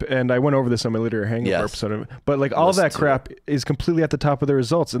crap, and I went over this on my Literary Hangover episode of it, but like all that crap is completely at the top of the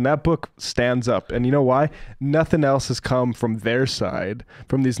results, and that book stands up. And you know why? Nothing else has come from their side,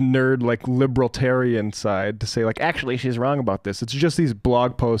 from these nerd like libertarian side, to say like, actually she's wrong about this. It's just these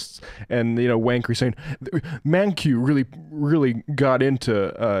blog posts and, you know, wankery saying Mankiw really got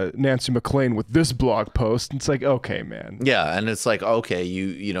into Nancy McLean with this blog post. And it's like, okay, man. Yeah, and it's like, okay,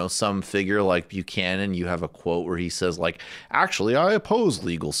 you know, some figure like Buchanan, you have a quote where he says like, actually I oppose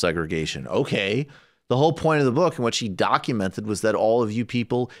legal segregation. Okay. The whole point of the book and what she documented was that all of you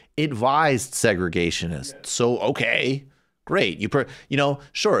people advised segregationists. So, okay, great. You know,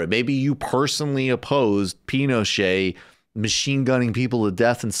 sure, maybe you personally opposed Pinochet machine gunning people to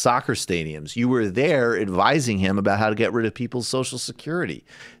death in soccer stadiums. You were there advising him about how to get rid of people's Social Security.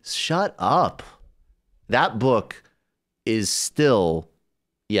 Shut up. That book is still,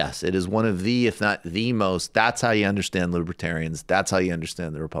 yes, it is one of the, if not the most, that's how you understand libertarians. That's how you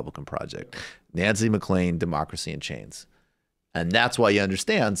understand the Republican project. Nancy McLean, Democracy in Chains. And that's why you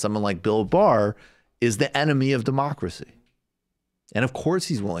understand someone like Bill Barr is the enemy of democracy. And of course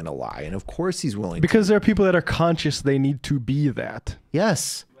he's willing to lie. And of course he's willing because there are people that are conscious they need to be that.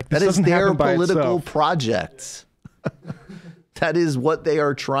 Yes. That is their political project. That is what they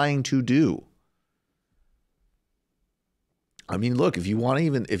are trying to do. I mean, look, if you want to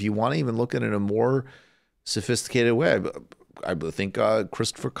even look at it in a more sophisticated way, I think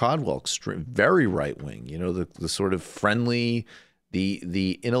Christopher Caldwell, very right wing, you know, the sort of friendly,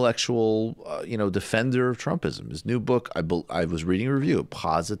 the intellectual, you know, defender of Trumpism. His new book, I was reading a review. It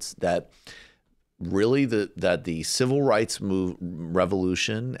posits that really that the civil rights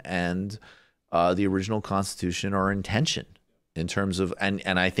revolution and the original Constitution are in tension. in terms of, and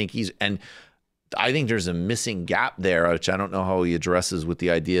I think I think there's a missing gap there, which I don't know how he addresses with the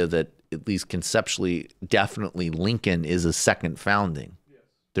idea that at least conceptually, definitely Lincoln is a second founding. Yes.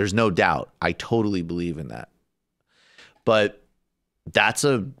 There's no doubt. I totally believe in that. But that's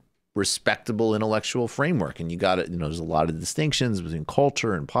a respectable intellectual framework. And you got to, there's a lot of distinctions between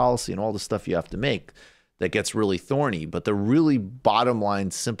culture and policy and all the stuff you have to make that gets really thorny. But the really bottom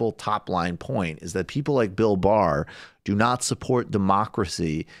line, simple top line point is that people like Bill Barr do not support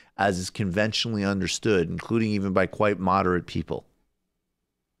democracy as is conventionally understood, including even by quite moderate people.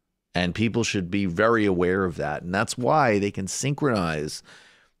 And people should be very aware of that. And that's why they can synchronize,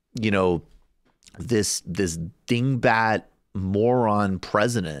 this dingbat moron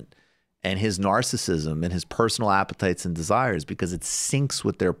president and his narcissism and his personal appetites and desires, because it syncs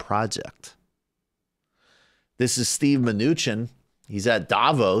with their project. This is Steve Mnuchin. He's at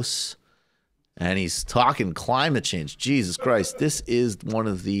Davos and he's talking climate change. Jesus Christ, this is one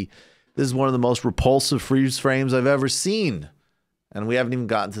of the most repulsive freeze frames I've ever seen. And we haven't even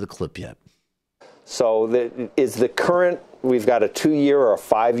gotten to the clip yet. So we've got a 2-year or a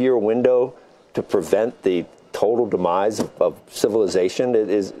 5-year window to prevent the total demise of civilization?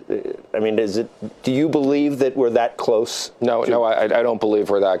 Do you believe that we're that close? No, I don't believe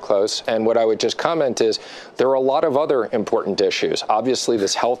we're that close. And what I would just comment is there are a lot of other important issues. Obviously,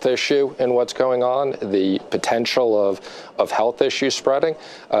 this health issue and what's going on, the potential of health issues spreading,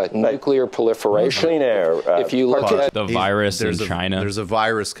 nuclear proliferation. Clean air. If you look at the virus in China. There's a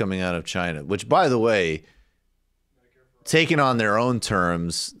virus coming out of China, which, by the way, taken on their own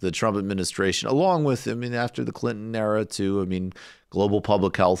terms, the Trump administration, along with, after the Clinton era too, global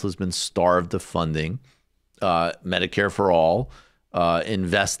public health has been starved of funding. Medicare for all,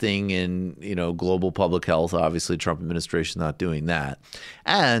 investing in, global public health. Obviously, Trump administration not doing that.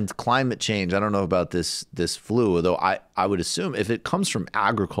 And climate change. I don't know about this flu, although I would assume if it comes from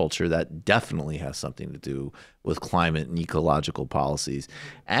agriculture, that definitely has something to do with climate and ecological policies.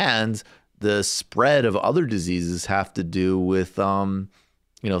 And the spread of other diseases have to do with,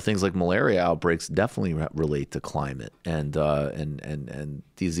 things like malaria outbreaks definitely relate to climate and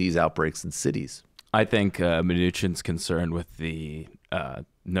disease outbreaks in cities. I think Mnuchin's concern with the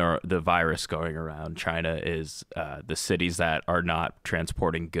virus going around China is the cities that are not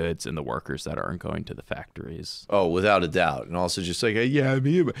transporting goods and the workers that aren't going to the factories. Oh, without a doubt. And also just like,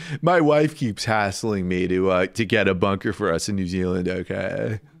 my wife keeps hassling me to get a bunker for us in New Zealand.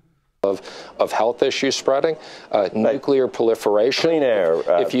 Okay. Of health issues spreading, nuclear proliferation. Clean air,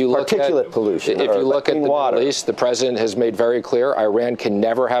 if you look particulate at, pollution. If you look at the water. Middle East, the president has made very clear Iran can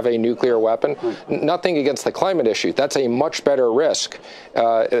never have a nuclear weapon. Nothing against the climate issue. That's a much better risk.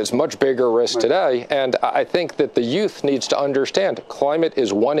 It's a much bigger risk today. And I think that the youth needs to understand climate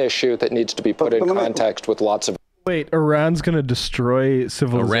is one issue that needs to be put in context with lots of. Wait, Iran's going to destroy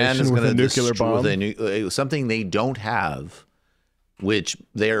civilization Iran is with going a to nuclear bomb? With something they don't have, which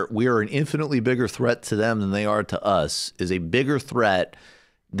we are an infinitely bigger threat to them than they are to us, is a bigger threat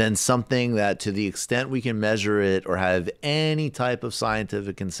than something that, to the extent we can measure it or have any type of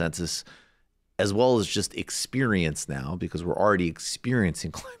scientific consensus, as well as just experience now, because we're already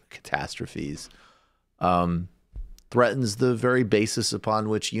experiencing climate catastrophes, threatens the very basis upon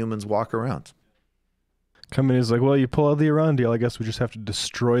which humans walk around. Coming is like, well, you pull out the Iran deal, I guess we just have to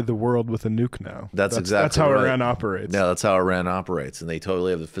destroy the world with a nuke now. That's how right. Iran operates. Yeah, that's how Iran operates, and they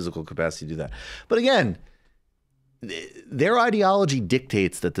totally have the physical capacity to do that. But again, their ideology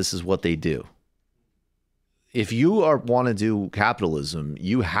dictates that this is what they do. If you want to do capitalism,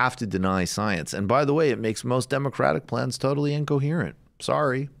 you have to deny science. And by the way, it makes most democratic plans totally incoherent.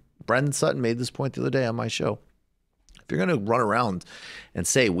 Sorry. Brendan Sutton made this point the other day on my show. If you're going to run around and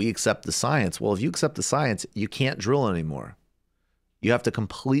say, we accept the science, well, if you accept the science, you can't drill anymore. You have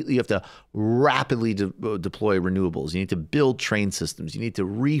to rapidly deploy renewables. You need to build train systems. You need to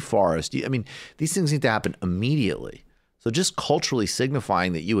reforest. These things need to happen immediately. So just culturally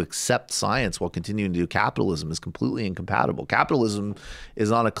signifying that you accept science while continuing to do capitalism is completely incompatible. Capitalism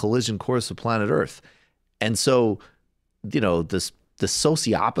is on a collision course with planet Earth. And so, the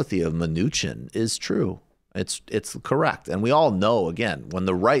sociopathy of Mnuchin is true. It's correct. And we all know, again, when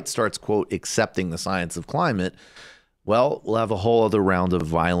the right starts, quote, accepting the science of climate, well, we'll have a whole other round of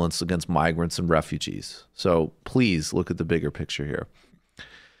violence against migrants and refugees. So please look at the bigger picture here.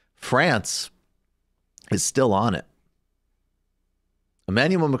 France is still on it.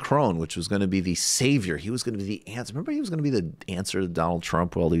 Emmanuel Macron, which was going to be the savior, he was going to be the answer. Remember, he was going to be the answer to Donald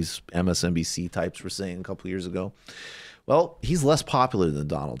Trump, all these MSNBC types were saying a couple years ago. Well, he's less popular than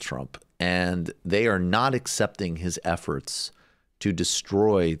Donald Trump. And they are not accepting his efforts to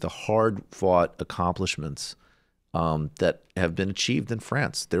destroy the hard-fought accomplishments that have been achieved in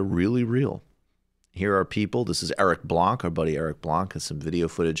France. They're really real. Here are people. This is Eric Blanc. Our buddy Eric Blanc has some video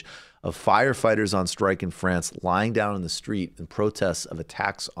footage of firefighters on strike in France lying down in the street in protests of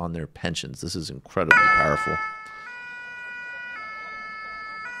attacks on their pensions. This is incredibly powerful.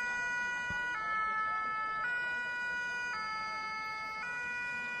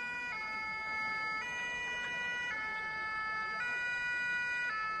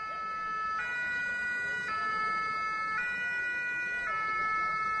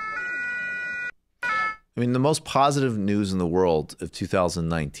 I mean, the most positive news in the world of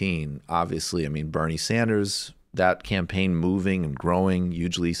 2019, obviously, I mean, Bernie Sanders, that campaign moving and growing,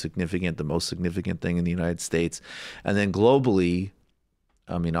 hugely significant, the most significant thing in the United States. And then globally,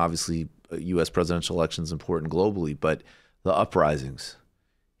 I mean, obviously, U.S. presidential election is important globally, but the uprisings,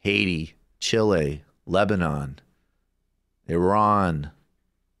 Haiti, Chile, Lebanon, Iran,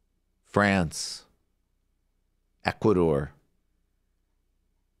 France, Ecuador,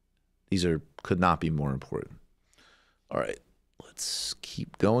 these could not be more important. All right, let's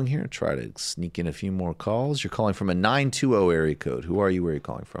keep going here. Try to sneak in a few more calls. You're calling from a 920 area code. Who are you? Where are you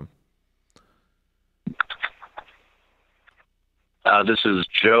calling from? This is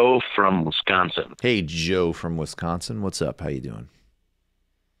Joe from Wisconsin. Hey, Joe from Wisconsin. What's up? How you doing?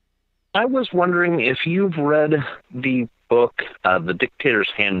 I was wondering if you've read the book, The Dictator's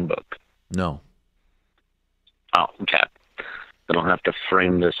Handbook. No. Oh, okay. I don't have to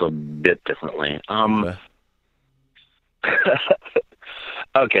frame this a bit differently.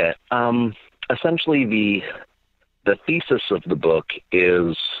 Okay. Essentially, the thesis of the book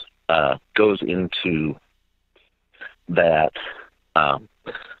is goes into that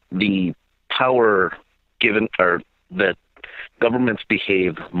the power given, or that governments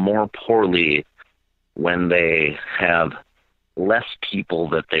behave more poorly when they have less people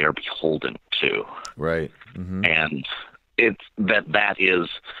that they are beholden to. Right. Mm-hmm. And it's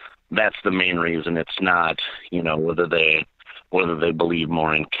that's the main reason. It's not, whether they believe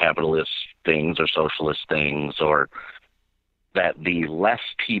more in capitalist things or socialist things, or that the less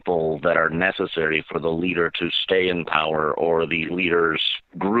people that are necessary for the leader to stay in power or the leader's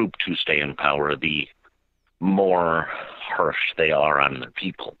group to stay in power, the more harsh they are on the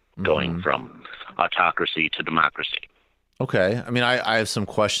people, going from autocracy to democracy. Okay. I mean, I have some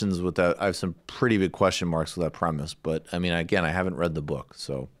questions with that. I have some pretty big question marks with that premise. But, I mean, again, I haven't read the book.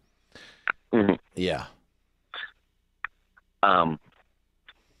 So, yeah.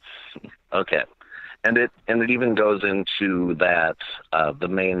 Okay. And it even goes into that the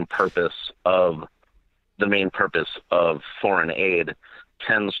main purpose of foreign aid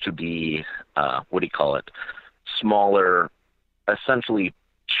tends to be, smaller, essentially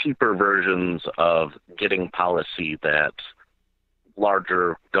cheaper versions of getting policy that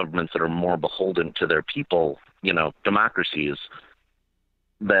larger governments that are more beholden to their people, democracies,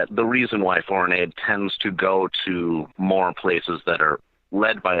 that the reason why foreign aid tends to go to more places that are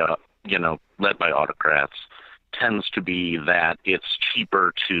led by autocrats tends to be that it's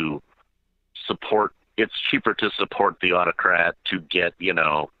cheaper to support the autocrat to get,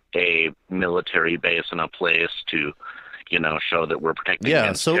 a military base in a place to, show that we're protecting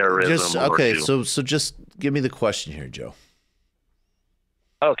against terrorism. So just give me the question here, Joe.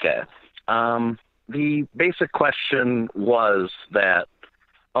 Okay. The basic question was that,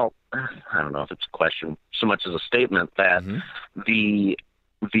 I don't know if it's a question so much as a statement, that the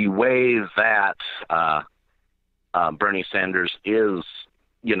way that Bernie Sanders is,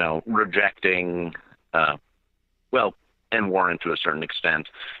 rejecting, and Warren to a certain extent,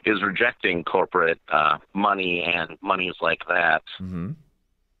 is rejecting corporate money and monies like that,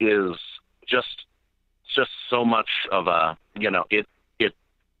 is just so much of a, it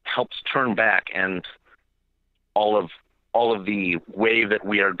helps turn back, and all of the way that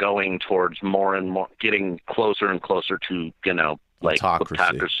we are going towards more and more getting closer and closer to,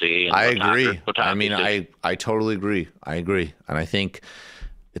 autocracy. I agree. I mean, I totally agree. I agree. And I think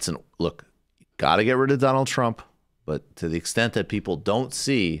look, got to get rid of Donald Trump, but to the extent that people don't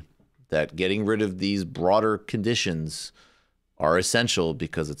see that getting rid of these broader conditions are essential,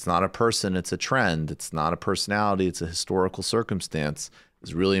 because it's not a person, it's a trend, it's not a personality, it's a historical circumstance,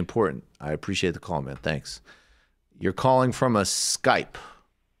 is really important. I appreciate the call, man. Thanks. You're calling from a Skype.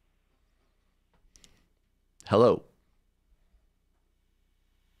 Hello.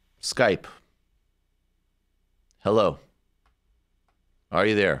 Skype. Hello. Are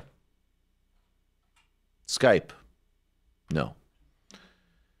you there? Skype. No.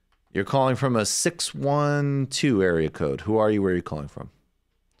 You're calling from a 612 area code. Who are you? Where are you calling from?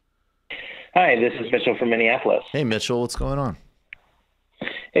 Hi, this is Mitchell from Minneapolis. Hey, Mitchell. What's going on?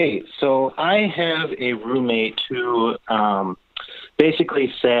 Hey, so I have a roommate who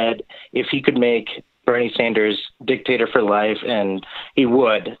basically said if he could make Bernie Sanders dictator for life, and he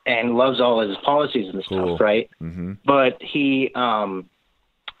would, and loves all his policies and stuff, right? Mm-hmm. But he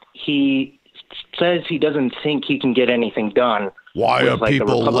says he doesn't think he can get anything done. Why with, are like, the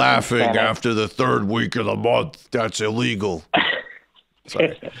people Republican laughing Senate. after the third week of the month? That's illegal.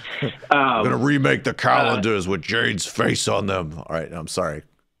 Sorry. I'm going to remake the calendars with Jade's face on them. All right, I'm sorry.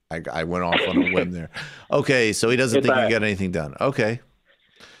 I went off on a whim there. Okay, so he doesn't think he can get anything done. Okay.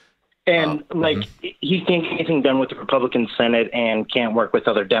 And he can't get anything done with the Republican Senate and can't work with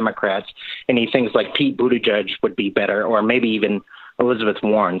other Democrats. And he thinks like Pete Buttigieg would be better, or maybe even Elizabeth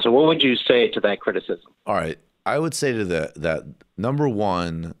Warren. So what would you say to that criticism? All right. I would say to that number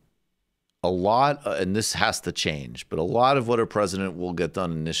one, a lot, and this has to change, but a lot of what a president will get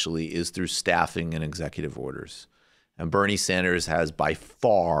done initially is through staffing and executive orders. And Bernie Sanders has by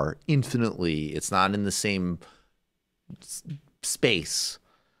far, infinitely, it's not in the same space,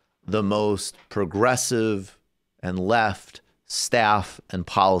 the most progressive and left staff and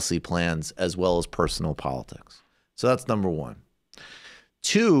policy plans, as well as personal politics. So that's number one.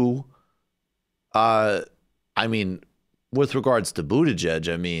 Two, I mean, with regards to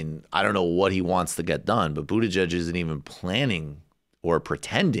Buttigieg, I mean, I don't know what he wants to get done, but Buttigieg isn't even planning or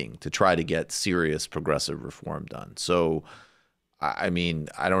pretending to try to get serious progressive reform done. So, I mean,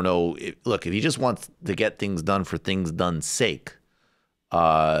 I don't know. Look, if he just wants to get things done for things done's sake,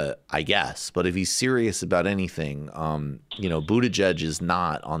 I guess. But if he's serious about anything, you know, Buttigieg is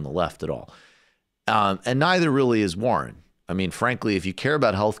not on the left at all. And neither really is Warren. I mean, frankly, if you care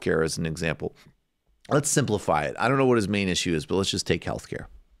about healthcare as an example, let's simplify it. I don't know what his main issue is, but let's just take healthcare.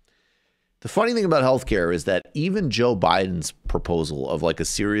 The funny thing about healthcare is that even Joe Biden's proposal of like a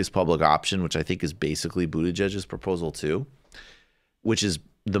serious public option, which I think is basically Buttigieg's proposal too, which is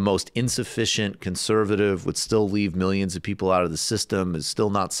the most insufficient, conservative, would still leave millions of people out of the system, is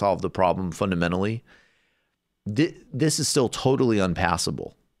still not solve the problem fundamentally. This is still totally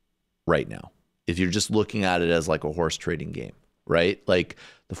unpassable right now if you're just looking at it as like a horse trading game, right? Like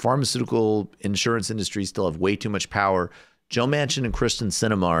the pharmaceutical insurance industry still have way too much power. Joe Manchin and Kristen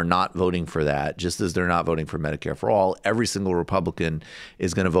Sinema are not voting for that, just as they're not voting for Medicare for all. Every single Republican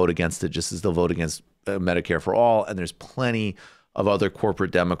is going to vote against it, just as they'll vote against Medicare for all. And there's plenty of other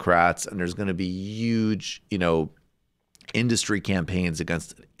corporate Democrats, and there's going to be huge, you know, industry campaigns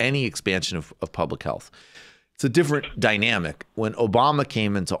against any expansion of public health. It's a different dynamic. When Obama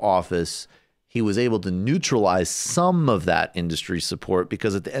came into office, he was able to neutralize some of that industry support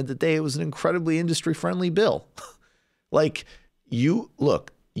because at the end of the day, it was an incredibly industry-friendly bill. Like, you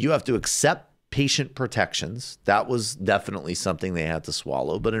have to accept patient protections. That was definitely something they had to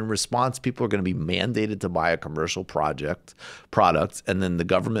swallow. But in response, people are going to be mandated to buy a commercial product, and then the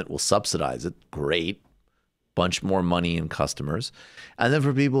government will subsidize it. Great. Bunch more money in customers. And then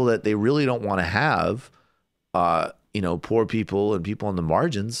for people that they really don't want to have, you know, poor people and people on the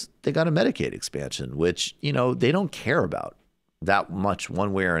margins, they got a Medicaid expansion, which, you know, they don't care about that much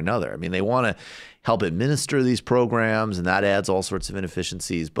one way or another. I mean, they want to help administer these programs, and that adds all sorts of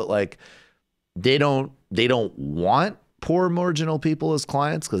inefficiencies. But like, they don't want poor marginal people as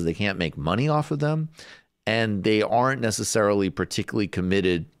clients because they can't make money off of them, and they aren't necessarily particularly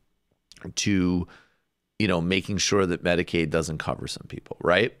committed to, you know, making sure that Medicaid doesn't cover some people,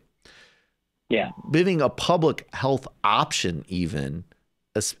 right? Yeah. Giving a public health option even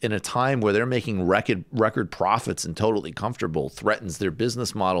in a time where they're making record profits and totally comfortable threatens their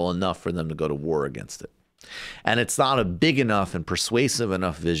business model enough for them to go to war against it. And it's not a big enough and persuasive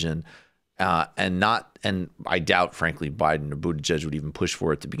enough vision, and I doubt, frankly, Biden or Buttigieg would even push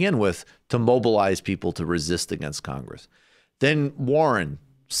for it to begin with, to mobilize people to resist against Congress. Then Warren,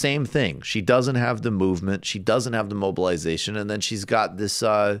 same thing. She doesn't have the movement. She doesn't have the mobilization. And then she's got this,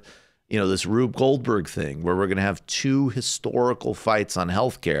 you know, this Rube Goldberg thing where we're going to have two historical fights on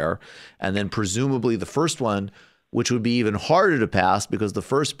healthcare. And then presumably the first one, which would be even harder to pass because the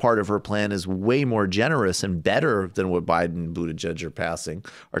first part of her plan is way more generous and better than what Biden and Buttigieg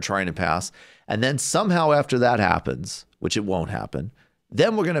are trying to pass. And then somehow after that happens, which it won't happen,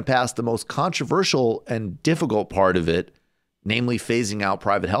 then we're going to pass the most controversial and difficult part of it, namely phasing out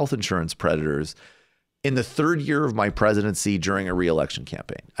private health insurance predators, in the third year of my presidency during a re-election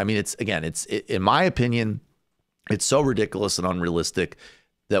campaign. I mean, it's in my opinion, it's so ridiculous and unrealistic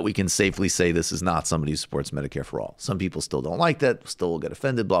that we can safely say this is not somebody who supports Medicare for all. Some people still don't like that, still will get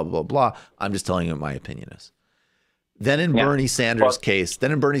offended, blah, blah, blah, blah. I'm just telling you what my opinion is. Then in Bernie Sanders'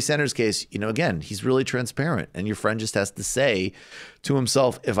 case, you know, again, he's really transparent. And your friend just has to say to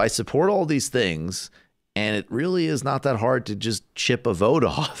himself, if I support all these things And it really is not that hard to just chip a vote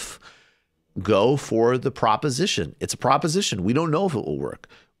off. Go for the proposition. It's a proposition. We don't know if it will work.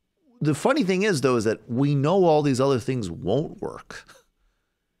 The funny thing is, though, is that we know all these other things won't work.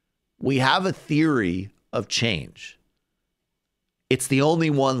 We have a theory of change. It's the only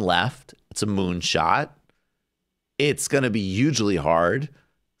one left. It's a moonshot. It's going to be hugely hard.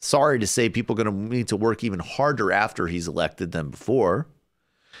 Sorry to say, people are going to need to work even harder after he's elected than before.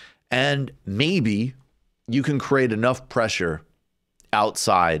 And maybe you can create enough pressure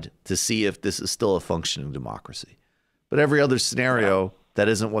outside to see if this is still a functioning democracy. But every other scenario, that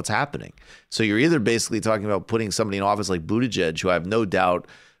isn't what's happening. So you're either basically talking about putting somebody in office like Buttigieg, who I have no doubt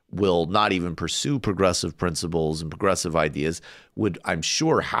will not even pursue progressive principles and progressive ideas, would, I'm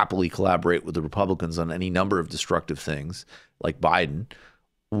sure, happily collaborate with the Republicans on any number of destructive things, like Biden.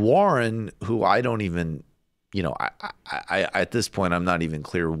 Warren, who I don't even, I at this point, I'm not even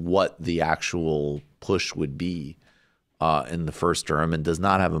clear what the actual push would be in the first term, and does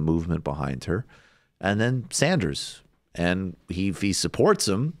not have a movement behind her. And then Sanders. And if he supports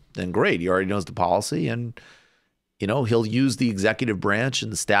him, then great. He already knows the policy, and he'll use the executive branch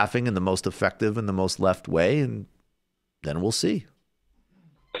and the staffing in the most effective and the most left way, and then we'll see.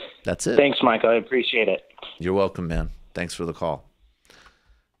 That's it. Thanks, Mike. I appreciate it. You're welcome, man. Thanks for the call.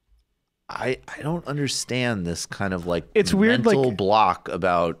 I don't understand this kind of it's weird mental block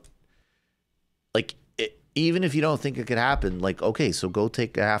about even if you don't think it could happen, okay, so go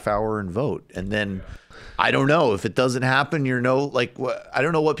take a half hour and vote, and then I don't know if it doesn't happen. I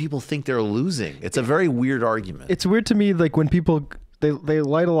don't know what people think they're losing. It's a very weird argument. It's weird to me, when people they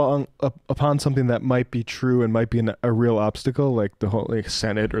light along upon something that might be true and might be a real obstacle, like the whole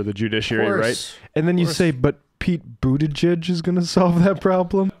Senate or the judiciary, right? And then you say, but Pete Buttigieg is going to solve that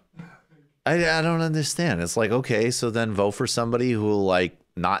problem. I don't understand. It's okay, so then vote for somebody who will will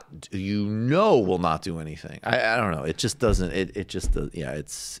not do anything. I don't know. It just doesn't. It just does. Yeah.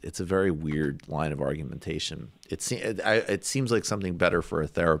 It's a very weird line of argumentation. It seems like something better for a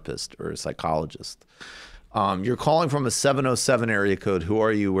therapist or a psychologist. You're calling from a 707 area code. Who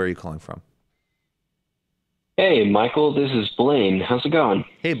are you? Where are you calling from? Hey, Michael. This is Blaine. How's it going?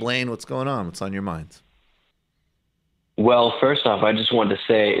 Hey, Blaine. What's going on? What's on your mind? Well, first off, I just wanted to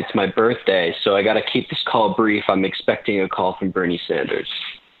say it's my birthday, so I got to keep this call brief. I'm expecting a call from Bernie Sanders.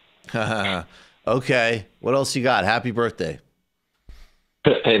 Okay. What else you got? Happy birthday.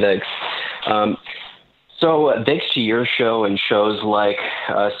 Hey, thanks. So thanks to your show and shows like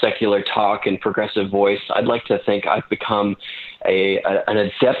Secular Talk and Progressive Voice, I'd like to think I've become an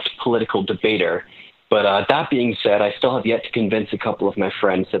adept political debater. But that being said, I still have yet to convince a couple of my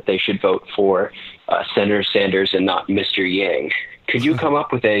friends that they should vote for Senator Sanders and not Mr. Yang. Could you come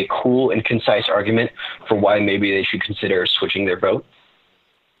up with a cool and concise argument for why maybe they should consider switching their vote?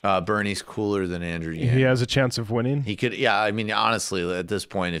 Bernie's cooler than Andrew Yang. He has a chance of winning. He could. Yeah, I mean, honestly, at this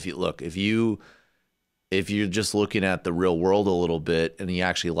point, if you're just looking at the real world a little bit, and you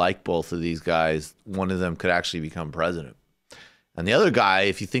actually like both of these guys, one of them could actually become president. And the other guy,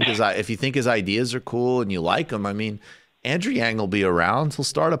 if you think his ideas are cool and you like him, I mean, Andrew Yang will be around. He'll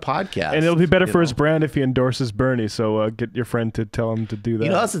start a podcast, and it'll be better for his brand if he endorses Bernie. So get your friend to tell him to do that.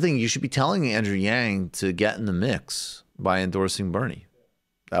 That's the thing. You should be telling Andrew Yang to get in the mix by endorsing Bernie.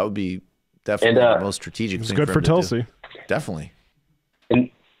 That would be definitely the most strategic thing. It's good for Tulsi. Definitely. And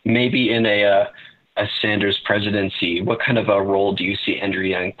maybe in a Sanders presidency, what kind of a role do you see Andrew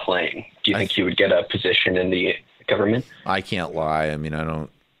Yang playing? Do you think he would get a position in the government? I can't lie. I mean, I don't.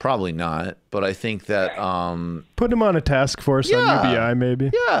 Probably not. But I think that put him on a task force on UBI,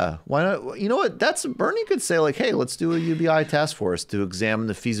 maybe. Yeah. Why not? You know what? Bernie could say hey, let's do a UBI task force to examine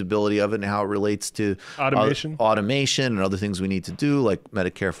the feasibility of it and how it relates to automation and other things we need to do, like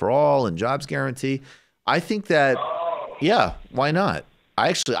Medicare for all and jobs guarantee. I think that, yeah, why not?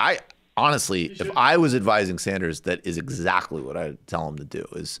 I honestly, if I was advising Sanders, that is exactly what I'd tell him to do,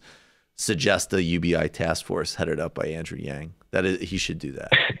 is suggest a UBI task force headed up by Andrew Yang. He should do that.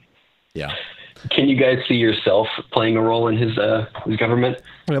 Yeah. Can you guys see yourself playing a role in his government?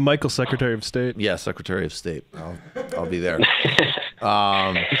 Yeah, Michael's Secretary of State. Yeah, Secretary of State. I'll be there.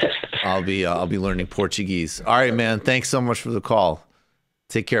 I'll be learning Portuguese. All right, man. Thanks so much for the call.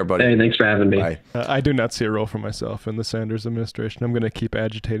 Take care, buddy. Hey, thanks for having me. Bye. I do not see a role for myself in the Sanders administration. I'm going to keep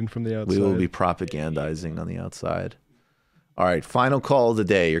agitating from the outside. We will be propagandizing on the outside. All right, final call of the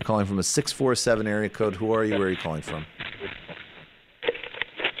day. You're calling from a 647 area code. Who are you? Where are you calling from?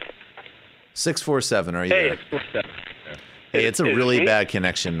 647. Are you there? Hey, it's a really bad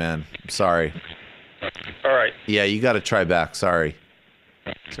connection, man. I'm sorry. All right. Yeah, you got to try back. Sorry.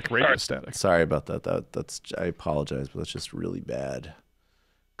 It's like radio static. Sorry about that. I apologize, but that's just really bad.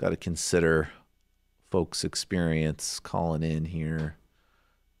 Got to consider folks experience calling in here.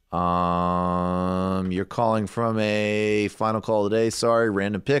 You're calling from a final call today. Sorry,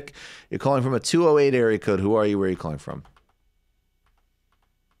 random pick. You're calling from a 208 area code. Who are you? Where are you calling from?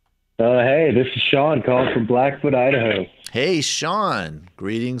 Hey, this is Sean calling from Blackfoot, Idaho. Hey, Sean.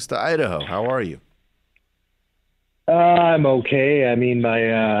 Greetings to Idaho. How are you? I'm okay. I mean,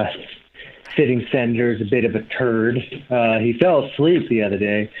 my sitting senator is a bit of a turd. He fell asleep the other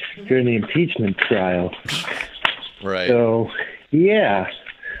day during the impeachment trial. Right. So, yeah.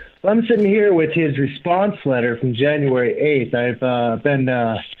 I'm sitting here with his response letter from January 8th. I've been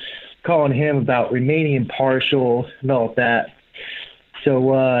calling him about remaining impartial and all of that.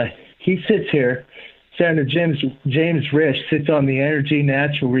 So he sits here. Senator James Risch sits on the Energy,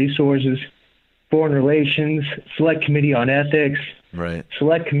 Natural Resources, Foreign Relations, Select Committee on Ethics, right,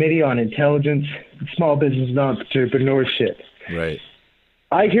 Select Committee on Intelligence, Small Business and Entrepreneurship. Right.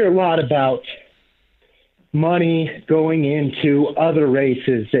 I hear a lot about money going into other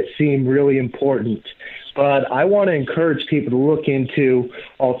races that seem really important. But I want to encourage people to look into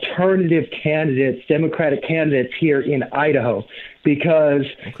alternative candidates, Democratic candidates here in Idaho, because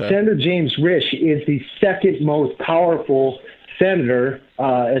Senator James Risch is the second most powerful senator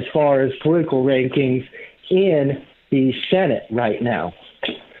as far as political rankings in the Senate right now.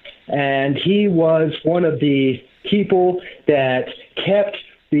 And he was one of the people that kept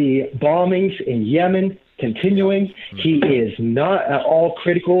the bombings in Yemen continuing. He is not at all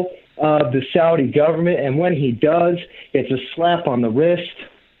critical of the Saudi government, and when he does, it's a slap on the wrist.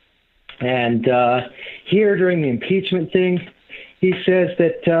 And here during the impeachment thing, he says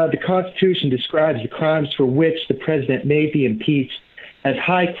that the Constitution describes the crimes for which the president may be impeached as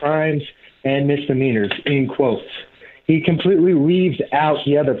high crimes and misdemeanors, in quotes. He completely leaves out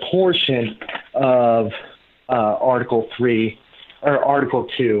the other portion of Article 3 or Article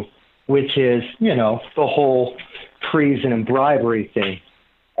 2, which is, you know, the whole treason and bribery thing.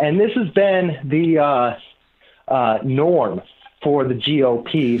 And this has been the norm for the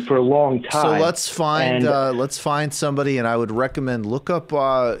GOP for a long time. So let's find somebody, and I would recommend look up.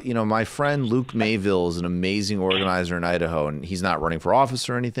 My friend Luke Mayville is an amazing organizer in Idaho, and he's not running for office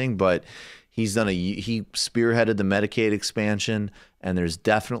or anything, but he spearheaded the Medicaid expansion, and there's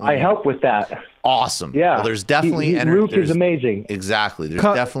definitely I help with that. Awesome. Yeah, well, there's definitely energy. Luke is amazing. Exactly. There's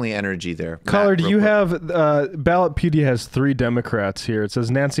definitely energy there. Caller, do you have Ballotpedia has 3 Democrats here. It says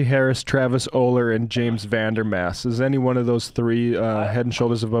Nancy Harris, Travis Oler, and James Vandermaas. Is any one of those 3 head and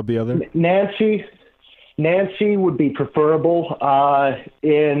shoulders above the other? Nancy would be preferable.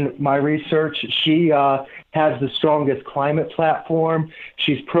 In my research, she has the strongest climate platform.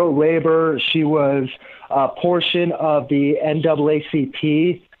 She's pro-labor. She was a portion of the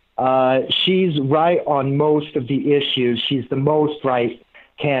NAACP. She's right on most of the issues. She's the most right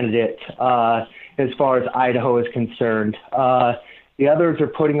candidate as far as Idaho is concerned. The others are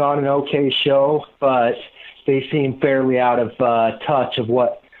putting on an okay show, but they seem fairly out of touch of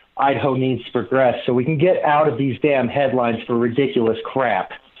what Idaho needs to progress, so we can get out of these damn headlines for ridiculous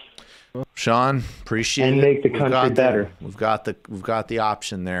crap. Sean, appreciate it. And make the country better. We've got the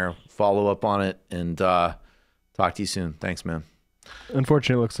option there. Follow up on it and talk to you soon. Thanks, man.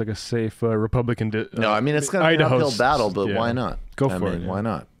 Unfortunately, it looks like a safe Republican. No, I mean, it's going to be an uphill battle, but why not? Go for it. Why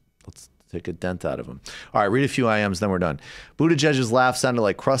not? Let's take a dent out of him. All right, read a few IMs, then we're done. Buttigieg's laugh sounded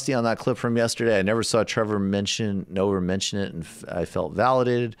like Krusty on that clip from yesterday. I never saw Trevor mention it, and I felt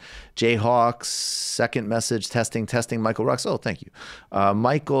validated. Jayhawks, second message, testing. Michael Rux. Oh, thank you.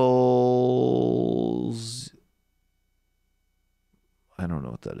 Michael's, I don't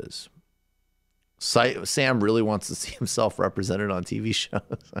know what that is. Sam really wants to see himself represented on TV shows.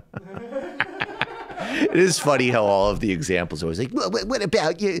 It is funny how all of the examples are always like, what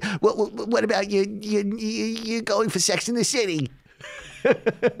about you? What about you going for Sex in the City?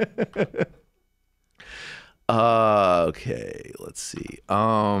 Okay, let's see.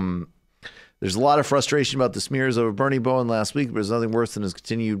 There's a lot of frustration about the smears over Bernie Bowen last week, but there's nothing worse than his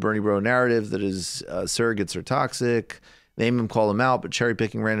continued Bernie Bro narrative that his surrogates are toxic. Name him, call him out, but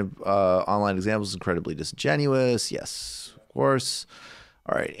cherry-picking random online examples is incredibly disingenuous. Yes, of course.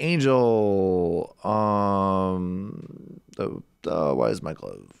 All right, Angel. Why is my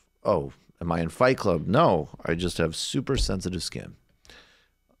glove? Oh, am I in Fight Club? No, I just have super sensitive skin.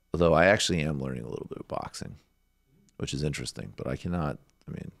 Although I actually am learning a little bit of boxing, which is interesting, but I cannot.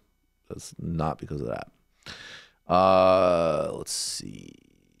 I mean, that's not because of that. Let's see.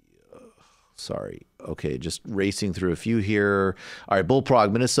 Sorry. Okay, just racing through a few here. All right,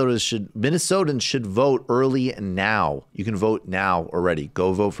 Bullprog, Minnesotans should vote early now. You can vote now already.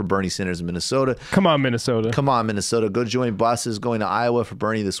 Go vote for Bernie Sanders in Minnesota. Come on, Minnesota. Come on, Minnesota. Go join buses going to Iowa for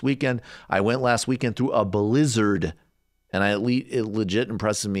Bernie this weekend. I went last weekend through a blizzard, and it legit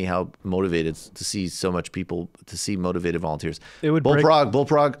impresses me how motivated to see so much people, to see motivated volunteers.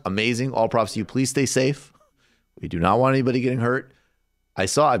 Bullprog, amazing. All props to you. Please stay safe. We do not want anybody getting hurt.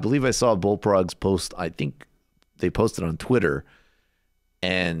 I believe I saw Bullprog's post. I think they posted on Twitter,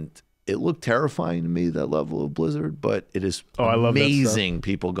 and it looked terrifying to me, that level of blizzard, but it is amazing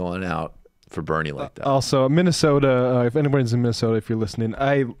people going out for Bernie like that. Also, Minnesota, if anybody's in Minnesota, if you're listening,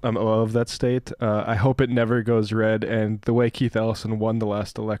 I love that state. I hope it never goes red, and the way Keith Ellison won the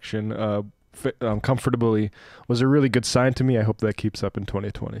last election comfortably was a really good sign to me. I hope that keeps up in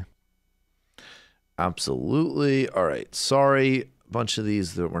 2020. Absolutely. All right. Sorry. Bunch of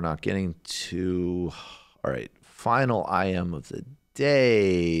these that we're not getting to. All right, final IM of the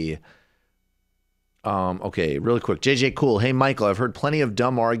day. Okay, really quick. JJ Cool. Hey, Michael, I've heard plenty of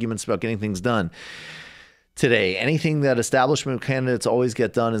dumb arguments about getting things done today. Anything that establishment candidates always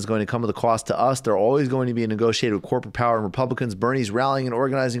get done is going to come with a cost to us. They're always going to be negotiated with corporate power and Republicans. Bernie's rallying and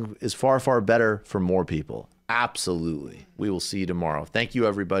organizing is far, far better for more people. Absolutely. We will see you tomorrow. Thank you,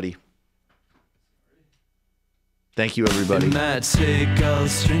 everybody. Thank you, everybody. It might take all the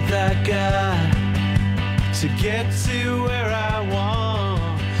strength I got to get to where I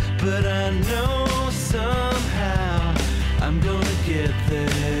want, but I know somehow I'm gonna get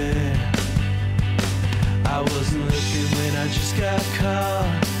there. I wasn't looking when I just got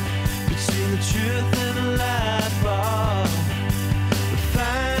caught between the truth and the light bulb. But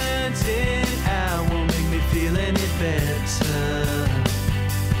finding out won't make me feel any better.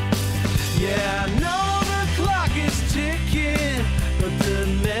 Yeah, I know is ticking, but the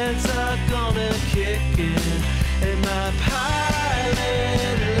meds are gonna kick in, and my